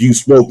you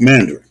spoke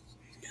Mandarin.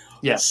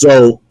 Yeah.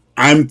 So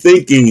I'm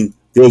thinking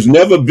there's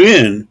never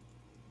been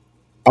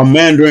a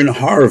Mandarin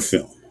horror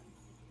film.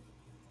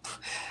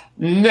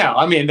 No,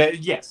 I mean,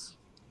 yes.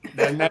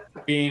 There's never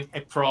been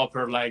a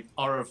proper like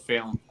horror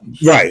film.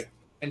 Right.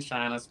 In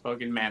China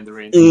spoken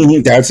Mandarin.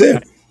 That's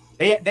it.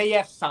 They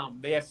have some.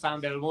 They have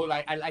some that are more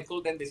like, I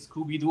call them the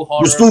Scooby-Doo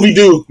horror. The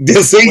Scooby-Doo.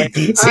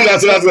 See,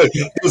 that's what I said.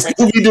 The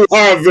Scooby-Doo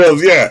horror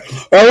films, yeah.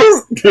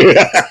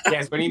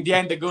 Yes, but in the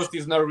end, the ghost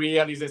is not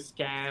real. It's a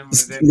scam.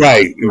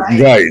 Right.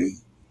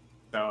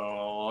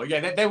 So,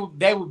 yeah,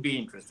 that would be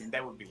interesting.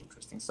 That would be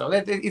interesting. So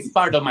it's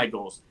part of my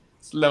goals.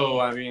 Slow.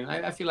 I mean,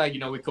 I feel like,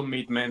 with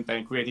commitment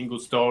and creating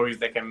good stories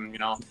that can,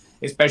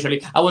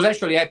 especially, I was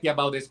actually happy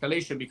about the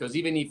escalation, because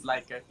even if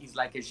it's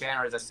like a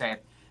genre, as I said,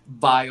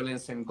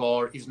 violence and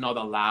gore is not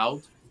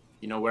allowed,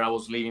 where I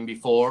was living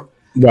before.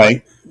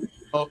 Right.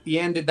 So he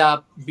ended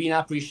up being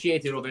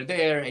appreciated over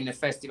there in a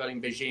festival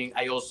in Beijing.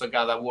 I also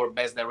got award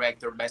Best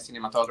Director, Best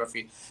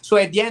Cinematography. So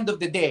at the end of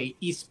the day,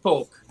 he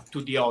spoke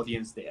to the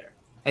audience there.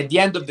 At the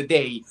end of the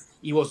day,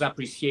 he was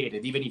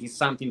appreciated, even if it's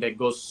something that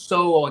goes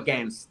so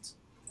against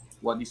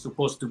what is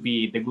supposed to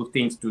be the good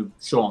things to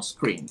show on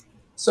screen.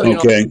 So,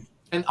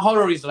 and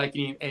horror is like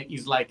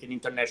an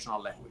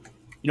international language.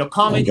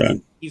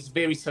 Comedy is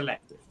very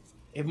selective.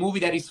 A movie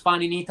that is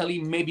funny in Italy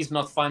maybe is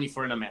not funny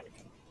for an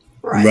American.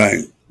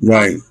 Right.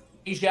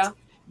 Asia,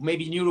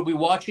 maybe in Europe we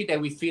watch it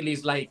and we feel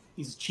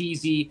it's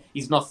cheesy,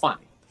 it's not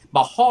funny.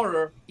 But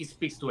horror, it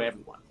speaks to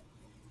everyone,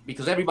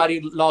 because everybody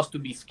loves to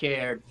be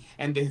scared,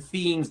 and the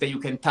things that you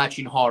can touch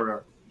in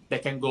horror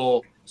that can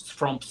go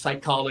from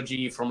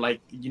psychology, from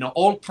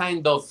all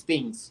kind of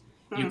things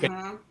you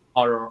can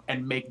horror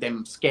and make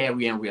them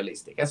scary and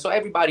realistic, and so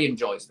everybody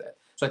enjoys that.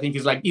 So I think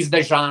it's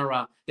the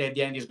genre that at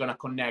the end is going to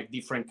connect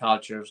different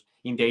cultures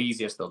in the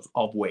easiest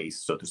of ways,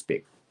 so to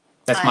speak.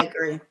 I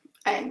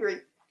agree.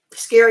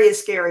 Scary is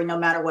scary, no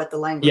matter what the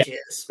language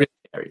is.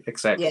 Scary,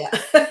 exactly. Yeah.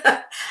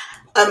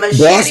 A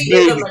machete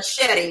is a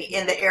machete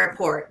in the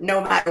airport,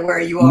 no matter where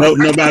you are.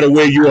 No matter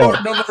where you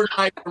are. No more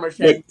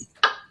machete,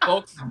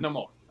 folks. No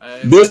more.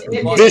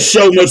 This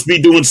show must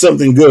be doing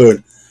something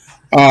good.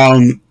 A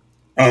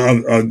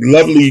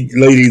lovely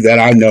lady that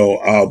I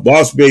know,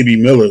 Boss Baby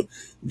Miller,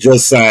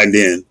 just signed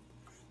in.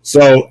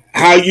 So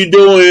how you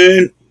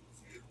doing?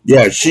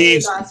 Yeah,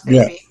 she's for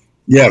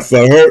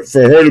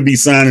her to be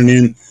signing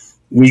in,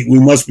 we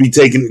must be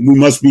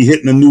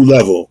hitting a new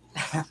level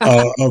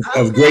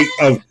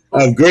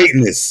of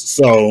greatness.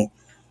 So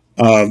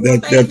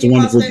that's a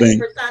wonderful thing.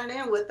 For signing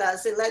in with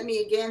us, and let me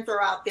again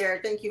throw out there,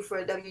 thank you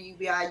for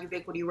WUBI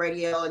Ubiquity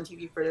Radio and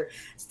TV for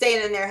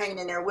staying in there, hanging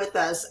in there with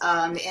us,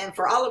 and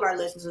for all of our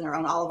listeners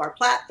on all of our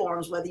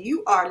platforms, whether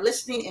you are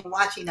listening and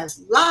watching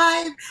us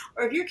live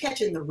or if you're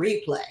catching the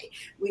replay,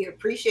 we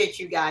appreciate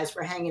you guys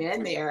for hanging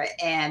in there.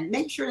 And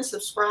make sure to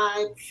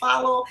subscribe,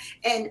 follow,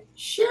 and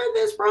share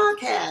this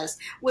broadcast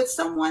with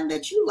someone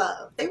that you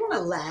love. They want to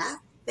laugh.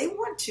 They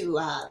want to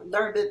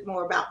learn a bit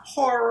more about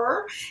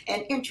horror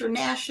and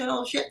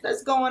international shit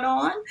that's going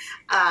on.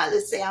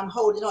 Let's say I'm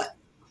holding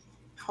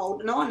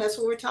on. That's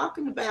what we're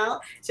talking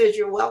about. Says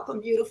you're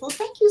welcome, beautiful.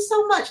 Thank you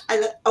so much.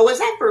 Was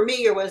that for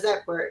me or was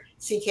that for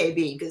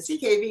CKB? Because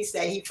CKB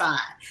said he fine.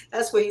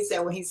 That's what he said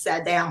when he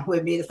sat down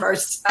with me the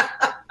first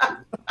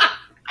time.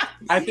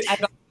 I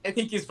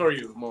think it's for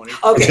you, Moni.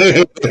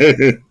 Okay.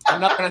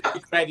 I'm not gonna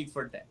take credit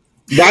for that.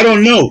 I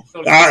don't know.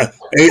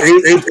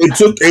 It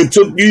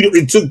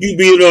took you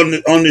being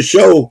on the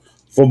show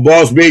for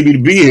Boss Baby to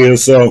be here.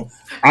 So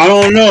I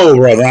don't know,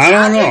 brother. I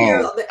don't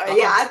know.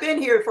 I've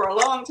been here for a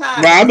long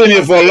time. I've been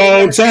here for a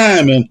long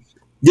time, and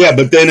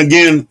but then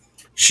again,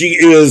 she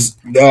is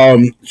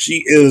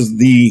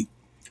the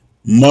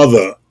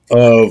mother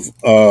of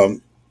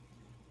one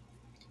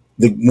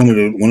of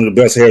the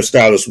best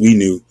hairstylists we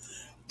knew,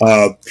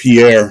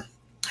 Pierre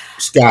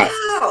Scott.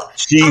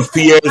 She's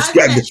Pierre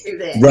Scott.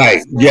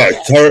 Right.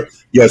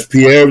 Yes,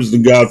 Pierre was the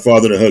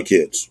godfather of her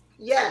kids.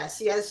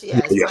 Yes.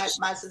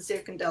 My sincere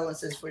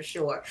condolences for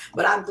sure.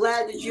 But I'm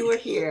glad that you were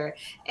here.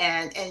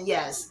 And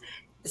yes,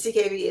 the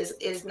CKB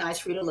is nice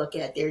for you to look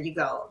at. There you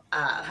go,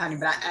 honey.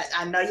 But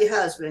I know your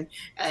husband,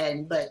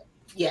 but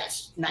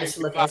yes, nice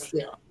to look at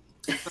still.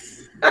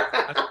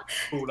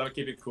 Cool. I'll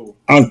keep it cool.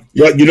 But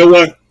you know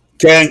what,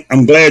 Kang?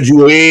 I'm glad you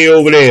were way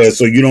over there,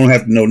 so you don't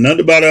have to know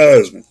nothing about her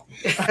husband.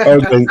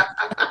 Okay.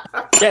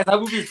 Yes, I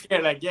would be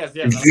scared. Like, yes.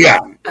 Yeah.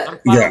 I'm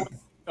Yeah.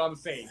 I'm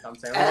safe.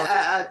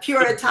 A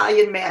pure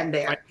Italian man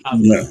there.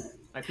 Yeah.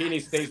 My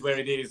penis stays where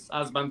it is.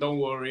 Husband, don't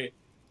worry.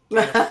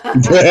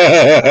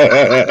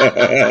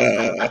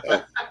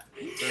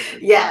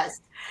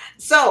 Yes.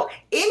 So,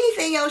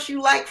 anything else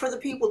you like for the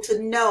people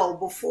to know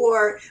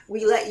before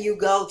we let you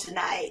go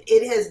tonight?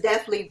 It has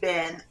definitely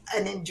been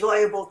an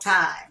enjoyable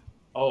time.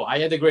 Oh, I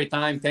had a great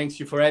time. Thanks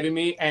you for having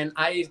me. And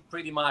I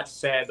pretty much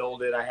said all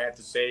that I had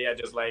to say. I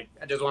just want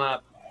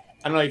to,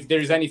 I don't know if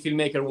there's any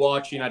filmmaker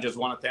watching. I just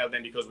want to tell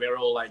them, because we're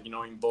all like,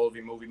 involved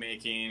in movie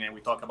making, and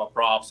we talk about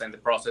props and the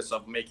process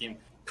of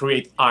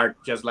create art.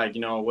 Just like,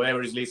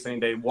 whoever is listening,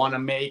 they want to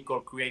make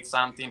or create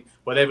something,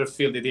 whatever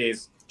field it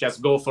is,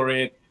 just go for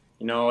it.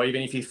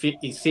 Even if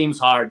it seems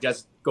hard,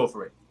 just go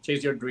for it.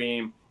 Chase your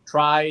dream.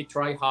 Try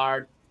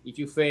hard. If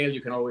you fail,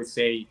 you can always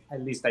say,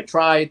 at least I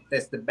tried.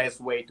 That's the best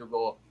way to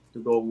go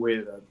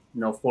with,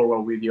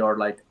 forward with your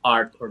like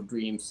art or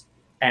dreams.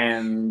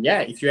 And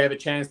yeah, if you have a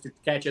chance to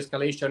catch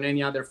Escalation on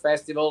any other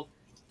festival,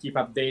 keep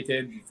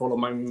updated. Follow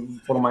my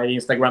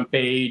Instagram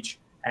page,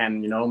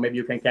 and maybe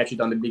you can catch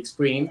it on the big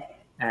screen.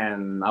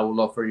 And I would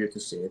love for you to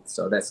see it.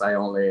 So I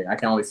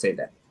can only say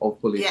that.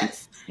 Hopefully,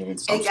 yes. And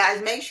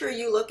guys, make sure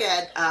you look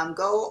at,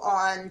 go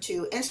on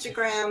to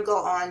Instagram, go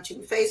on to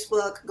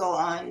Facebook, go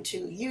on to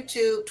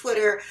YouTube,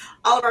 Twitter,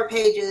 all of our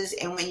pages.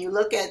 And when you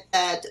look at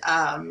that,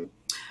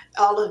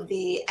 all of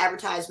the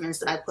advertisements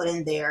that I put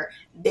in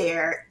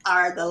there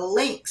are the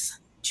links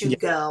to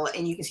go,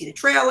 and you can see the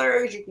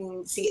trailers, you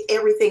can see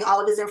everything, all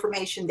of this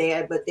information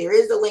there, but there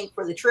is a link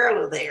for the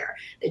trailer there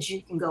that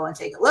you can go and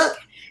take a look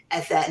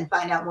at that and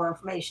find out more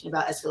information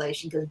about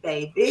Escalation, because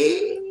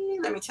baby,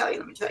 let me tell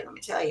you,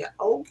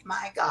 oh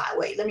my God,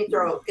 wait, let me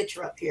throw a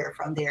picture up here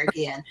from there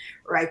again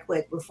right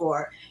quick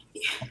before,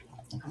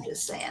 I'm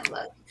just saying,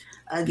 look,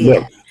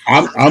 again. Look,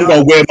 I'm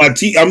going to wear my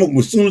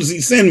as soon as he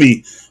send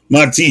me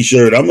my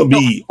T-shirt, I'm gonna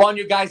be. I want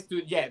you guys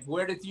to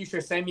wear the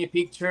T-shirt. Send me a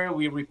picture.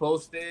 We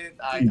repost it.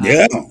 I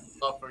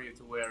love for you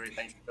to wear it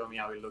and show me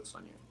how it looks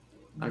on you.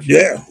 I'm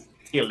sure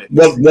kill it.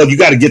 Well, you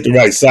got to get the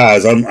right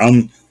size.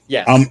 I'm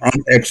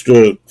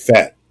extra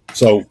fat,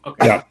 so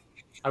yeah.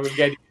 I will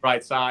get the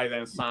right size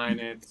and sign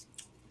it.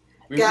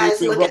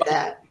 Guys, look at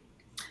that.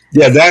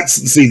 Yeah,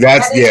 that's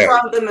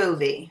from the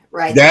movie,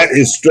 right? That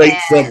is straight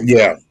from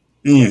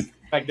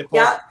like the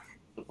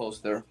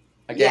poster.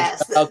 Again,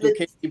 shout out to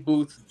Katie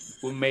Booth,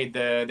 who made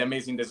the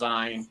amazing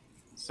design.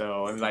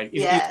 So I'm like,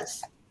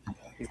 it's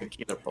a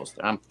killer poster.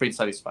 I'm pretty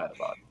satisfied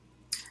about it.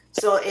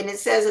 So, and it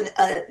says,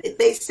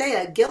 they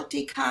say a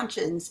guilty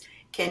conscience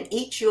can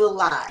eat you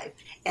alive.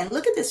 And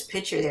look at this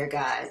picture there,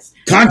 guys.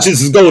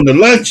 Conscience is going to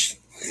lunch.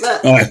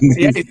 Look.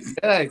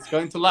 It's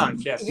going to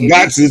lunch, yes.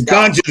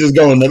 Conscience is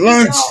going to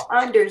lunch.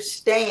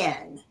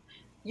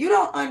 You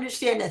don't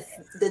understand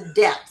the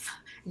depth.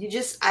 You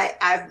just,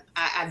 I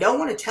don't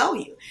want to tell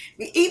you.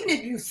 Even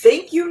if you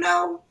think you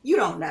know, you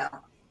don't know.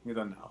 You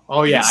don't know.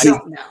 Oh, yeah. I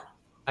don't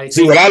know.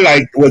 See, what I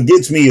like, what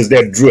gets me is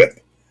that drip.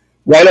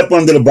 Right up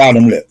under the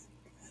bottom lip.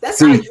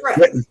 That's not a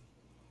drip.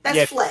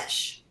 That's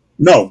flesh.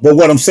 No, but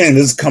what I'm saying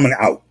is it's coming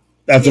out.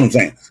 That's what I'm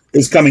saying.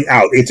 It's coming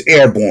out. It's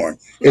airborne.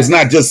 It's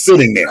not just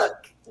sitting there.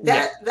 Look,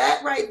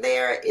 that right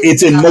there is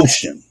it's in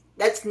motion.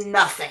 That's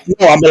nothing.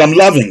 No, but I'm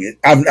loving it.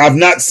 I've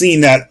not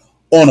seen that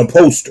on a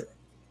poster.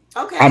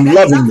 Okay, I'm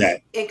loving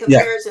that in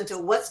comparison to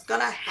what's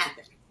gonna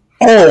happen.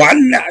 Oh,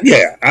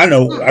 I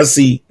know. I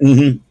see.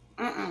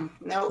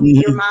 No,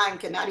 your mind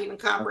cannot even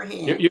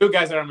comprehend. You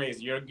guys are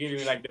amazing. You're giving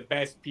me like the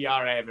best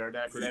PR ever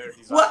that I could ever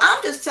design. Well,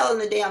 I'm just telling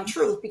the damn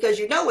truth because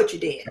you know what you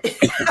did.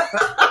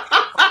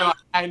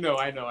 I know.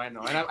 And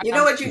you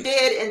know what you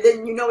did, and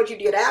then you know what you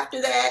did after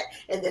that,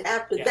 and then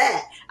after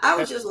that, I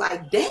was just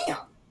like,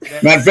 damn.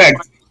 Matter of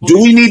fact,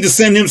 do we need to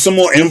send him some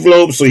more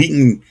envelopes so he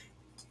can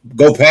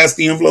go past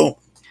the envelope?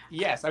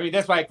 Yes, I mean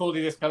that's why I called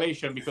it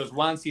escalation, because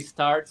once he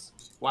starts,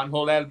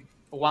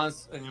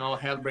 once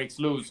hell breaks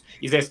loose,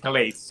 it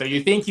escalates. So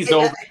you think he's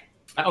over?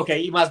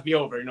 Okay, it must be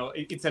over.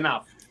 It's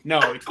enough. No,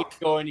 it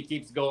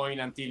keeps going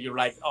until you're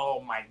like,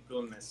 oh my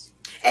goodness.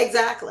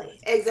 Exactly.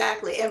 And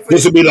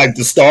this would be like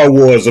the Star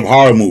Wars of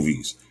horror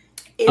movies.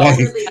 It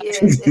really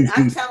is. And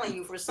I'm telling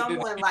you, for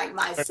someone like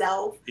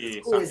myself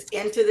who is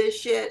into this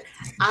shit,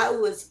 I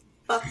was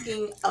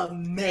fucking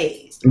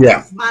amazed.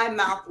 Yeah. My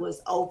mouth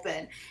was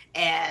open.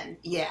 And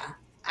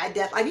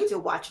I need to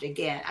watch it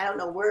again. I don't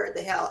know where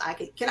the hell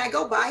can I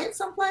go buy it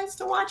someplace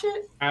to watch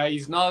it?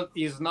 It's not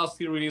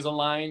still released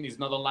online. It's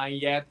not online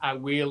yet. I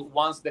will,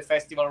 once the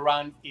festival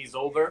run is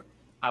over,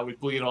 I will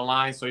put it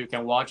online so you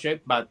can watch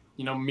it. But,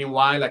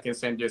 meanwhile, I can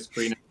send you a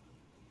screen.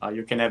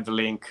 You can have the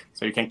link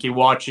so you can keep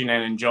watching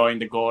and enjoying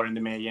the gore and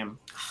the mayhem.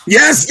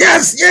 Yes.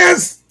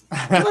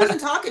 I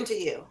wasn't talking to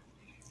you.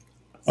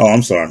 Oh,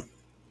 I'm sorry.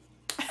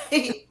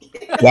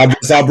 Well, I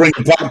guess I'll bring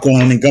the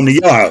popcorn and come to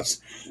your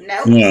house.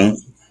 No. Yeah.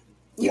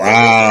 You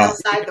can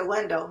listen outside the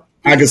window.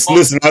 I can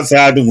listen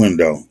outside the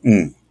window.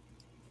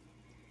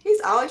 He's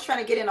always trying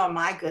to get in on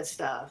my good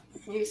stuff.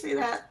 You see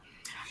that?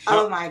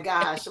 No, Oh my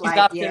gosh! he's Like,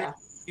 after, yeah.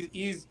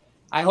 he's.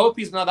 I hope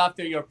he's not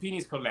after your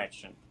penis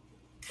collection.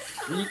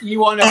 You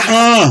want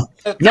to?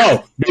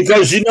 No,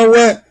 because you know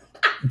what?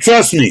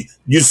 Trust me.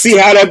 You see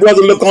how that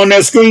brother look on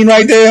that screen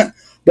right there?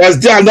 That's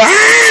John. No.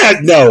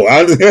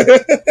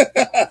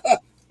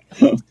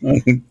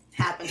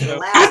 Happened to the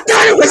last. I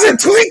thought it was a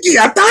Twinkie.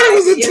 That's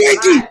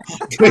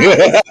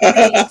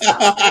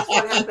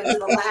what happened to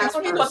the last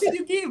What person. did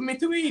you give me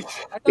to eat?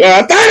 Yeah,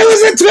 I thought it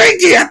was a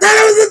Twinkie.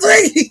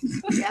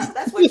 Yeah,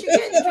 that's what you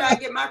get. You try to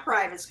get my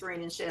private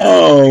screen and shit.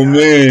 Oh,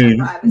 man.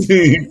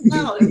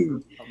 No,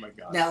 Oh my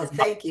god. no,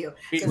 thank you.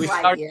 We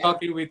start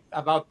talking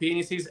about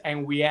penises,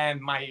 and we end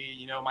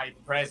my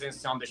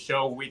presence on the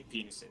show with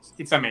penises.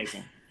 It's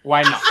amazing.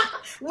 Why not?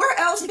 Where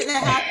else can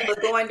that happen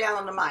but going down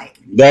on the mic?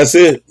 That's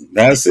it.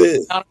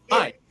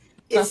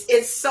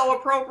 It's so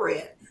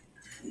appropriate.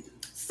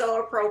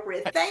 So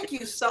appropriate. Thank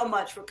you so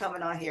much for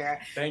coming on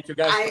here. Thank you,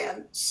 guys. I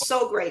am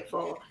so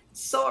grateful,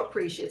 so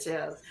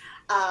appreciative.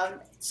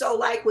 So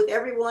like with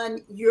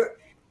everyone, you're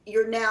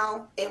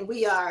now, and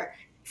we are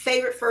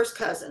favorite first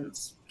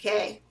cousins.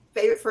 Okay,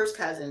 favorite first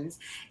cousins.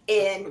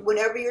 And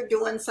whenever you're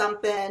doing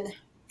something,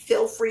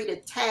 feel free to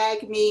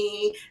tag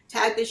me,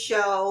 tag the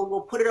show.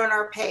 We'll put it on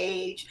our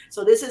page.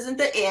 So this isn't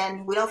the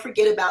end. We don't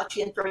forget about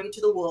you and throw you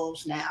to the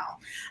wolves now.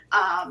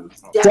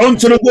 Thrown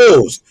to the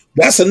wolves.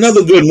 That's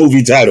another good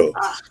movie title.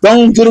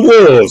 Thrown to the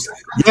wolves.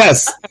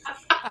 Yes.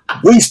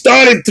 We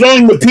started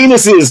throwing the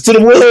penises to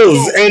the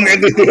wolves.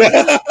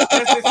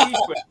 That's the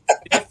sequel.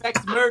 The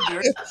FX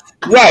merger.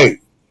 Right.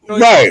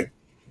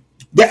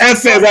 The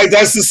FX, right?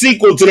 That's the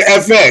sequel to the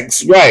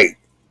FX, right?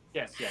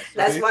 Yes.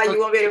 That's why you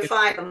won't be able to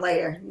find them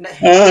later.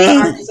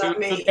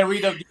 To get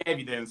rid of the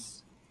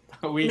evidence.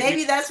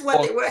 Maybe that's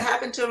what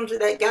happened to him, to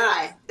that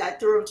guy that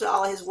threw him to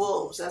all his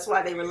wolves. That's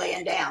why they were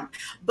laying down.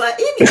 But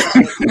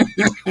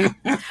anyway,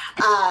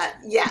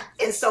 yeah.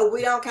 And so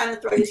we don't kind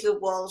of throw you to the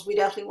wolves. We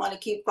definitely want to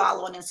keep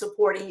following and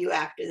supporting you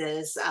after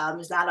this.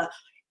 It's not a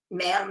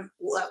ma'am,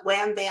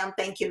 wham, bam,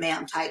 thank you,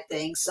 ma'am type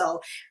thing.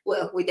 So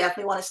we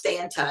definitely want to stay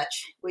in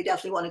touch. We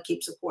definitely want to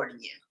keep supporting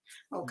you.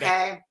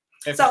 Okay.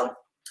 So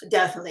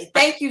definitely.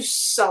 Thank you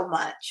so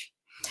much.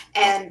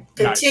 And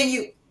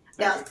continue.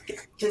 Now,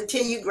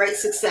 continue great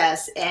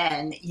success,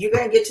 and you're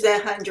going to get to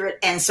that 100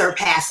 and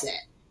surpass it.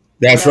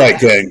 That's right,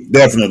 Kang.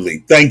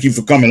 Definitely. Thank you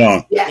for coming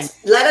on. Yes.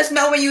 Let us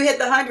know when you hit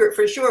the 100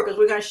 for sure, because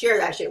we're going to share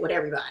that shit with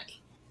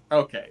everybody.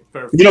 Okay,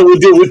 perfect. You know,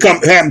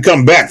 have him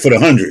come back for the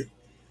 100.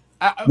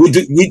 We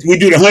do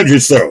the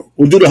 100 show.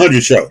 We'll do the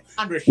 100 show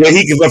where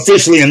he can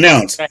officially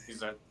announce. Yeah,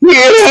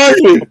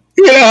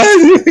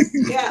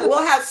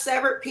 we'll have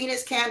severed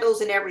penis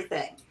candles and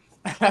everything.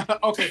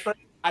 Okay,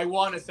 perfect. I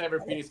want a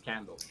severed penis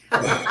candle.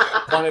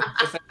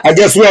 I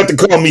guess we have to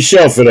call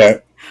Michelle for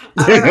that.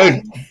 All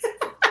right.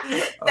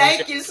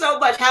 Thank you so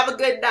much. Have a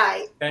good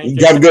night. Thank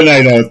you. Have a good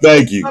night, now.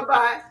 Thank you.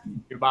 Bye-bye.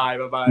 Goodbye.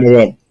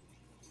 Bye-bye.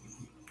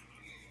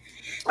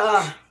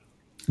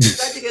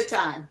 Such a good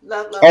time.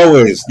 Love.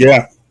 Always,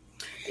 yeah.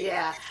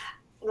 Yeah.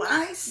 When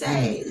I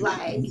say,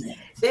 like,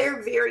 there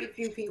are very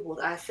few people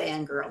that I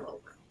fangirl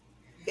over.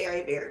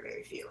 Very, very,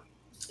 very few.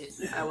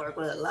 I work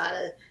with a lot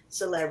of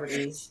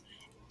celebrities,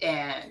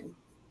 and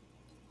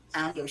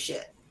I don't give a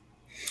shit.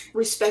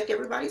 Respect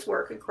everybody's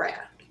work and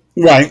craft.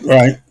 Right.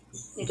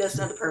 You're just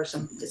another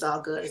person. It's all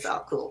good. It's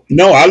all cool.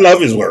 No, I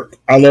love his work.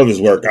 I've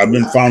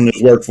been following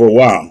his work for a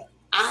while.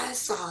 I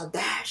saw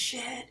that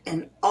shit,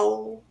 and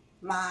oh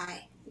my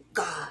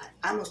God,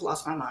 I almost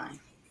lost my mind.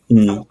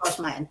 I almost lost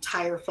my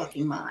entire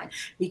fucking mind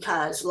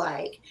because,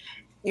 like,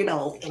 in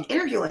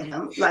interviewing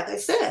him, like I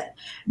said,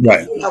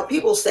 right?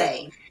 People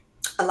say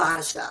a lot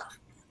of stuff.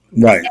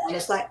 Right. And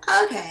it's like,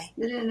 okay,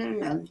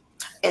 no.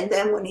 And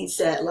then when he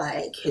said,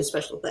 like, his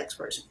special effects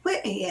person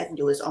quit and he had to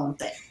do his own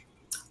thing.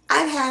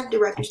 I've had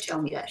directors tell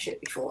me that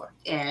shit before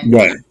and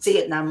see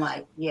it, and I'm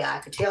like, yeah, I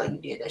could tell you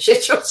did that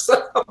shit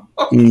yourself.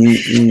 And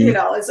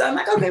so I'm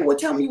like, okay, well,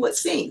 tell me what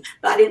scene.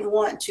 But I didn't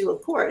want to,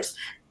 of course,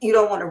 you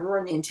don't want to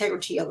ruin the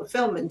integrity of a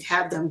film and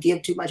have them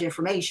give too much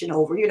information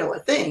over, a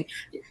thing.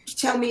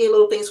 Tell me a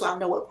little thing so I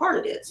know what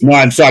part it is.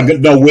 Right, so I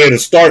know where to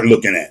start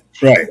looking at.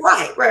 Right.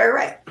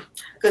 Right.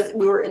 Because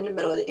we were in the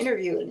middle of the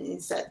interview and he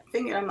said,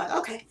 finger, I'm like,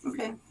 okay.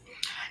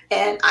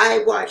 And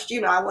I watched,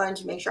 I wanted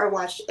to make sure I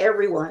watched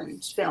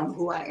everyone's film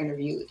who I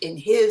interviewed. And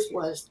his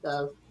was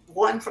the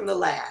one from the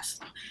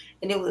last.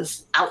 And it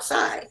was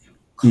outside.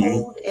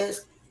 Cold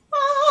as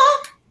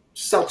fuck.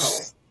 So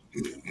cold.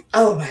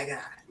 Oh my God.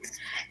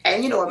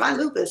 And with my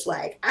lupus,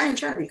 like, I ain't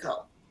trying to be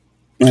cold.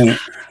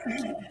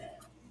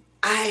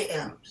 I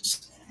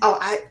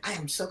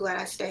am so glad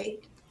I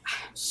stayed. I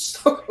am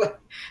so glad.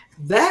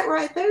 That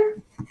right there.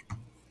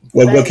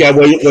 Well, look at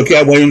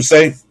William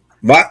say.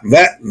 That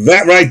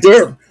right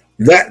there.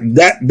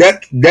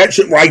 That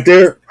shit right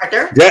there. Right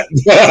there?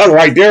 That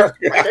right there.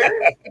 Right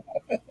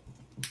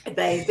there.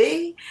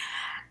 Baby.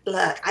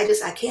 Look,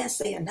 I can't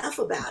say enough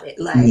about it.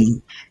 Like,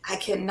 I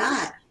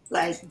cannot.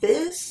 Like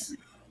this.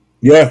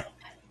 Yeah.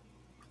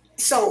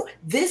 So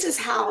this is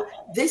how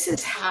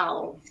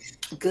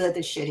good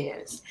the shit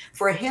is.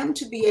 For him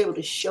to be able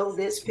to show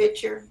this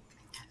picture,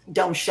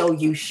 don't show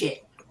you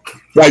shit.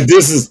 Like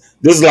this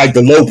is like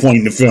the low point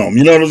in the film.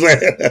 You know what I'm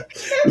saying?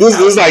 This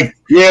is like,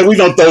 yeah, we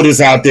don't throw this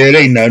out there. It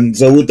ain't nothing,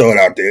 so we'll throw it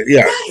out there.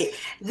 Yeah. Right.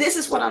 This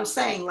is what I'm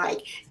saying.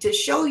 Like, to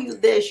show you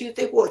this, you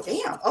think, well,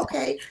 damn,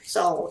 okay.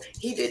 So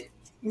he did.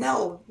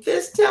 No,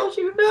 this tells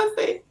you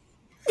nothing.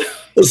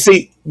 But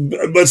see,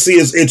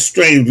 it's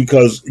strange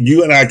because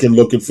you and I can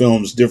look at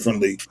films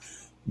differently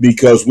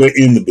because we're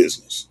in the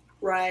business.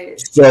 Right.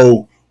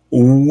 So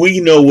we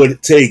know what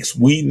it takes.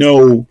 We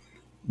know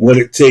what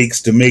it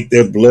takes to make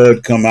their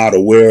blood come out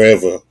of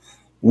wherever.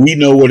 We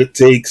know what it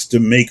takes to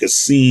make a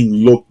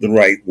scene look the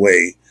right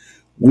way.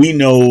 We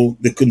know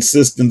the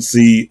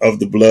consistency of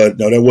the blood.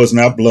 No, that was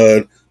not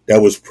blood.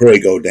 That was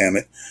Prego, damn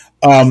it.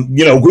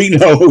 We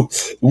know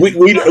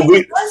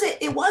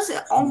It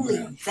wasn't only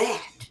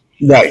that.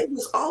 Right. It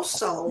was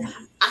also,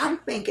 I'm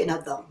thinking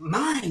of the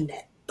mind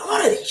that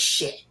thought of this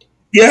shit.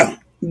 Yeah.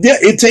 Yeah,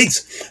 it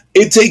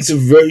takes a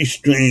very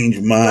strange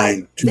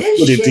mind to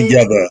put it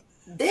together.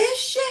 This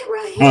shit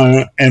right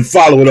here. And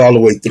follow it all the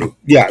way through.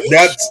 Yeah,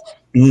 that's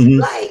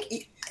like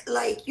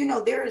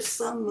there are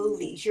some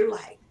movies you're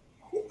like,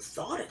 who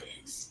thought of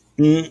this?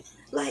 Mm-hmm.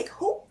 Like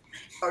who,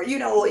 or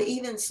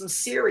even some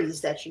series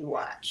that you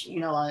watch,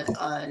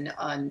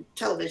 on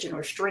television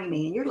or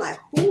streaming, and you're like,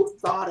 who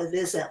thought of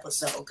this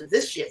episode? Because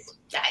this shit was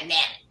dynamic.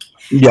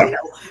 Yeah.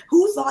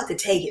 Who thought to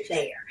take it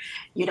there?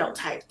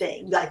 Type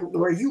thing. Like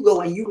where you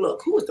go and you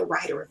look, who was the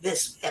writer of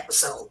this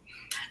episode?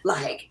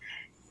 Like,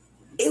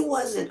 it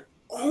wasn't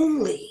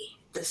only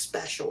the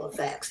special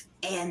effects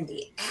and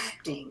the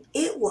acting.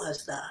 It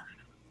was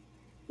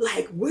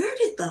where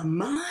did the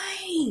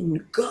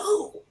mind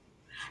go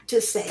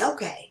to say,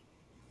 okay,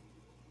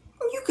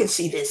 you can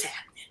see this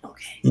happening,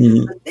 okay.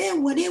 Mm-hmm. But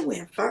then when it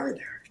went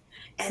further,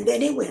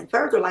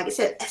 like I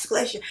said,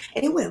 escalation,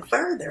 and it went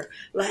further,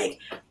 like,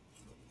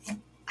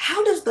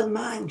 how does the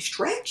mind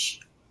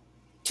stretch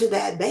to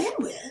that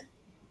bandwidth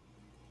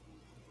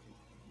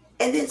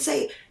and then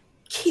say,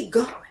 keep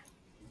going?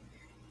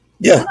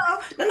 Yeah.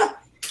 No.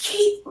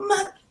 Keep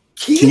going.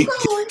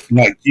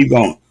 Like, keep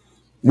going.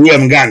 We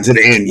haven't gotten to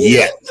the end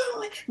yet.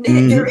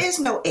 Mm-hmm. There is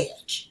no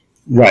edge.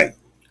 Right.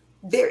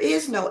 There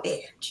is no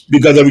edge.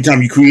 Because every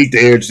time you create the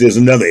edge, there's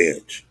another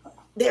edge.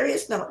 There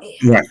is no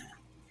edge. Right.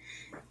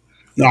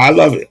 No, I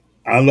love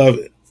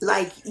it.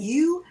 Like,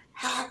 you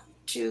have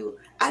to,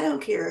 I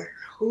don't care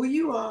who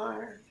you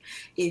are,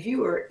 if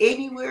you are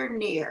anywhere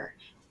near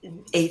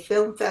a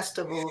film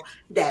festival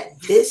that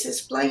this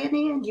is playing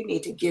in, you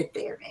need to get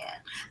there,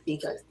 man.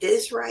 Because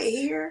this right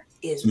here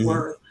is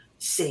worth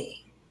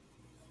seeing.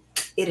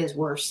 It is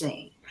worth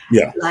seeing.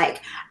 Yeah.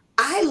 Like,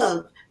 I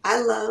love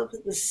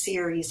the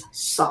series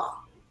Saw.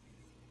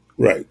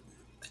 Right.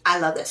 I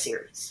love that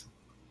series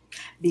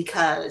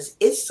because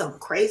it's some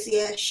crazy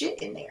ass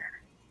shit in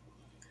there.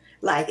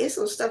 Like, it's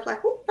some stuff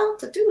like, who thought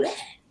to do that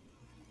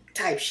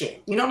type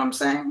shit? You know what I'm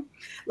saying?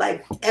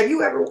 Like, have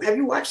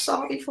you watched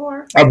Saw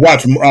before? I've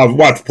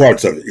watched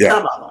parts of it. Yeah.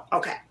 Some of them.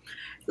 Okay.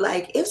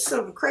 Like, it's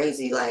some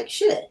crazy like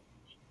shit.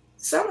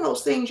 Some of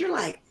those things you're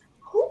like,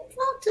 who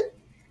thought to?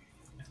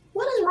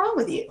 What is wrong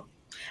with you?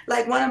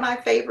 Like, one of my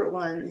favorite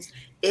ones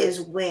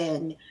is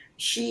when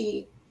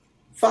she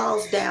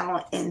falls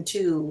down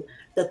into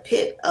the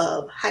pit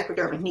of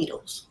hypodermic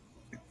needles.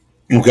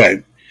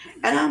 Okay.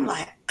 And I'm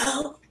like,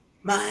 oh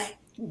my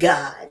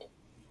God,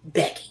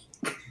 Becky.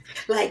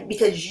 Like,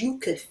 because you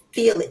could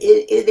feel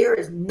it. There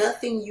is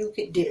nothing you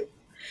could do.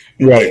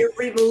 Right.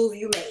 Every move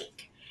you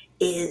make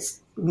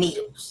is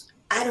needles.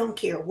 I don't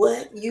care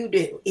what you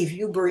do. If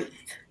you breathe.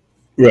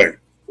 Right.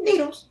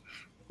 Needles.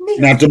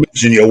 Not to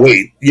mention your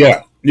weight.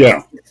 Yeah.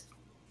 Yeah.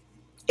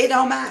 It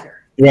don't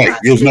matter. Right.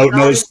 There's no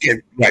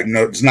escape. Right.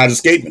 No, it's not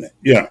escaping it.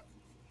 Yeah.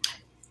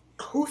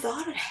 Who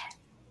thought of that?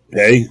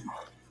 Hey.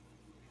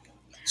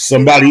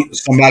 Somebody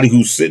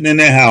who's sitting in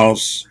their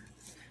house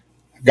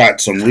got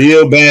some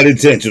real bad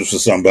intentions for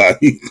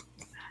somebody.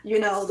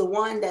 The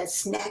one that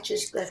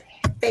snatches the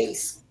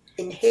face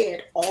and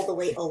head all the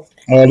way open.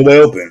 All the way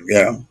open,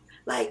 yeah.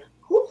 Like,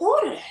 who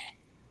thought of that?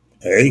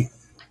 Hey.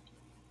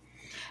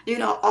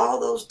 All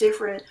those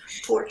different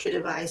torture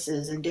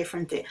devices and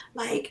different things.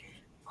 Like,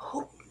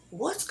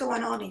 what's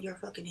going on in your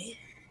fucking head?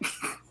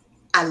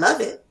 I love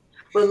it.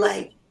 But,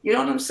 like, you know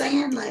what I'm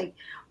saying? Like,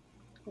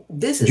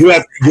 this is... You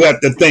have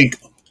to think,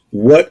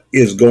 what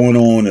is going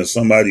on in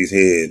somebody's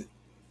head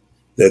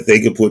that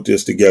they could put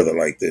this together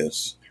like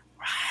this?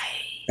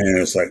 Right. And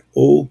it's like,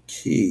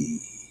 okay,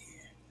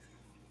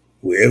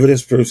 wherever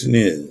this person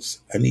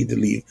is, I need to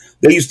leave.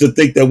 They used to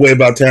think that way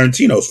about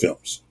Tarantino's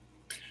films.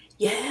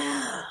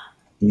 Yeah.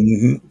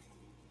 Mm-hmm.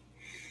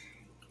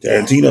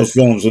 Tarantino's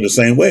films were the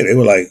same way. They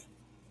were like,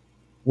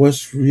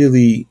 what's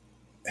really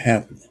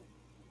happening?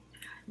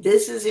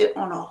 This is it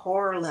on a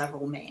horror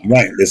level, man.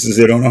 Right. This is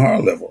it on a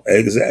horror level.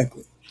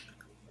 Exactly.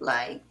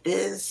 Like,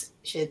 this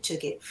shit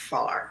took it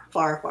far,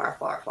 far, far,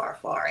 far, far,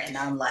 far. And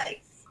I'm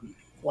like,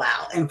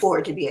 wow. And for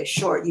it to be a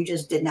short, you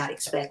just did not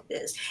expect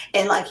this.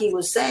 And like he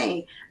was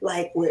saying,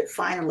 like with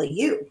Finally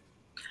You,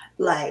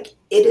 like,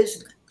 it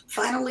is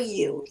Finally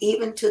You,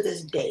 even to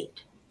this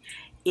date,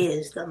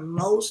 is the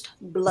most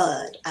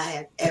blood I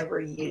have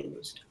ever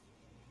used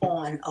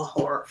on a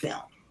horror film.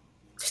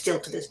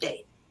 Still to this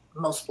day,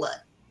 most blood.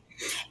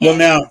 Well, And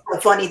now,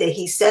 it's funny that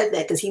he said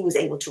that because he was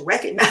able to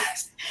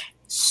recognize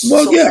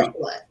well, so yeah. much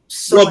blood.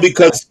 So Well, much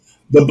because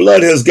the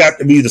blood has got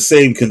to be the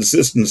same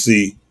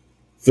consistency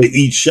for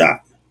each shot.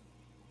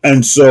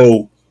 And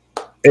so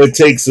it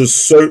takes a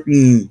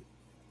certain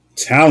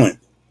talent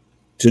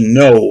to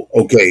know,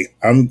 okay,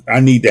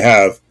 I need to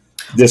have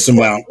this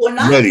amount well,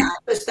 ready. not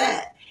just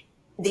that,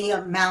 the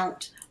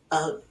amount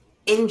of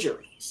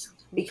injuries,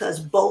 because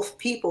both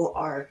people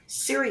are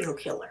serial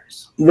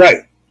killers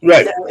Right.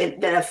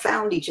 that have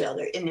found each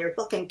other and they're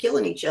fucking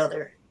killing each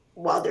other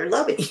while they're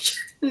loving each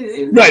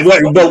other. Right.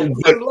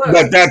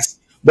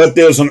 But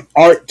there's an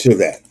art to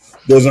that.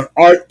 There's an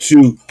art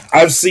to.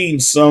 I've seen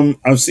some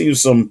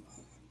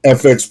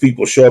FX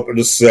people show up at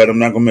the set. I'm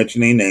not going to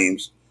mention any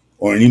names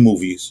or any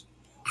movies,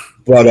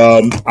 but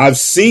I've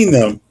seen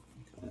them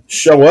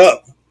show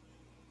up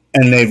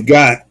and they've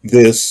got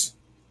this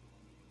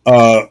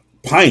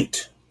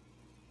pint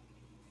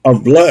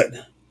of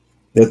blood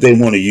that they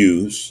want to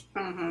use,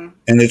 and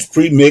it's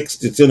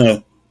pre-mixed. It's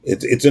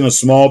in a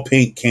small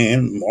pink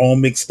can, all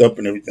mixed up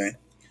and everything,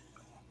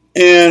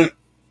 and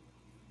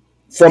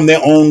from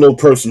their own little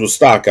personal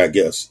stock, I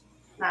guess.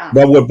 Wow.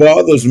 But what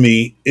bothers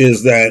me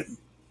is that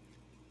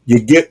you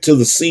get to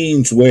the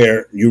scenes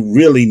where you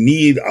really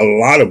need a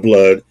lot of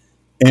blood,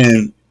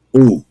 and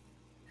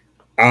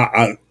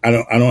I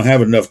don't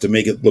have enough to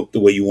make it look the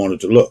way you want it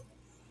to look.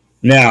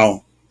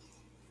 Now,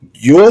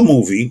 your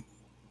movie,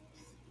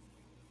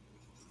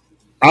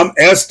 I'm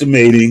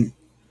estimating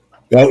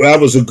that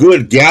was a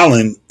good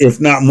gallon,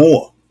 if not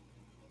more.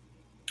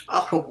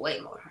 Oh, way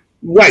more.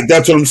 Right,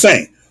 that's what I'm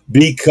saying.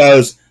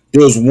 Because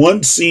there was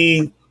one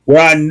scene where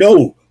I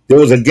know there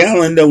was a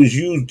gallon that was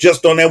used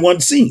just on that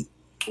one scene.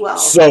 Well,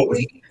 So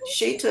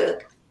she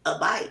took a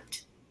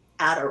bite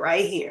out of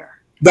right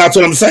here. that's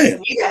what I'm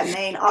saying. You got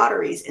main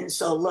arteries, and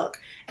so look,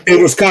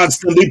 It was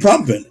constantly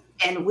pumping.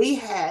 and we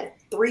had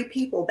 3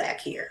 people back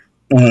here.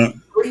 Uh-huh.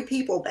 3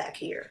 people back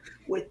here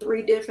with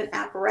 3 different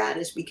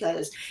apparatus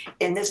because,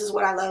 and this is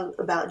what I love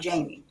about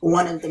Jamie.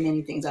 One of the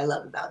many things I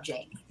love about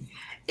Jamie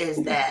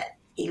is that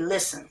he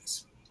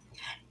listens,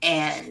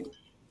 and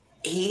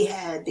he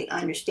had the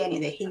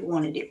understanding that he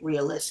wanted it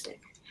realistic.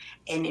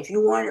 And if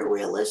you want it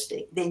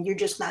realistic, then you're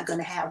just not going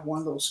to have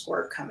one little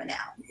squirt coming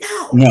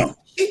out. No.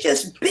 You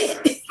just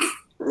bit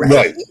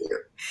Right.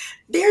 here.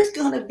 There's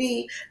going to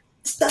be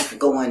stuff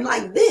going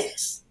like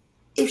this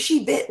if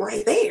she bit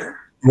right there.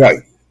 Right.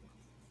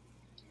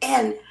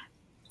 And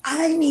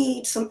I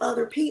need some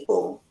other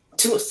people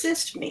to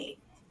assist me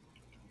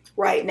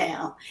right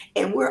now.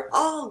 And we're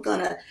all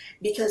gonna,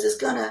 because it's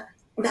gonna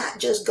not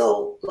just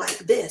go like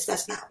this.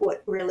 That's not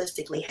what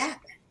realistically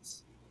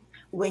happens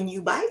when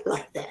you bite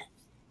like that,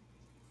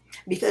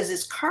 because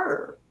it's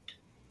curved.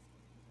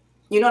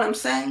 You know what I'm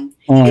saying?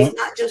 It's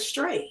not just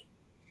straight.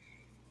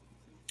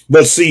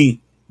 But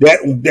see,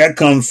 that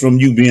comes from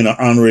you being an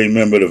honorary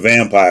member of the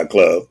Vampire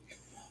Club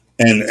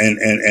and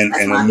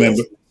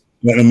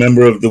a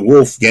member of the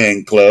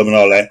Wolfgang Club and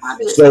all that.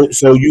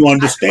 So you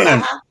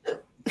understand.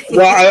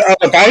 Well,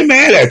 I ain't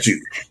mad at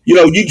you.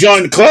 You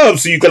joined the club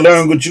so you can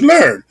learn what you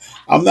learned.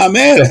 I'm not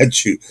mad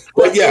at you.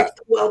 But yeah.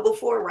 Well,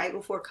 right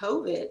before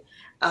COVID,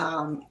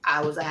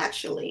 I was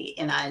actually,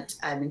 and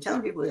I've been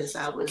telling people this,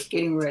 I was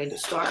getting ready to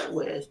start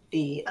with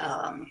the,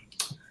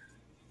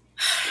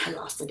 I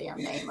lost the damn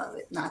name of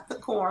it, not the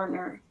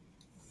coroner.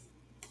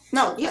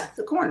 No, yeah,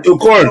 the coroner. The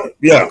coroner,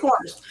 yeah. The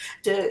coroners,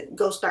 to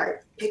go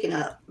start picking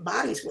up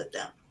bodies with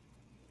them.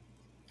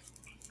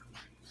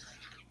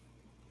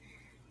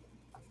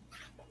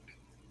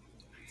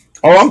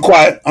 Oh, I'm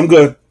quiet. I'm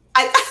good.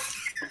 I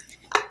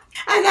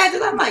got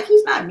this. I'm like,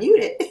 he's not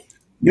muted.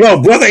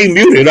 Brother ain't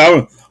muted.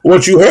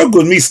 What you heard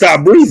was me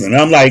stop breathing.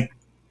 I'm like,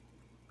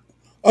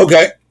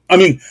 okay. I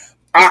mean,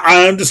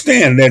 I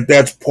understand that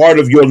that's part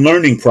of your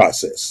learning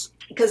process.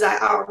 Because I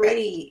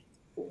already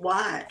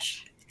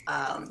watch,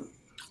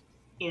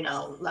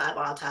 live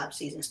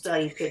autopsies and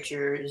study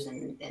pictures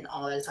and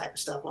all that type of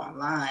stuff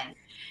online.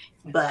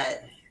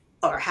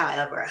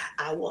 However,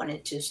 I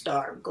wanted to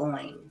start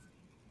going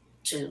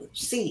to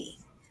see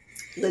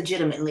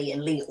legitimately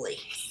and legally.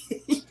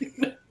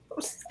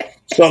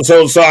 So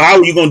how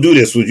are you going to do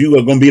this? Was you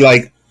going to be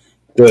like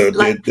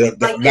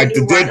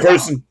the dead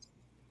person?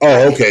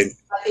 Oh, okay.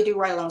 Like they do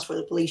ride-alongs for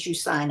the police. You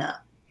sign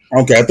up.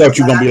 Okay, I thought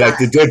you were going to be like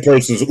the dead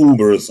person's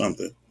Uber or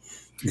something.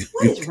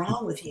 What is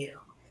wrong with you?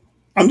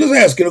 I'm just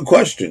asking a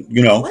question,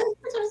 What?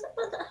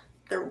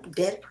 The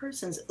dead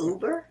person's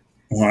Uber?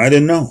 Well, I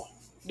didn't know.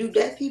 Do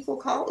dead people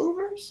call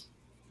Ubers?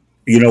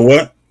 You know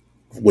what?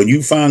 When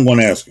you find one,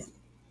 ask him.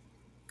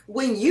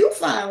 When you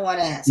find one,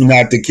 ask him.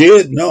 Not the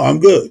kid. No, I'm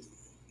good.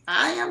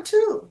 I am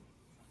too.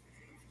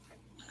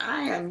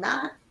 I am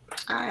not.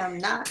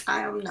 And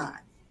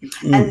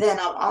then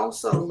I'm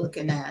also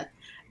looking at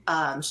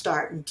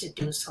starting to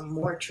do some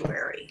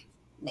mortuary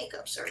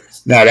makeup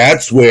service. Now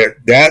that's where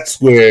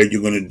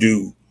you're going to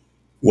do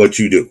what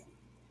you do.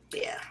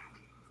 Yeah.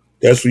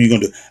 That's what you're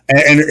gonna do.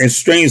 And it's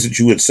strange that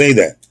you would say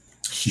that,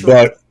 Sure.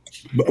 but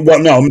well,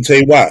 no, I'm gonna tell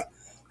you why.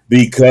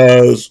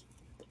 Because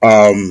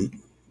um,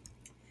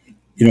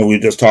 we were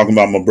just talking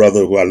about my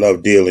brother, who I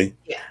love dearly.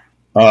 Yeah.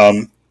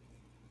 Um,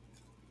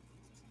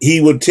 he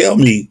would tell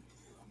me,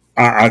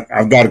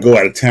 I've got to go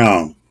out of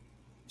town.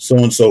 So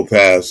and so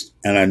passed,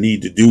 and I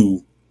need to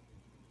do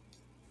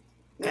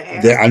The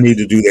that. hair. I need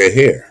to do their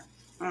hair,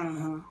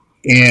 Mm-hmm.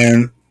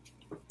 and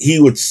he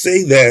would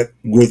say that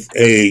with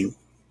a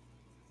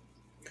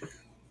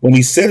when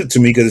he said it to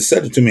me, because he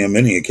said it to me on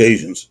many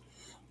occasions,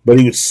 but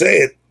he would say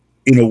it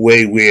in a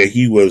way where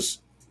he was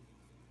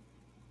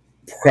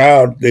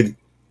proud that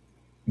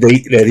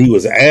he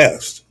was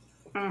asked,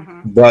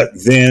 Mm-hmm. but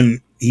then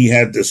he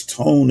had this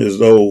tone as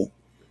though,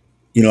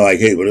 like,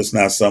 hey, but it's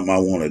not something I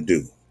want to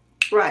do.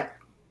 Right.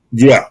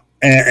 Yeah,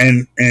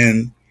 and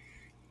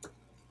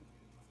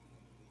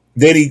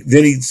then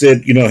he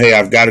said, hey,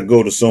 I've got to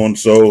go to so and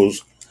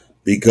so's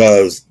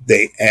because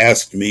they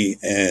asked me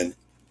and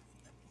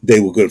they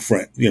were good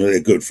friends. They're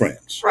good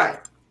friends. Right.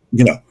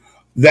 You know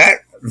that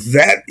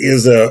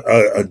is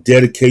a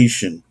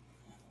dedication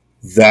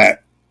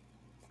that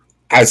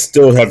I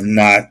still have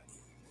not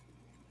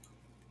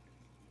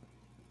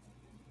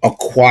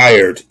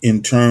acquired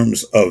in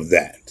terms of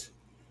that.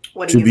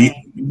 What do To you be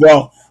mean?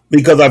 well,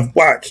 because I've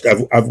watched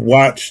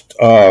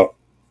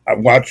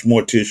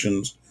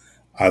morticians,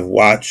 I've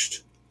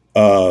watched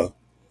uh,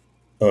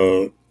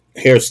 uh,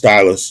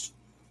 hairstylists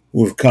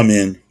who have come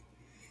in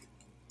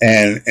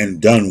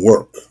and done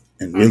work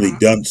and really Mm-hmm.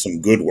 done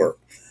some good work,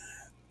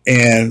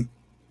 and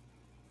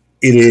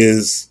it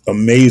is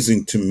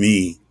amazing to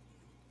me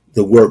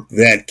the work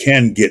that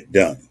can get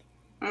done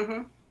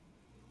Mm-hmm.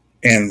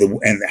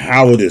 and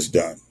how it is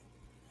done.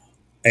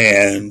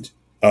 And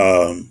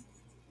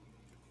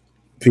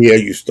Pierre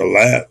used to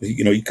laugh.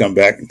 He'd come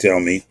back and tell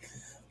me,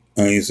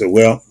 and he said,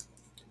 "Well,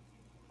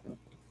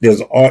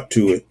 there's art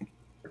to it,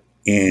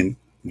 and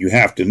you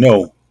have to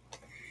know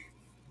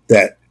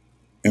that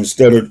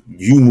instead of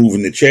you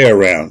moving the chair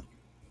around,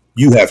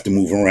 you have to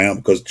move around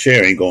because the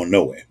chair ain't going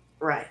nowhere."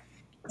 Right.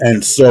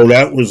 And so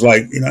that was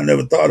like, I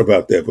never thought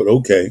about that, but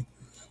okay,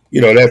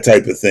 that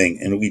type of thing.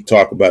 And we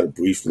talk about it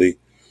briefly,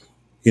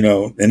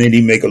 and then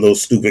he make a little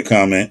stupid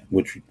comment,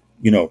 which,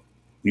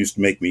 used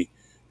to make me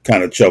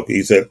kind of choke.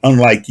 He said,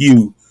 unlike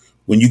you,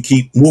 when you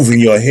keep moving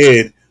your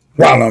head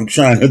while I'm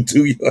trying to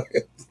do your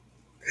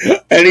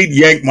head, and he'd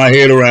yank my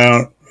head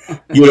around,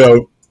 you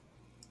know.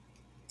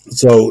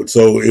 So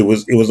it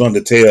was on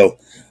the tail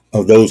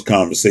of those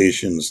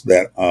conversations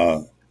that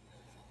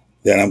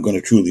I'm going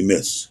to truly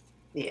miss.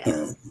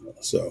 Yeah.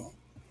 So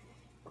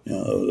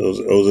those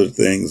are the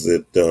things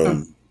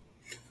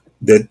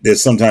that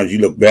sometimes you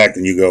look back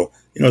and you go,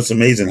 it's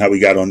amazing how we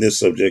got on this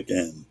subject,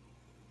 and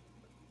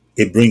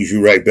it brings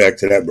you right back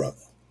to that brother.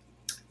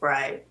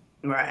 Right.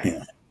 Right.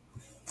 Yeah.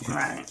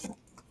 Right.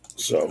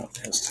 So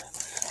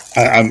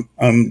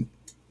I'm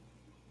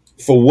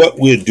for what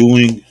we're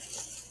doing.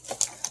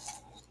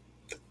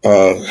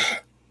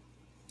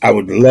 I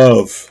would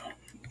love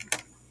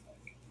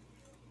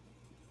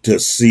to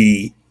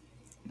see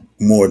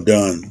more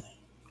done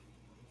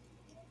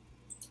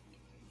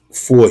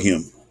for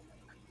him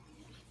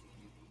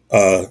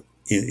uh,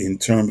 in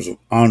terms of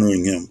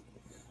honoring him,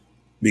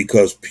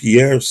 because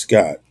Pierre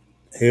Scott,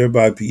 Hair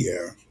by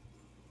Pierre,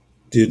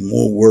 did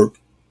more work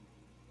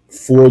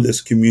for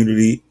this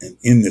community and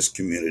in this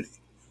community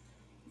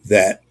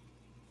that,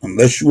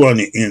 unless you were on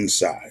the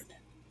inside,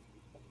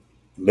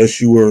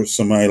 unless you were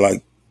somebody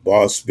like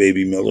Boss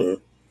Baby Miller,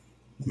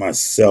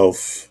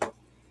 myself,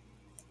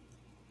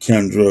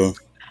 Kendra.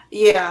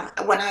 Yeah.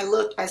 When I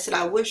looked, I said,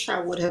 I wish I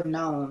would have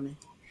known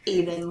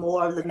even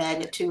more of the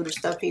magnitude of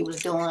stuff he was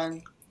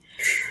doing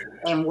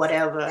and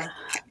whatever.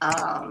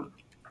 Um,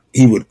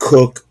 He would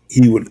cook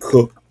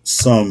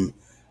some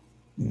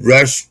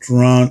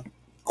restaurant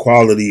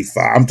quality.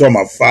 I'm talking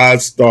about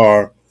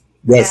 5-star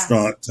yeah.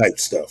 restaurant type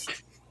stuff,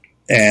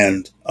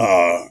 and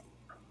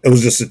it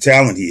was just a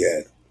talent he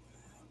had.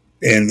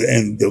 And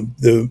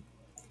the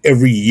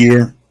every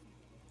year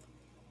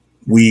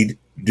we'd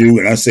do,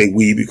 and I say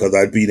we because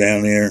I'd be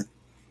down there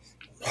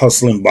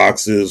hustling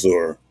boxes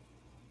or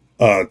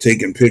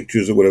taking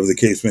pictures or whatever the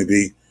case may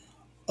be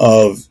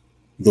of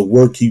the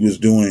work he was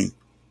doing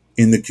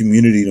in the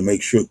community to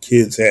make sure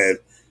kids had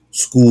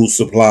school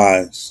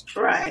supplies.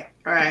 Right.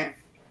 Right.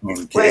 Wait,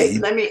 Okay.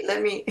 let me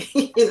let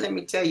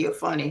me tell you a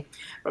funny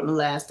from the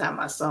last time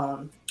I saw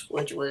him,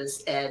 which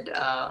was at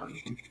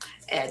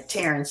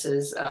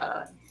Terrence's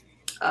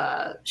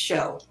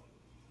show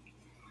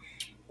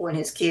when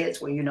his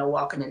kids were,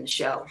 walking in the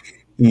show.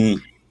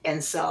 Mm,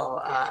 And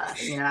so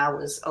I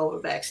was over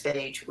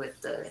backstage with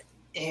the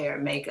hair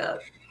and makeup,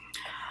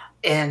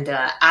 and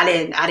I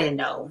didn't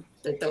know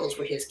that those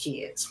were his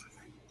kids.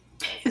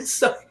 And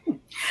so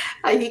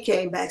he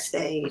came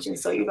backstage, and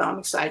so I'm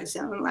excited. So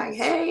I'm like,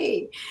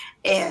 hey,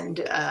 and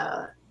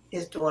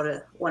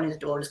one of his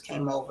daughters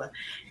came over,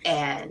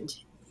 and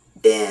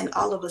then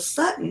all of a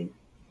sudden,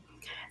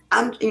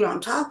 I'm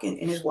talking,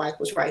 and his wife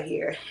was right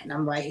here, and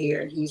I'm right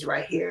here, and he's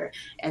right here.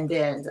 And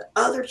then the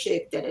other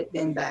chick that had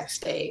been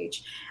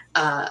backstage,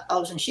 all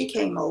of a sudden she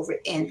came over,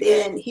 and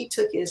then he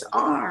took his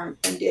arm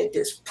and did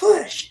this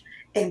push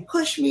and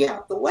pushed me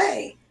out the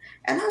way.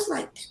 And I was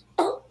like,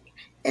 oh.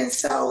 And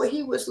so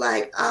he was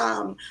like,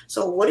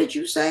 so what did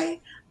you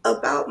say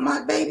about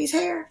my baby's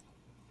hair?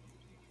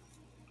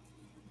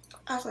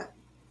 I was like,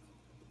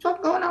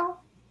 what's going on?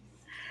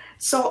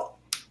 So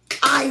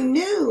I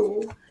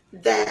knew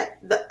that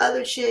the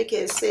other chick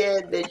had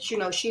said that,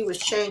 she was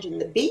changing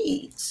the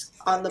beads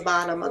on the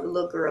bottom of the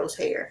little girl's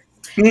hair.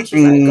 She's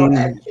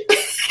like,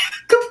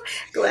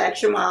 go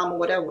ask your mom or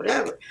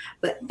whatever.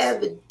 But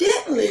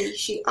evidently,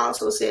 she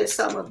also said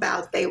something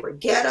about they were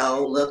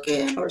ghetto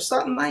looking or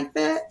something like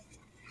that,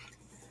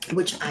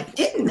 which I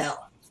didn't know.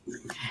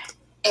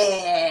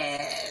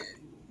 And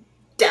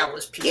that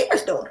was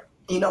Pierre's daughter,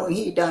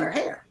 he'd done her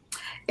hair.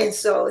 And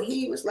so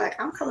he was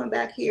like, I'm coming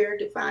back here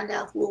to find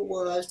out who it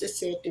was that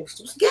said this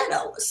was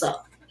ghetto or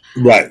something.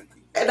 Right.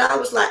 And I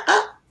was like,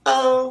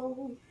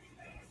 uh-oh.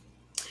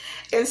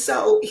 And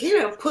so he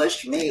done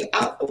pushed me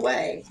out the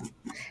way.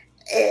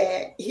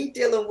 And he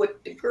dealing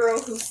with the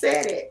girl who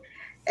said it.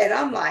 And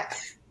I'm like,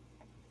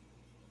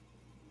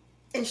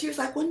 and she was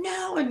like, well,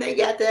 no. And they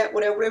got that,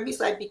 whatever. He's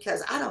like,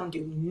 because I don't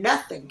do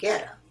nothing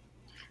ghetto.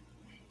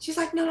 She's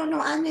like, no.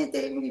 I need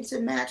to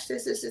match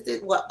this.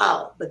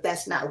 Well, but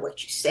that's not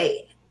what you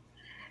said.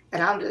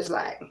 And I'm just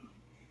like,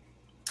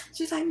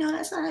 she's like, no,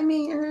 that's not what I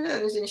mean.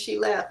 And she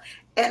left.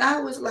 And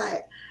I was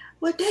like,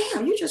 well,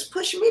 damn, you just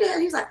pushed me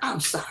there. He's like, I'm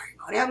sorry,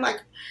 buddy. I'm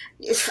like,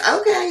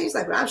 okay. He's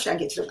like, well, I'm trying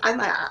to get you. I'm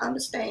like, I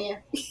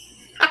understand.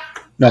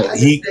 No,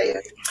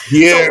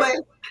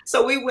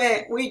 So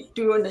we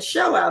doing the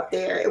show out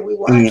there and we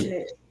watching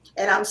it.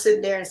 And I'm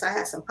sitting there, and so I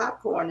had some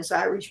popcorn, and so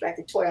I reached back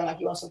to Toy. I'm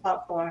like, you want some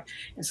popcorn?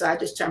 And so I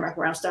just turned back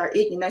around, started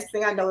eating. Next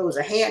thing I know, it was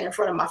a hand in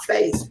front of my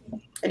face,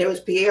 and it was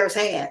Pierre's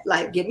hand.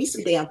 Like, give me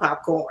some damn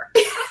popcorn.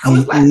 I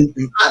was like,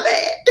 my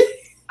bad.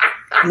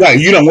 Right,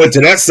 you done went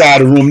to that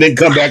side of the room, then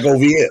come back over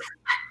here.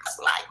 It's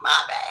like,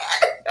 my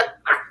bad.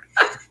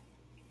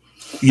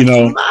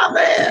 My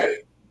bad.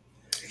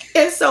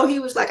 And so he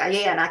was like,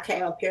 yeah, and I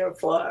came up here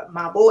for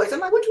my boys.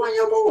 I'm like, which one of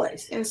your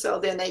boys? And so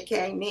then they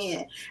came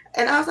in.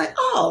 And I was like,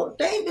 oh,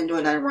 they ain't been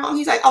doing nothing wrong.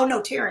 He's like, oh,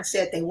 no, Terrence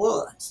said they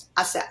was.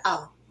 I said,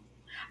 oh.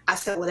 I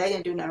said, well, they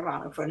didn't do nothing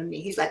wrong in front of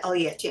me. He's like, oh,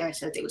 yeah, Terrence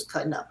said they was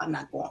cutting up. I'm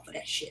not going for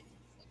that shit.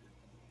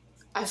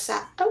 I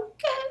said, okay.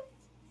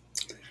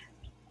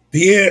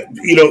 Pierre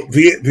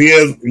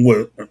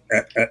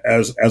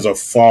was, as a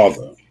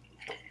father,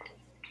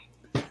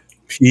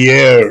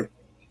 Pierre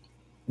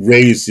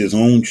raised his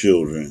own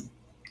children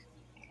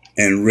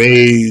and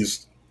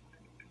raised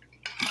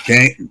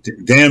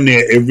damn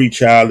near every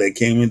child that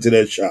came into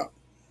that shop,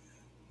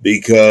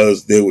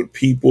 because there were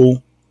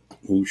people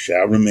who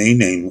shall remain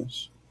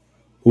nameless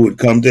who would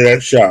come to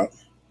that shop,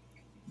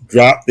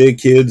 drop their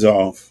kids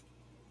off,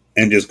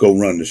 and just go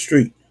run the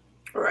street.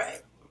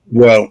 Right.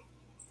 Well,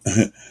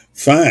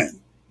 fine.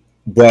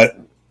 But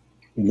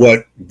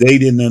what they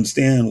didn't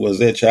understand was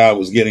that child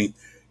was getting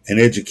an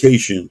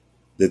education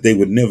that they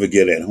would never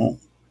get at home.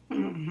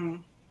 Mm-hmm.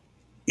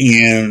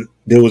 And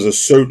there was a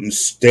certain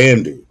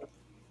standard,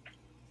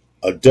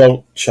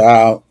 adult,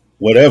 child,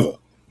 whatever,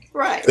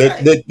 right,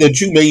 that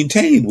you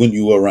maintained when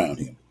you were around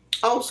him.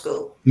 Old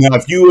school. Now,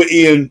 if you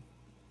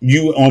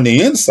were on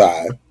the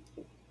inside,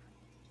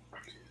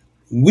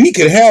 we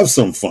could have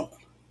some fun.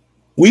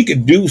 We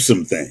could do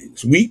some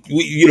things. We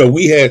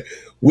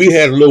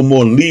had a little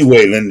more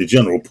leeway than the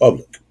general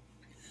public.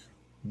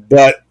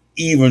 But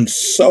even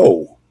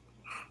so,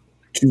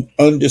 to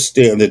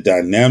understand the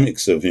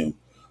dynamics of him,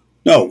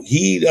 no,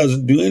 he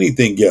doesn't do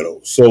anything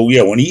ghetto. So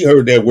yeah, when he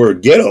heard that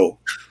word ghetto,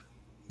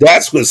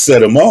 that's what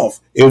set him off.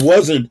 It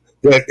wasn't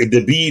that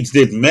the beads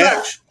didn't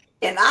match.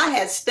 And I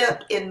had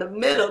stepped in the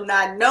middle,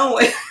 not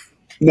knowing.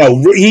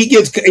 No, he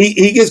gets kind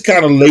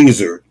of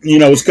lasered.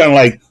 It's kind of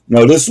like,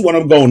 no, this is what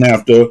I'm going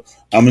after.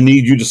 I'm gonna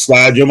need you to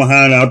slide your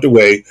behind out the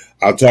way.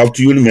 I'll talk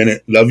to you in a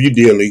minute. Love you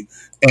dearly,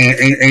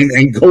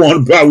 and go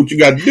on about what you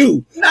got to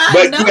do.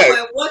 Not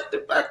knowing what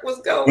the fuck was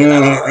going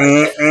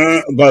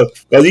on.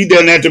 Because he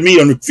done that to me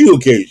on a few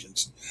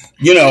occasions.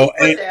 And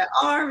that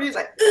arm, he's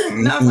like,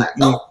 and I was like,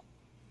 oh.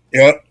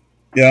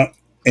 Yeah.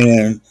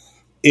 And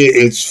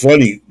it's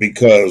funny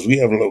because we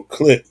have a little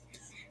clip.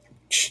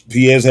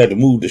 Pierre's had to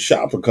move the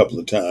shop a couple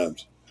of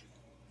times,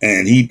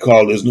 and he'd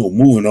call this no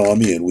moving on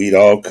me, and we'd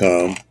all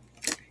come,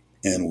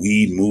 and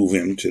we'd move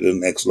him to the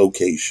next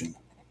location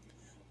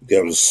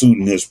that was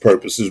suiting his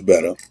purposes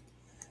better.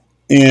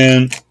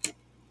 And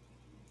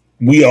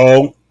we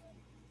all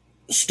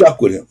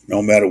stuck with him.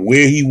 No matter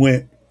where he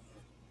went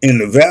in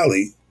the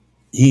valley,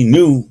 he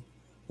knew,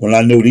 well,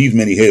 I know these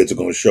many heads are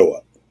going to show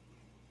up.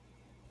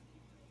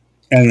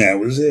 And that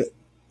was it.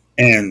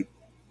 And,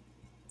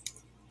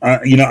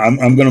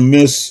 I'm going to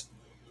miss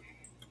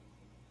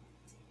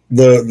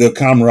the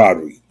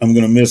camaraderie. I'm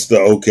going to miss the,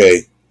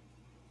 okay,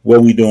 what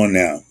are we doing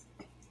now?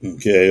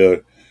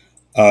 Okay.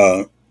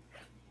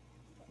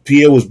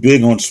 Pierre was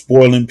big on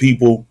spoiling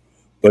people,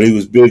 but he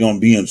was big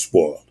on being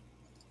spoiled.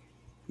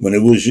 when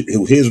it was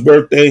his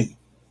birthday,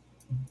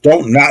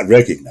 don't not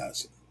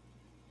recognize it.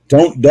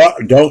 Don't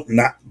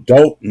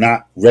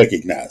not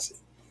recognize it.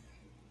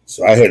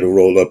 So I had to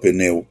roll up in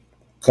there a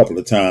couple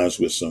of times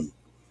with some,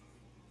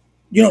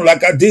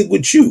 like I did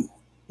with you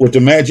with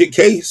the magic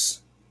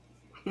case.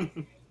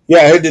 Yeah,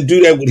 I had to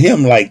do that with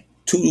him like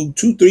two,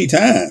 3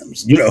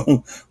 times.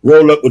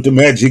 Roll up with the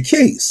magic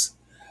case,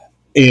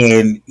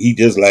 and he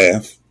just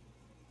laughed,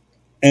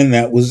 and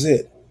that was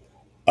it.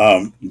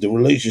 The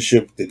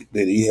relationship that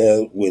he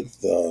had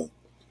with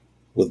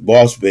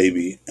Boss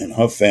Baby and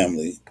her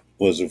family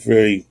was a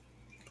very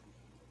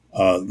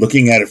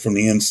looking at it from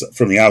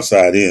the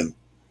outside in.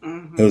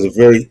 Mm-hmm. It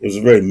was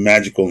a very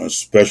magical and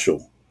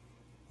special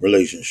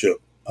relationship.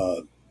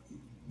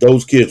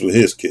 Those kids were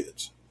his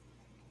kids.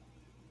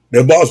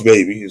 They're Boss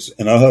Babies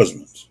and her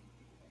husbands,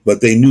 but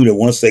they knew that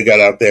once they got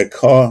out that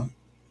car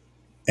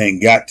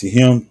and got to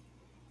him,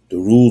 the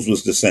rules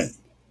was the same.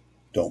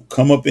 Don't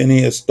come up in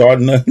here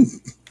starting nothing,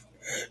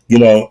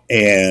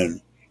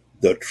 and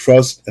the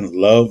trust and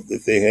love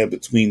that they had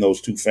between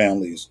those two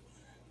families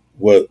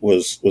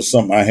was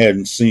something I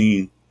hadn't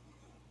seen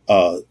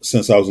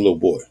since I was a little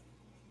boy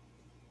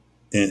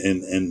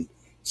in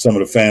some of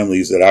the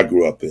families that I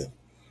grew up in.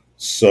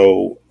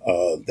 So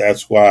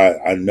that's why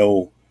I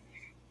know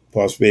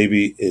Boss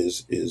Baby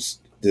is this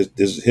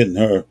is hitting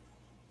her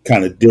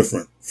kind of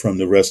different from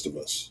the rest of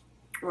us.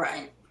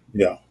 Right.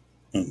 Yeah.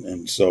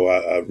 And so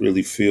I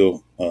really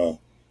feel for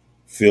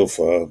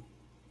her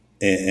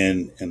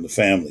and the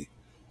family.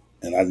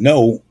 And I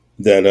know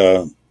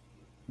that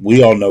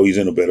we all know he's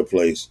in a better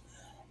place,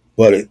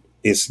 but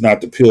it's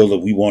not the pill that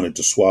we wanted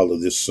to swallow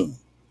this soon.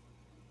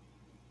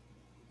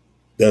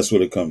 That's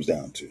what it comes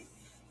down to.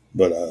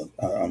 But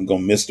I'm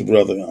going to miss the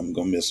brother. I'm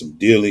going to miss him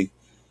dearly.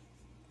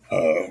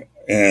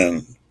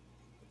 And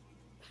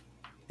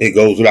it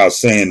goes without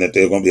saying that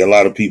there are going to be a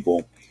lot of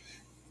people,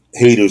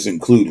 haters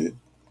included,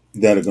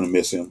 that are going to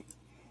miss him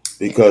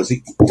because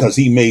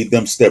he made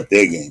them step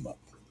their game up.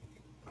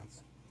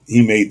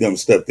 He made them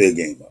step their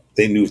game up.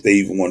 They knew if they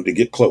even wanted to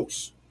get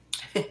close,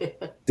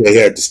 they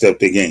had to step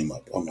their game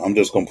up. I'm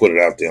just going to put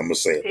it out there. I'm going to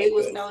say it. It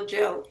was no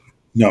joke.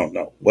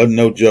 No. Wasn't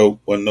no joke.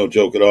 Wasn't no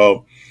joke at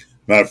all.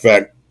 Matter of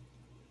fact,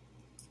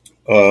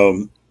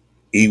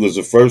 he was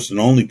the first and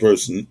only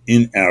person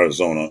in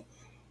Arizona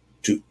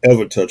to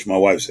ever touch my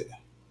wife's hair.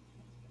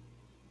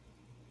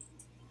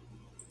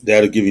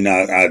 That'll give you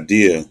an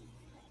idea.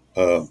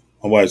 My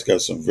wife's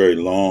got some very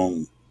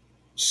long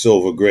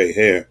silver gray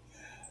hair,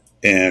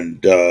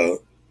 and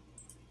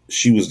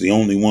she was the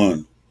only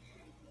one.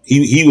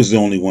 He was the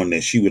only one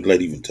that she would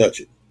let even touch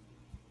it,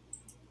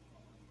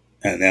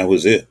 and that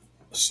was it.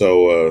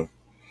 So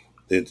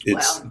it's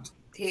well,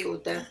 he will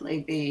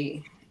definitely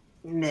be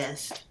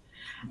missed.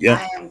 yeah.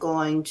 I am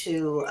going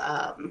to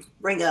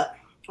bring up.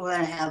 We're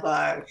going to have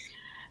our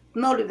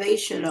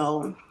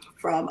motivational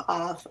from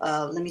off.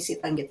 Let me see if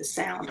I can get the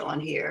sound on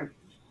here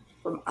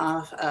from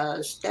off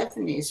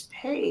Stephanie's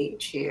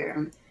page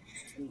here.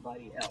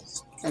 Anybody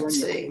else. Let's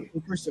see.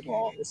 First of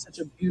all, it's such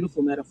a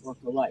beautiful metaphor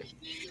for life.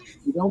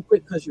 You don't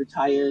quit because you're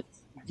tired.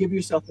 Give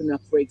yourself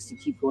enough breaks to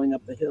keep going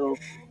up the hill.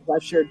 As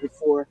I've shared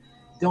before,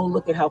 don't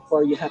look at how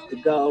far you have to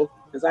go.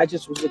 Because I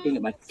just was looking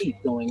at my feet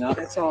going up.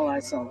 That's all I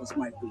saw was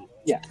my feet.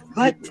 Yeah.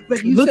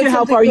 But you look at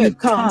how far you've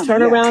come.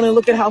 Turn yeah. around and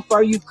look at how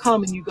far you've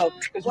come, and you go.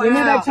 Because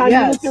remember that time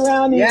you looked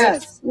around and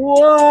yes. you go,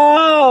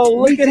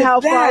 whoa, look at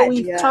how far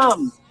we've yes.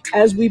 come.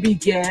 As we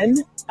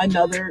begin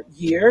another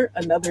year,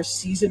 another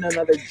season,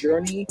 another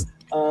journey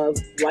of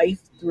life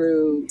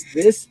through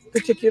this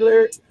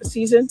particular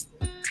season,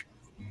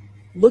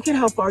 look at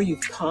how far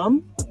you've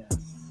come.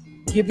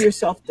 Give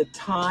yourself the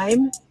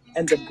time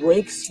and the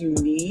breaks you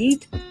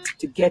need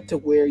to get to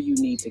where you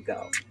need to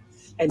go.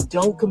 And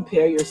don't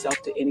compare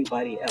yourself to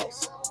anybody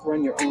else.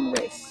 Run your own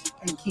race.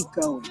 And keep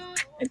going.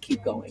 And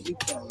keep going. Keep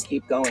going.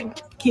 Keep going.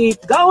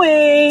 Keep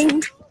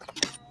going.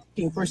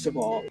 First of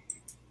all.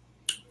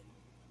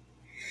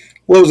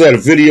 What was that, a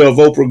video of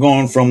Oprah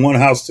going from one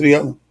house to the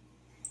other?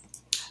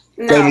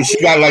 No, I mean,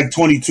 she got like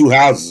 22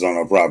 houses on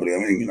her property. I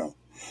mean,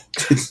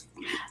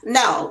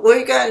 No,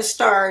 we're going to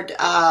start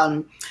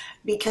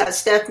because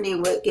Stephanie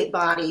would get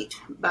bodied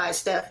by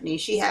Stephanie.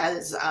 She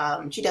has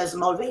she does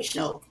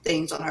motivational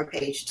things on her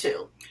page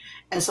too.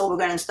 And so we're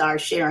going to start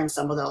sharing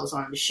some of those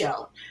on the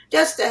show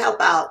just to help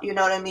out, you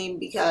know what I mean?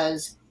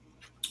 Because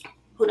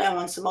who doesn't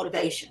want some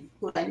motivation?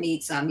 Who doesn't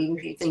need some, even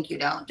if you think you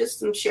don't? Just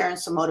some sharing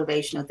some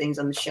motivational things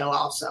on the show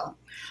also.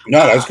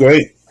 No, that's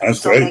great. That's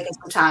so great. Making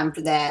some time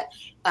for that.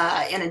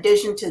 In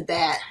addition to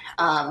that,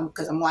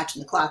 because I'm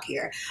watching the clock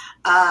here,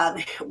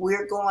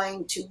 we're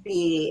going to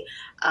be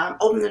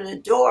opening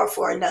the door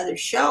for another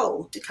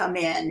show to come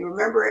in.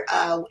 Remember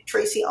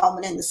Tracy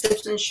Ullman and The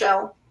Simpsons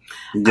show?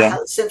 Yeah.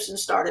 How The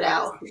Simpsons started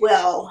out?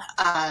 Well,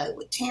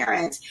 with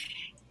Terrence,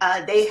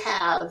 they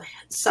have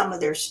some of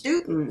their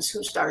students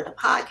who started a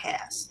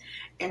podcast.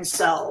 And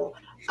so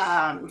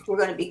we're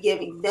going to be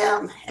giving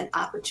them an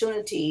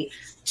opportunity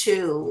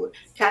to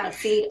kind of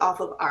feed off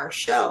of our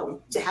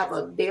show, to have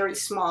a very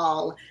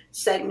small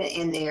segment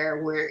in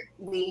there where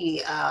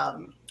we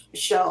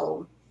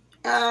show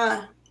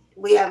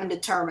We haven't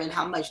determined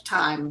how much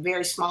time,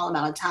 very small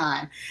amount of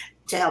time,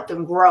 to help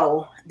them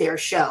grow their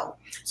show.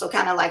 So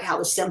kind of like how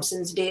the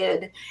Simpsons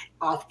did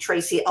off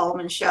Tracy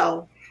Ullman's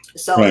show.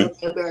 So Right. it'll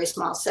be a very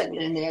small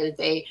segment in there that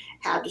they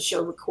have to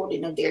show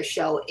recording of their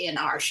show in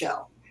our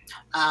show,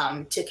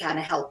 to kind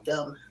of help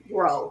them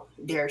grow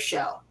their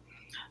show.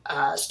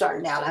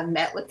 Starting out, I've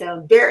met with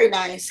them, very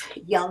nice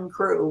young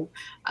crew,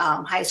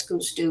 high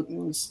school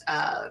students,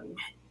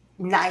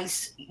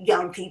 nice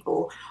young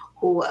people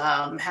who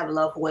have a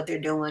love for what they're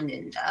doing,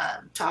 and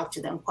talk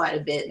to them quite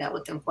a bit, met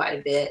with them quite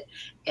a bit,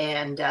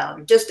 and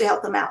just to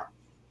help them out,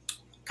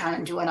 kind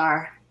of doing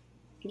our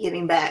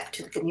giving back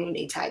to the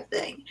community type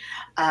thing.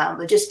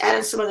 But just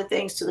adding some other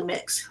things to the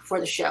mix for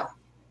the show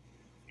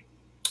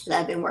that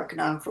I've been working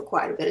on for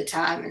quite a bit of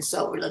time. And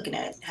so we're looking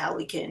at how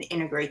we can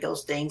integrate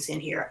those things in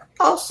here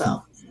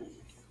also.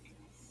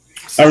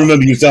 I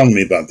remember you telling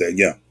me about that.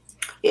 Yeah.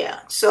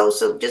 Yeah. So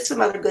just some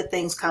other good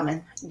things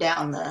coming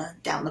down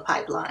the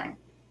pipeline.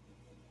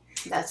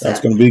 That's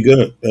going to be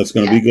good. That's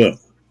going to be good.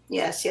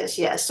 Yes.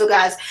 So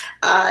guys,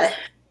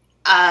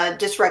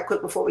 just right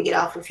quick before we get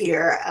off of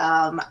here,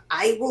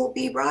 I will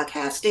be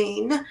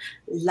broadcasting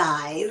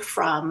live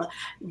from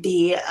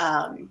the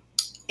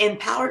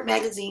Empowered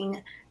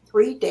Magazine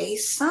 3-day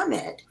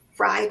summit,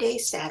 Friday,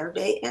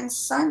 Saturday, and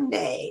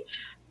Sunday.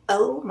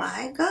 Oh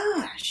my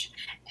gosh,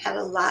 have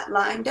a lot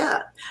lined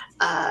up.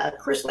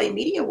 Chris Lane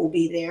Media will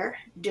be there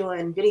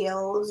doing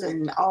videos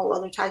and all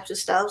other types of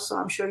stuff. So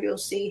I'm sure you'll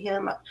see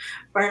him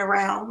running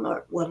around,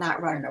 or well,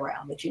 not running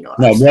around, but you know,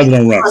 no, brother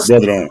don't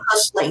run,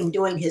 hustling,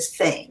 doing his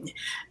thing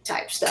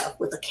type stuff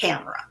with a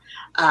camera.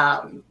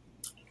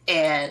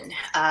 And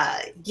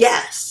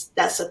yes,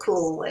 that's a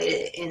cool way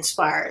to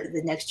inspire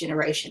the next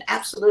generation.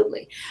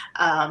 Absolutely.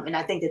 And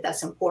I think that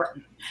that's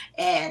important,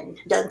 and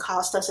doesn't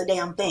cost us a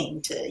damn thing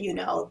to, you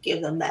know,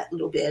 give them that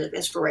little bit of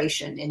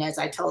inspiration. And as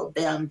I told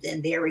them,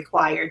 then they're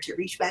required to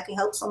reach back and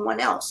help someone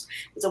else.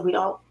 So we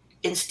don't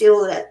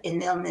instill that in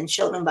them and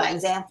show them by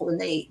example, and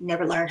they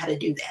never learn how to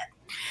do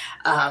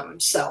that.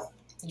 So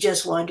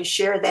just wanted to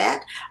share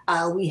that.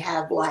 We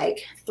have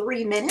like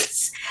 3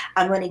 minutes.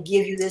 I'm going to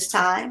give you this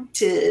time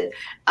to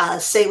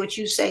say what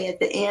you say at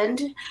the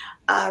end,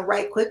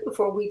 right quick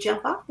before we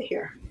jump off of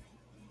here.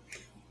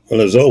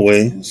 Well, as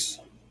always,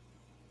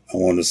 I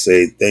want to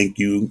say thank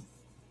you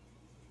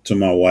to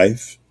my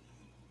wife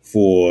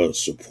for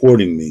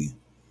supporting me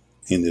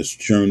in this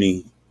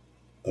journey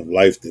of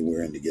life that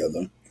we're in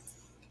together,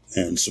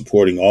 and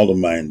supporting all of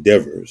my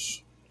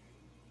endeavors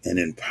and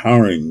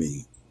empowering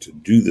me to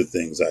do the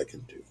things I can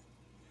do.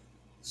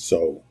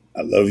 So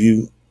I love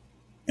you,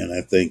 and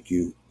I thank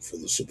you for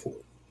the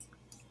support.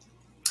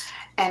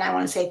 And I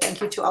want to say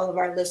thank you to all of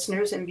our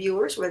listeners and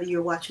viewers, whether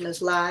you're watching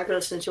us live or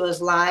listening to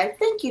us live.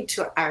 Thank you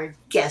to our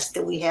guest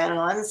that we had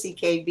on,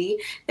 CKB.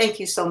 Thank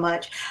you so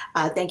much.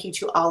 Thank you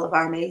to all of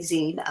our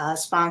amazing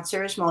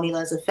sponsors, Moni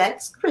Loves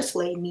Effects, Chris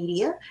Lane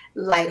Media,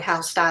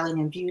 Lighthouse Styling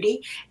and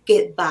Beauty,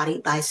 Get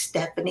Bodied by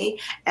Stephanie,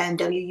 and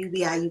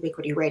WUBI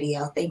Ubiquity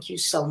Radio. Thank you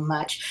so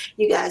much.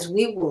 You guys,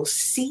 we will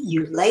see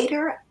you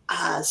later.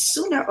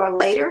 Sooner or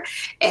later,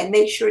 and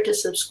make sure to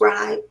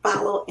subscribe,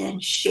 follow,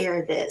 and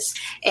share this.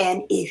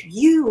 And if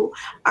you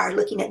are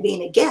looking at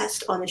being a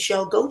guest on the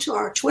show, go to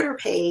our Twitter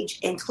page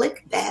and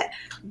click that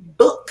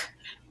book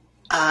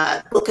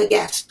a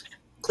guest.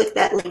 Click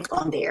that link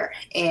on there,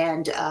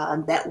 and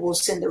that will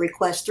send the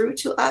request through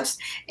to us,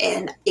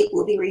 and it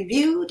will be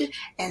reviewed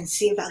and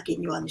see about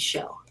getting you on the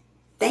show.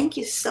 Thank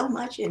you so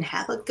much, and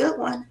have a good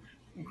one.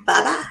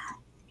 Bye-bye.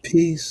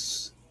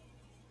 Peace.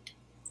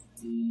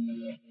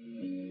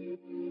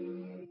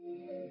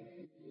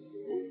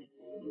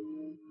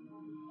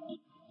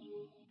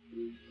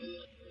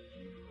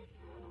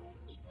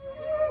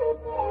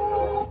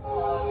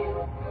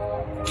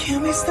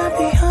 Can we stop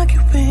the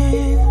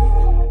arguing?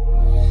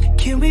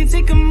 Can we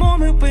take a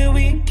moment where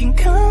we can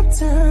calm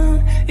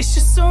down? It's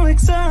just so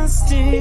exhausting.